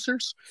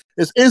producers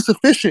is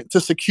insufficient to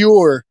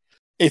secure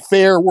a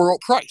fair world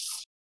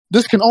price.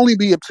 This can only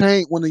be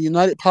obtained when the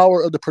united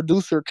power of the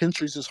producer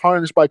countries is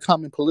harnessed by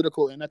common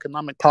political and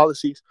economic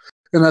policies,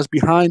 and as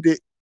behind it,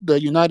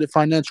 the united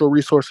financial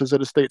resources of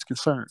the states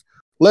concerned.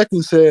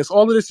 Lekin says,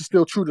 all of this is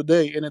still true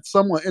today, and it's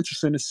somewhat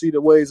interesting to see the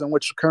ways in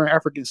which current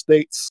African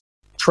states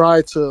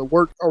try to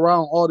work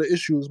around all the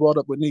issues brought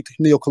up with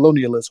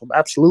neo-colonialism.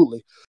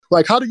 Absolutely.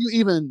 Like, how do you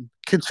even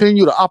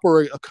continue to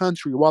operate a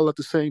country while at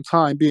the same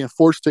time being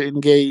forced to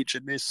engage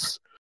in this,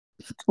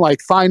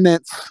 like,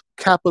 finance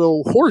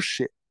capital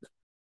horseshit?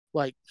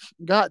 Like,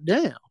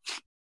 goddamn.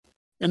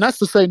 And that's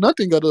to say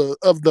nothing of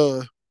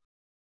the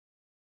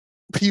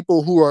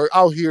people who are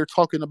out here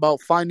talking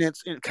about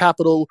finance and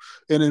capital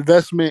and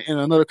investment in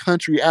another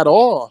country at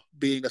all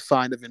being a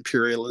sign of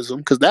imperialism,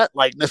 because that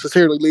like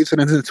necessarily leads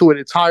into an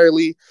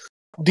entirely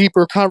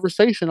deeper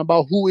conversation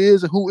about who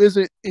is and who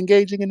isn't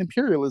engaging in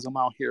imperialism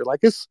out here.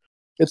 Like it's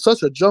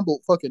such a jumbled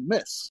fucking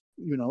mess.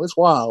 You know, it's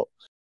wild.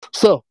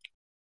 So,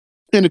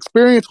 an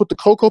experience with the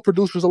Cocoa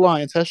Producers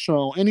Alliance has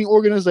shown any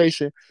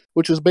organization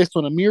which is based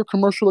on a mere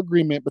commercial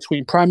agreement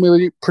between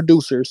primary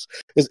producers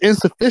is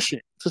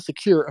insufficient to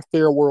secure a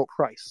fair world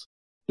price.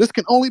 This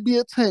can only be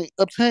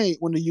obtained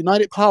when the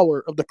united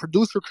power of the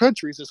producer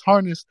countries is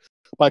harnessed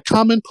by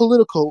common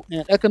political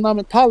and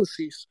economic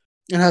policies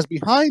and has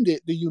behind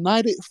it the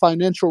united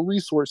financial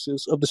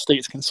resources of the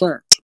states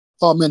concerned.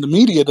 Oh man, the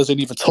media doesn't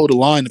even toe the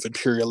line of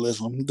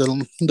imperialism.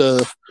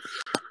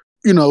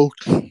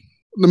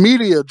 The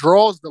media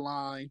draws the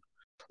line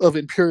of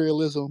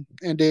imperialism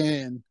and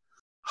then,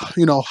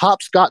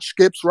 hopscotch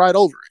skips right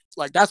over it.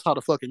 Like, that's how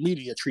the fucking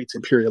media treats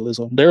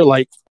imperialism. They're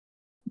like,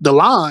 the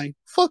line,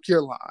 fuck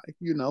your line,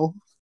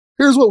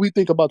 Here's what we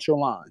think about your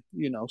line,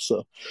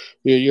 So,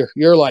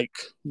 you're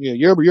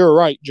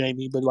right,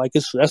 Jamie, but like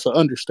that's an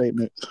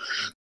understatement.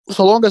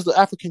 So long as the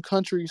African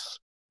countries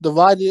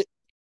divided,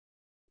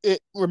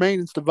 it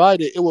remains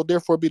divided. It will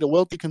therefore be the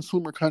wealthy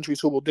consumer countries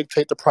who will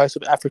dictate the price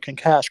of African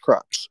cash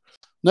crops.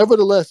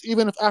 Nevertheless,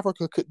 even if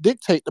Africa could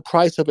dictate the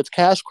price of its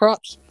cash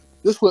crops,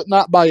 this would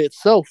not by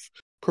itself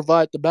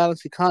provide the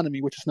balanced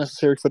economy which is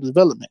necessary for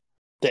development.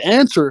 The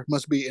answer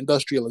must be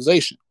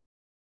industrialization.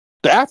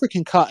 The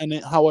African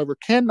continent, however,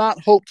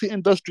 cannot hope to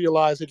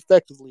industrialize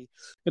effectively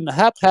in the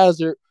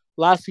haphazard,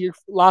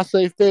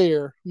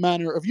 laissez-faire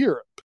manner of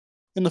Europe.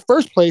 In the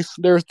first place,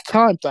 there is the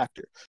time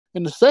factor.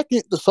 In the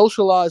second, the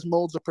socialized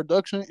modes of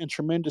production and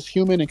tremendous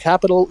human and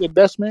capital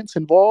investments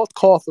involved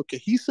call for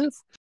cohesive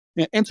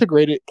and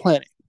integrated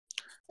planning.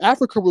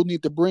 Africa will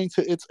need to bring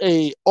to its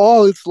aid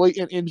all its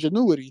latent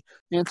ingenuity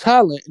and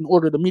talent in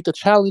order to meet the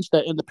challenge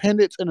that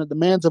independence and the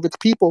demands of its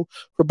people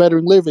for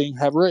better living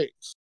have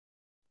raised.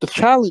 The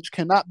challenge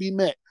cannot be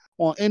met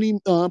on any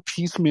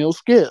piecemeal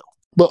scale,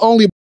 but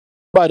only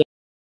by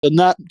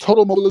the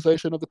total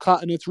mobilization of the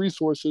continent's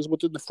resources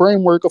within the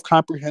framework of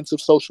comprehensive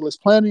socialist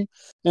planning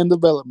and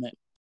development.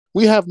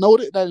 We have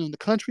noted that in the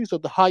countries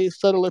of the highest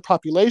settler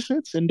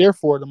populations, and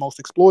therefore the most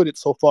exploited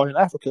so far in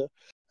Africa,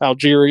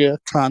 Algeria,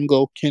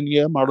 Congo,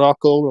 Kenya,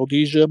 Morocco,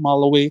 Rhodesia,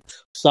 Malawi,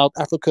 South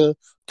Africa,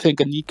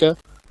 Tanganyika,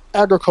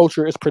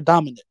 agriculture is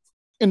predominant.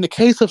 In the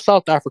case of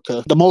South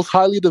Africa, the most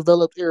highly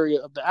developed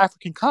area of the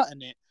African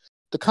continent,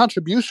 the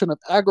contribution of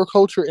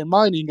agriculture and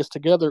mining is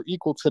together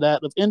equal to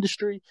that of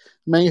industry,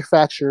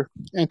 manufacture,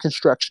 and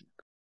construction.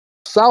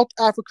 South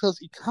Africa's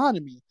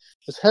economy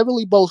is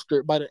heavily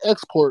bolstered by the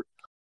export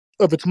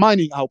of its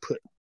mining output.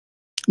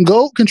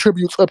 Gold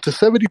contributes up to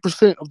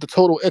 70% of the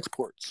total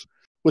exports,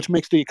 which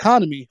makes the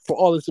economy, for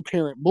all its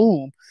apparent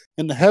boom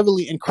and the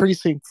heavily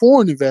increasing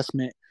foreign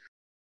investment,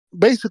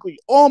 basically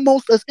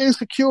almost as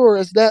insecure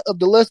as that of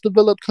the less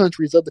developed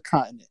countries of the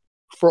continent.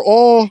 For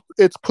all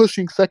its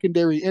pushing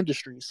secondary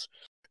industries,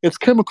 its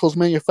chemicals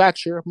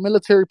manufacture,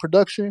 military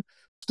production,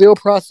 steel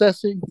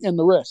processing, and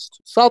the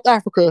rest. South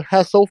Africa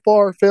has so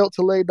far failed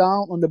to lay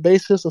down on the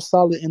basis of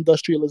solid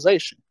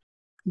industrialization.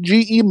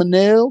 G.E.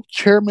 Manel,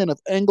 chairman of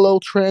Anglo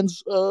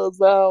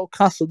Transvaal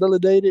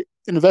Consolidated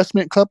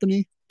Investment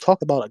Company,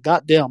 Talk about a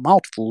goddamn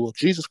mouthful.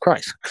 Jesus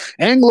Christ.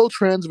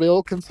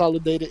 Anglo-Transvaal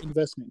Consolidated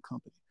Investment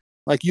Company.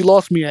 Like, you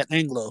lost me at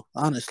Anglo,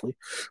 honestly,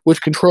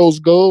 which controls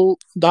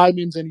gold,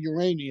 diamonds, and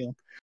uranium,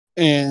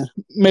 and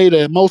made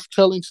a most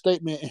telling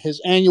statement in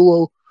his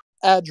annual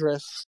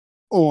address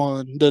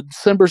on the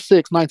December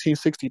 6,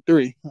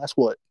 1963. That's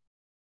what,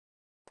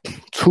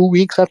 2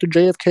 weeks after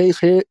JFK's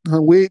head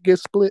wig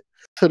gets split,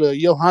 to the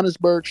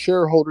Johannesburg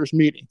shareholders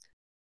meeting.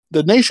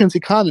 The nation's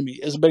economy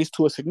is based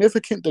to a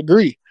significant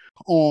degree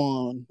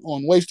on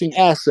wasting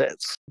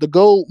assets, the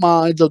gold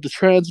mines of the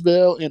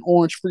Transvaal and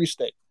Orange Free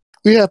State.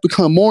 We have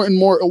become more and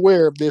more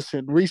aware of this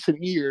in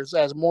recent years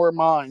as more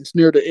mines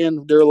near the end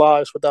of their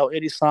lives without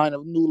any sign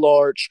of new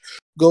large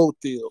gold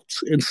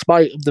fields, in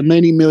spite of the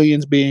many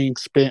millions being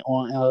spent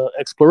on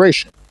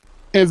exploration.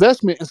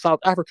 Investment in South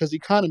Africa's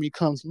economy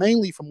comes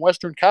mainly from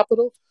Western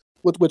capital,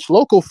 with which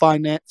local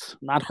finance,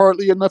 not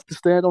hardly enough to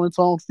stand on its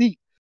own feet,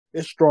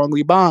 is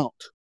strongly bound.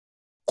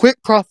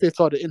 Quick profits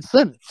are the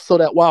incentive, so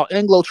that while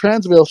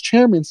Anglo-Transvaal's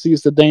chairman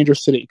sees the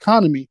dangers to the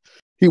economy,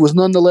 he was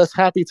nonetheless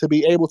happy to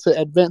be able to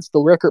advance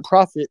the record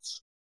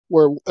profits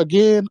were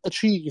again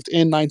achieved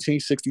in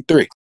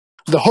 1963.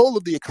 The whole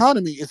of the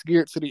economy is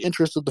geared to the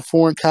interests of the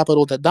foreign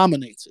capital that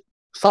dominates it.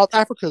 South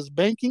Africa's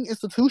banking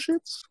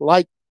institutions,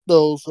 like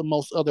those of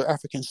most other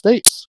African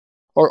states,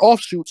 are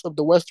offshoots of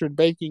the Western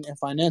banking and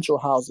financial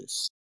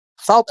houses.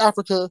 South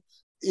Africa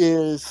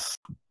is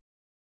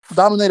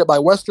dominated by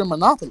Western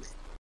monopoly,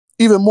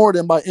 even more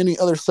than by any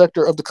other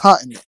sector of the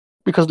continent,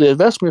 because the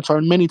investments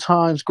are many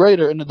times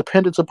greater, and the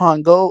dependence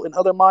upon gold and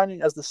other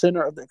mining as the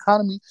center of the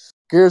economy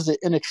gears it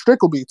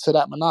inextricably to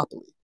that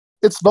monopoly.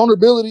 Its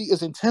vulnerability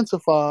is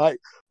intensified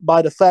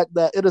by the fact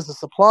that it is a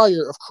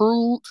supplier of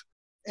crude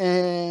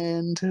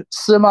and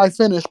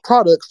semi-finished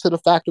products to the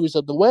factories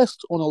of the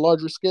West on a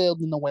larger scale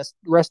than the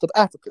rest of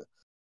Africa,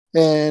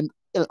 and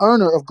an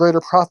earner of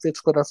greater profits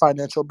for their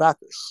financial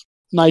backers.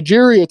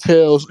 Nigeria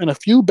tells, in a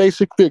few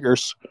basic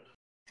figures,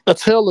 a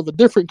tale of a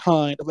different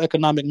kind of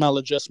economic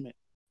maladjustment.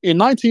 In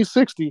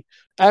 1960,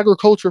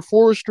 agriculture,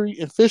 forestry,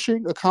 and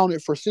fishing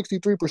accounted for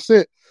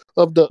 63%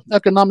 of the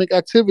economic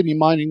activity,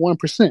 mining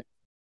 1%.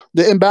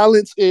 The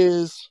imbalance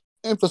is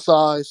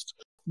emphasized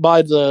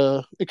by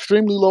the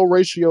extremely low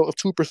ratio of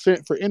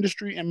 2% for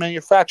industry and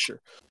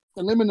manufacture,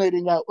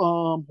 eliminating that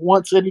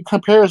once any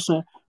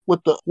comparison with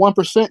the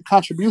 1%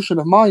 contribution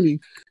of mining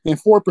and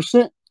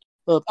 4%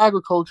 of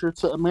agriculture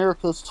to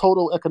America's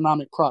total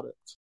economic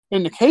product.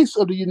 In the case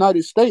of the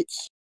United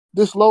States,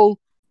 this low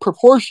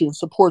proportion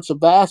supports a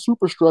vast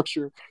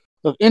superstructure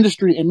of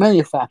industry and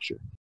manufacture.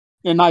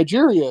 In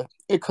Nigeria,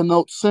 it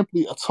connotes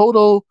simply a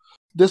total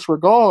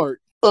disregard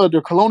of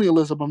the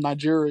colonialism of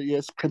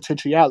Nigeria's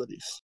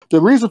potentialities. The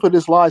reason for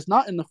this lies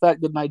not in the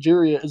fact that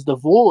Nigeria is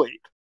devoid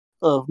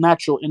of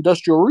natural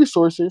industrial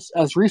resources,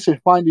 as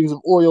recent findings of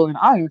oil and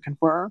iron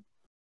confirm.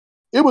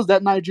 It was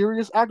that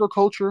Nigeria's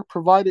agriculture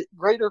provided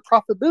greater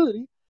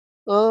profitability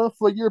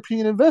for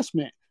European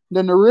investment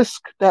than the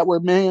risk that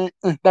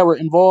were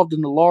involved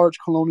in the large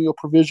colonial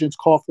provisions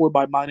called for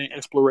by mining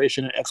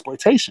exploration and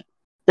exploitation.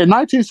 In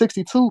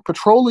 1962,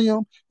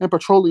 petroleum and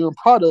petroleum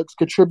products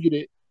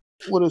contributed,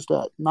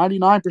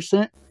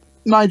 99%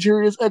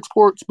 Nigeria's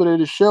exports, but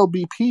it is Shell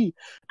BP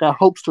that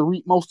hopes to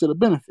reap most of the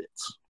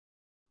benefits.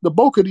 The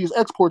bulk of these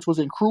exports was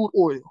in crude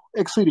oil,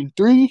 exceeding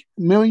 3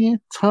 million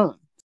tons.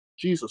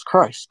 Jesus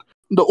Christ.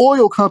 The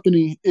oil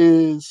company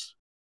is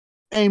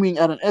aiming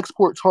at an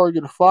export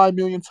target of 5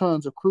 million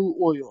tons of crude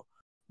oil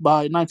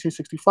by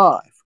 1965.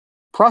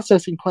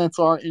 Processing plants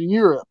are in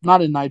Europe,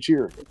 not in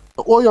Nigeria.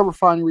 The oil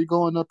refinery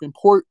going up in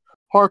Port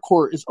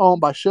Harcourt is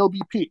owned by Shell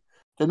BP.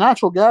 The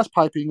natural gas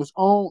piping is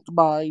owned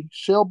by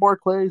Shell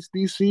Barclays,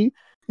 DC,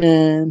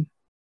 and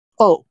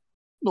the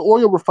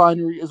oil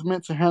refinery is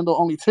meant to handle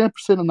only 10%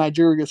 of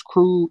Nigeria's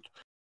crude.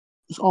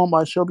 It's owned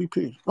by Shell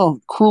BP.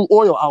 Crude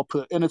oil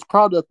output, and its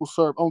product will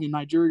serve only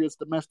Nigeria's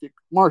domestic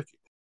market.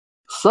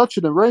 Such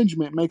an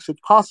arrangement makes it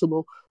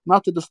possible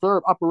not to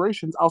disturb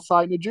operations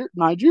outside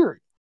Nigeria,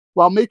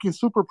 while making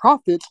super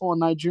profits on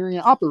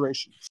Nigerian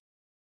operations.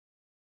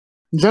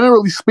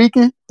 Generally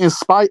speaking, in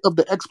spite of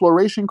the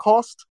exploration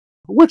costs,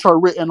 which are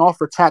written off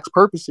for tax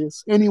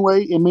purposes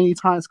anyway and many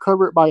times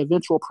covered by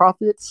eventual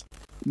profits,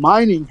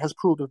 mining has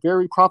proved a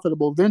very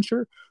profitable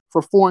venture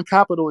for foreign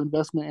capital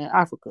investment in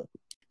Africa.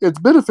 Its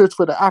benefits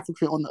for the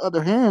African, on the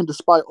other hand,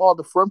 despite all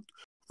the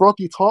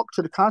frothy talk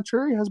to the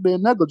contrary, has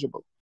been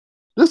negligible.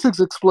 This is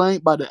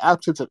explained by the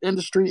absence of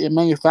industry and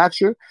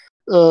manufacture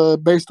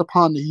based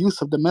upon the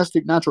use of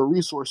domestic natural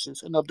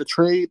resources and of the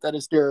trade that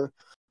is their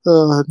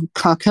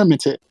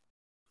concomitant.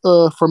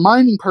 For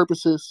mining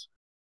purposes,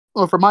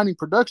 or for mining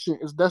production,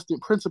 is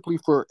destined principally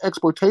for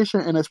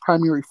exportation in its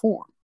primary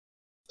form.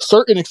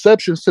 Certain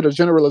exceptions to the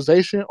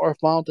generalization are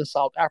found in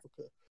South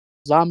Africa,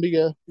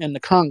 Zambia, and the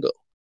Congo.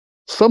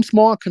 Some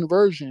small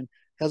conversion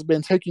has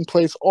been taking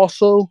place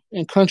also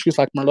in countries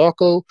like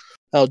Morocco,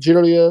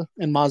 Algeria,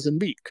 and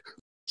Mozambique.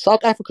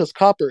 South Africa's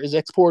copper is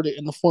exported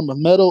in the form of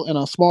metal, and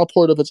a small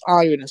part of its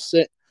iron is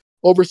sent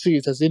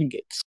overseas as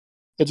ingots.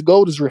 Its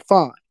gold is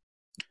refined.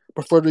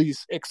 But for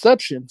these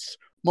exceptions,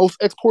 Most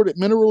exported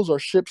minerals are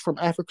shipped from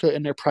Africa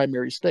in their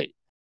primary state.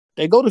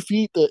 They go to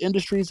feed the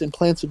industries and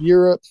plants of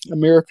Europe,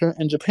 America,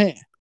 and Japan.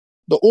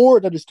 The ore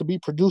that is to be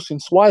produced in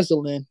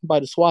Swaziland by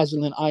the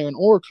Swaziland Iron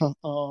Ore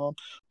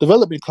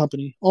Development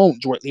Company,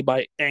 owned jointly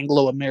by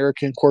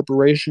Anglo-American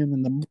Corporation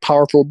and the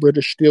powerful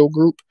British Steel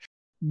Group,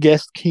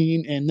 Guest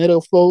Keen and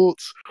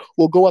Netherfolds,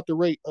 will go at the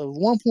rate of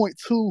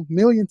 1.2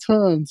 million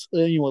tons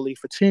annually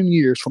for 10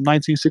 years from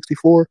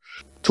 1964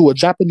 to a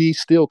Japanese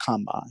steel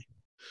combine.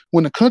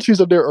 When the countries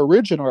of their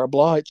origin are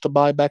obliged to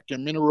buy back their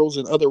minerals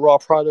and other raw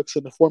products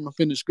in the form of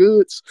finished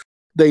goods,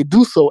 they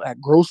do so at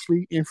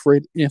grossly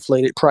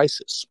inflated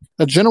prices.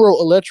 A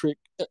General Electric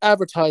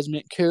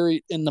advertisement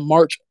carried in the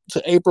March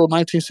to April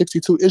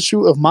 1962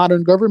 issue of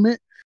Modern Government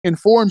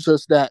informs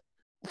us that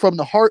from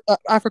the heart of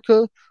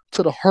Africa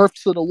to the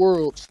hearths of the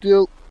world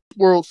steel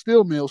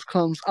mills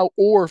comes out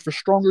ore for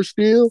stronger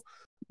steel,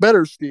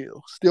 better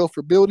steel, steel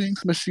for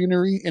buildings,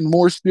 machinery, and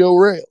more steel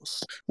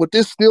rails. With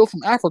this steel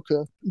from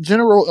Africa,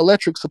 General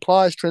Electric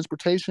supplies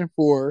transportation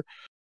for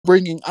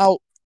bringing out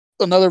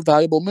another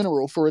valuable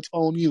mineral for its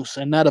own use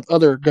and that of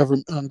other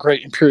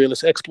great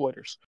imperialist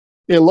exploiters.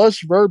 In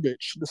lush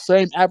verbiage, the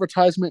same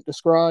advertisement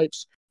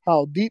describes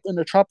how deep in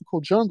the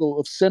tropical jungle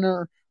of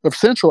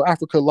Central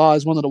Africa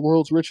lies one of the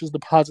world's richest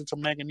deposits of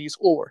manganese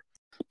ore.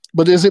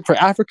 But is it for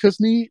Africa's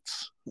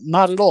needs?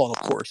 Not at all, of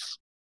course.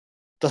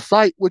 The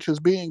site, which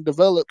is being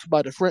developed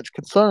by the French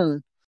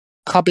concern,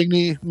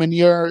 Compagnie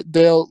Minière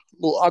de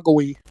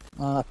l'Agaoui,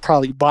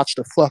 probably botched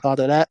the fuck out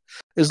of that,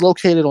 is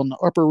located on the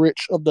upper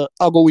reach of the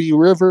Agaoui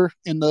River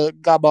in the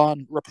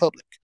Gabon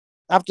Republic.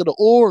 After the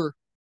ore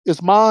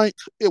is mined,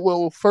 it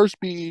will first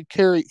be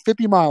carried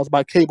 50 miles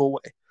by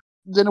cableway.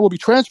 Then it will be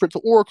transferred to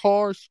ore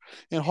cars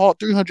and hauled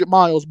 300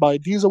 miles by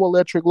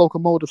diesel-electric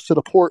locomotives to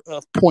the port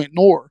of Point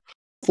Nord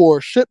for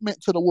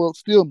shipment to the world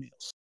steel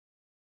mills.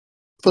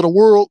 For the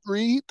world,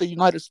 read the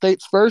United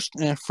States first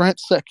and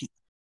France second.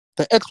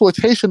 The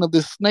exploitation of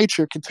this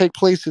nature can take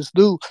place is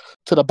due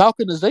to the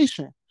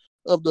balkanization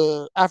of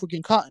the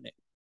African continent.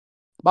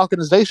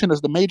 Balkanization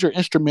is the major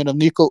instrument of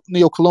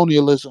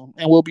neo-colonialism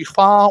and will be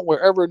found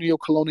wherever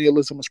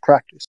neo-colonialism is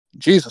practiced.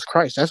 Jesus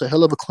Christ, that's a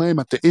hell of a claim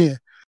at the end.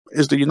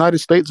 Is the United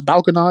States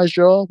balkanized,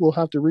 y'all? We'll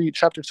have to read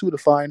chapter 2 to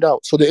find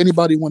out. So did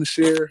anybody want to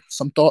share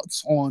some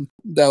thoughts on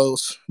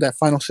that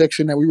final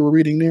section that we were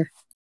reading there?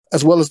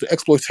 As well as the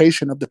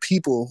exploitation of the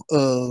people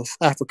of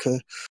Africa.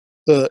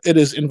 It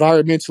is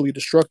environmentally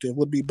destructive.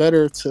 Would be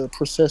better to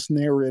process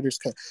narrators.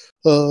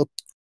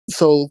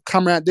 So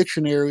Comrade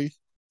Dictionary,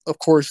 of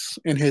course,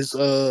 in his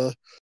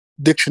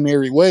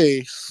dictionary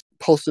ways,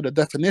 posted a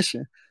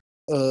definition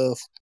of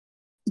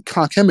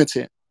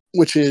concomitant,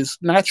 which is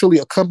naturally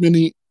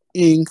accompanying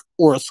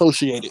or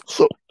associated.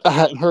 So I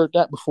hadn't heard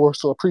that before,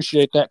 so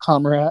appreciate that,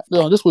 Comrade.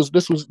 No, this was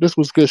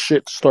good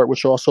shit to start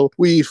with, y'all. So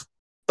we've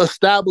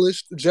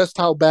established just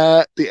how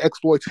bad the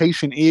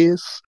exploitation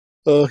is.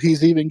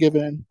 He's even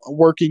given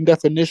working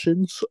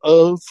definitions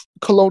of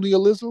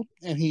colonialism,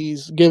 and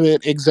he's given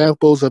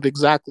examples of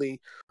exactly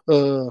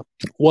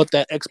what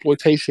that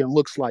exploitation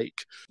looks like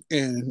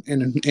in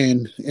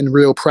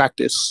real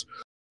practice.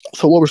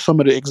 So what were some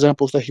of the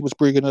examples that he was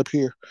bringing up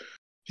here?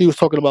 He was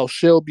talking about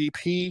Shell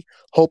BP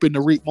hoping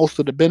to reap most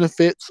of the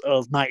benefits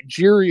of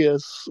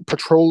Nigeria's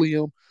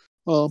petroleum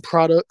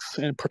products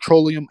and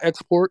petroleum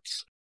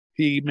exports.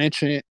 He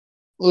mentioned,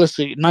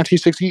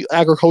 1960,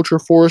 agriculture,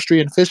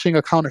 forestry, and fishing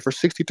accounted for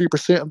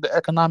 63% of the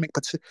economic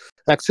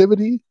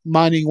activity,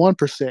 mining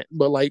 1%.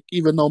 But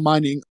even though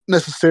mining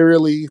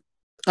necessarily,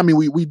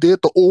 we did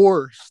the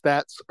ore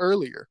stats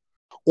earlier.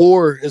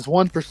 Ore is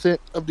 1%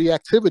 of the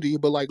activity,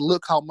 but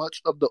look how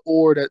much of the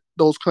ore that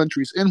those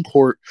countries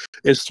import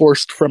is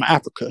sourced from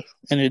Africa.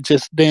 And it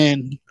just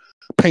then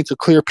paints a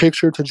clear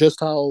picture to just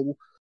how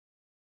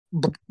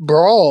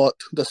broad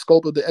the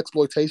scope of the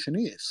exploitation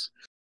is.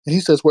 And he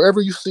says,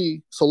 wherever you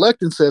see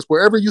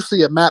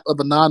a map of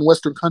a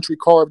non-Western country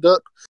carved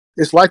up,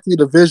 it's likely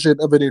the vision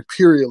of an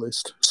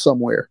imperialist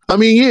somewhere.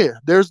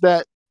 There's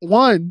that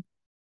one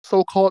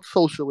so-called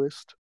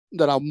socialist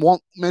that I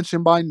won't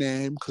mention by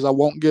name because I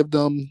won't give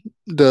them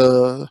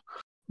the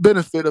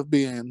benefit of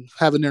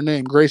having their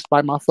name graced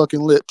by my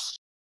fucking lips,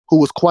 who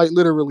was quite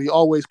literally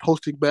always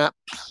posting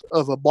maps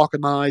of a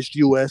balkanized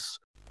U.S.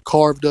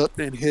 carved up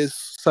in his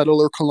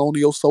settler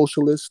colonial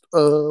socialist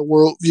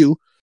worldview.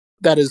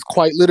 That is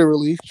quite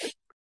literally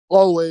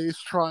always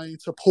trying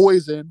to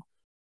poison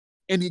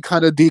any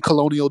kind of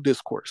decolonial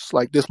discourse.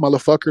 Like this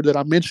motherfucker that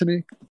I'm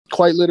mentioning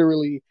quite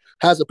literally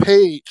has a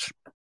page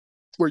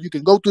where you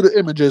can go through the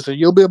images and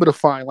you'll be able to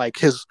find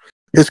his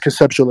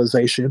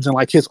conceptualizations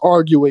and his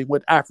arguing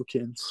with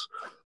Africans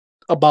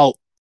about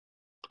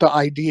the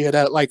idea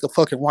that a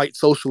fucking white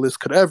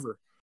socialist could ever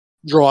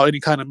draw any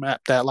kind of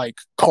map that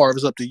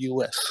carves up the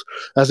U.S.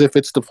 as if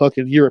it's the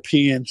fucking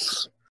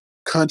Europeans'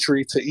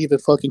 country to even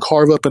fucking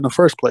carve up in the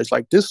first place.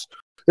 This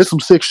is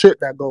some sick shit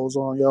that goes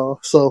on, y'all.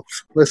 So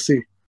let's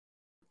see.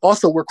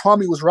 Also, where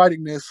Kwame was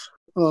writing this,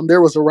 there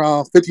was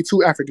around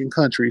 52 African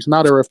countries.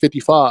 Now there are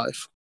 55,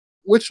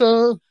 which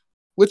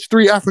Which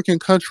 3 African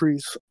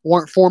countries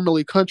weren't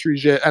formally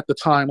countries yet at the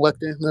time?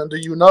 Do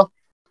you know?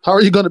 How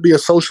are you going to be a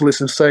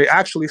socialist and say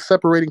actually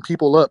separating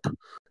people up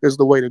is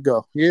the way to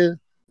go? Yeah,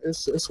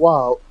 it's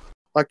wild.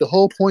 Like the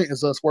whole point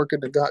is us working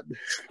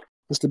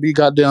is to be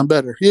goddamn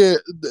better. Yeah,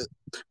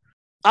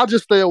 I'll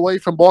just stay away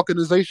from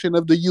balkanization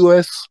of the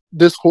U.S.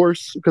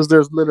 discourse because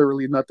there's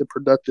literally nothing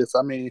productive.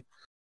 I mean,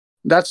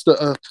 that's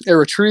the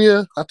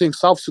Eritrea. I think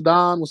South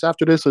Sudan was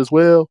after this as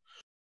well.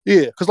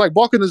 Yeah, because like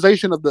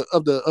balkanization of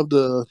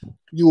the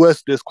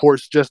U.S.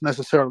 discourse just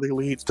necessarily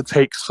leads to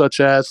takes such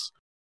as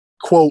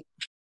quote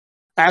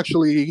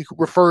actually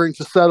referring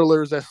to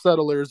settlers as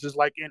settlers is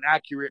like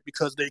inaccurate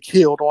because they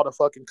killed all the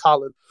fucking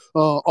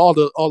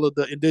all of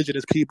the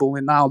indigenous people,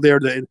 and now they're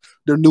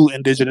new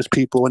indigenous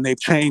people, and they've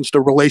changed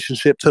the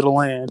relationship to the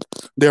land.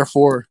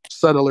 Therefore,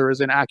 settler is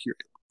inaccurate.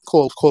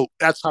 Quote quote.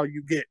 That's how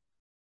you get.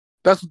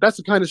 That's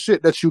the kind of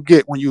shit that you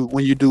get when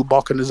you do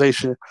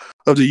balkanization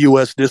of the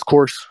U.S.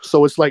 discourse.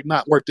 So it's like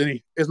not worth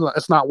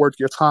it's not worth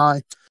your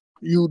time.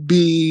 You'd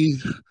be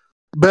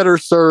better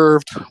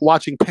served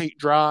watching paint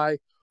dry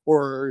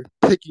or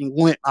picking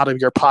lint out of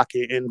your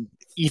pocket and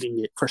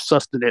eating it for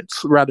sustenance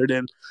rather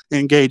than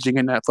engaging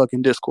in that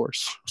fucking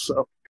discourse.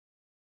 So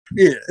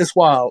yeah, it's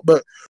wild.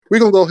 But we're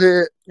gonna go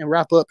ahead and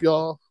wrap up,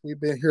 y'all.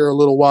 We've been here a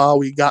little while.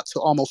 We got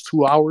to almost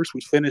 2 hours. We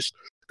finished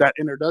that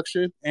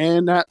introduction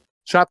and that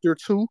chapter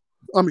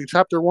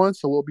 1.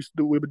 So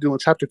we'll be doing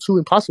chapter 2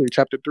 and possibly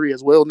chapter 3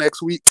 as well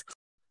next week.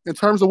 In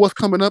terms of what's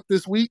coming up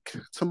this week,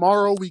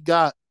 tomorrow we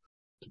got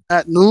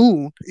at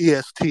noon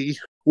EST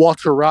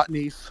Walter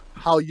Rodney's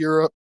How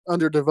Europe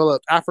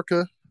Underdeveloped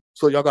Africa.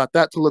 So y'all got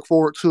that to look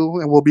forward to,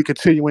 and we'll be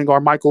continuing our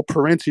Michael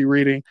Parenti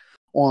reading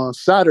on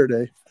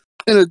Saturday.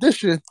 In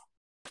addition,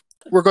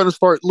 we're going to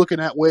start looking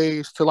at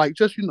ways to like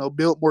just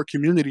build more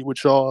community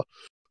with y'all.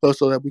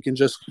 So that we can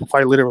just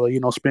quite literally,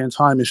 spend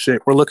time and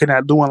shit. We're looking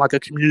at doing like a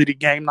community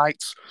game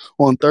nights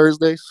on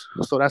Thursdays.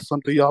 So that's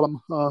something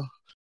y'all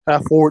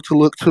have forward to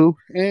look to.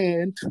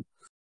 And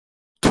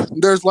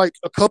there's like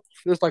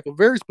a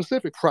very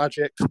specific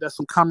project that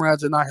some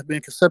comrades and I have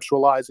been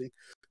conceptualizing.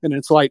 And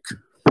it's like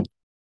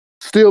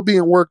still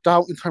being worked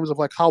out in terms of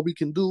like how we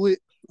can do it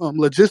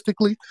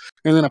logistically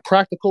and in a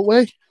practical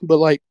way. But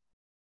like,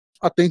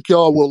 I think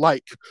y'all will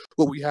like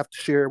what we have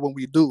to share when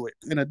we do it.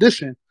 In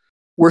addition,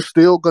 we're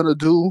still going to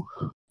do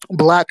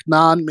Black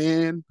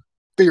Non-Man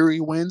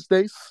Theory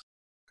Wednesdays.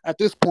 At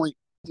this point,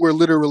 we're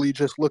literally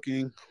just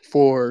looking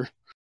for,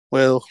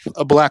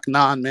 a Black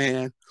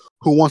non-man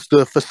who wants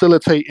to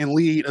facilitate and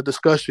lead a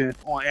discussion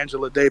on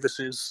Angela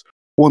Davis's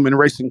woman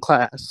racing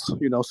class,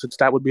 since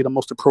that would be the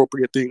most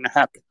appropriate thing to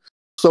happen.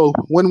 So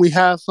when we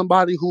have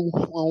somebody who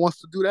wants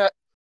to do that,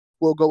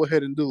 we'll go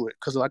ahead and do it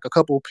because like a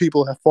couple of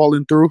people have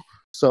fallen through.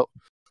 So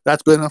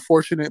that's been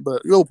unfortunate,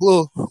 but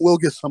we'll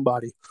get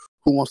somebody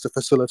who wants to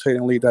facilitate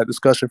and lead that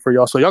discussion for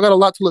y'all. So y'all got a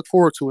lot to look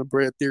forward to in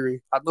Bread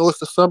Theory. I know it's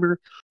the summer,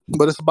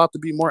 but it's about to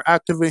be more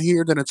active in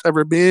here than it's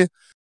ever been.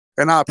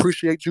 And I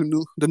appreciate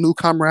the new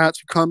comrades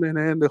who come in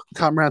and the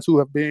comrades who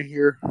have been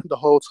here the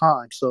whole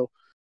time. So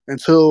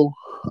until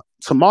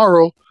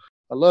tomorrow,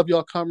 I love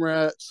y'all,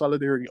 comrades.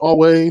 Solidarity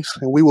always.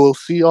 And we will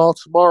see y'all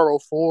tomorrow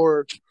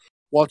for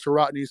Walter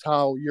Rodney's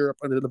How Europe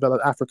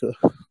Underdeveloped Africa.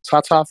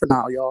 Ta-ta for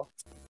now, y'all.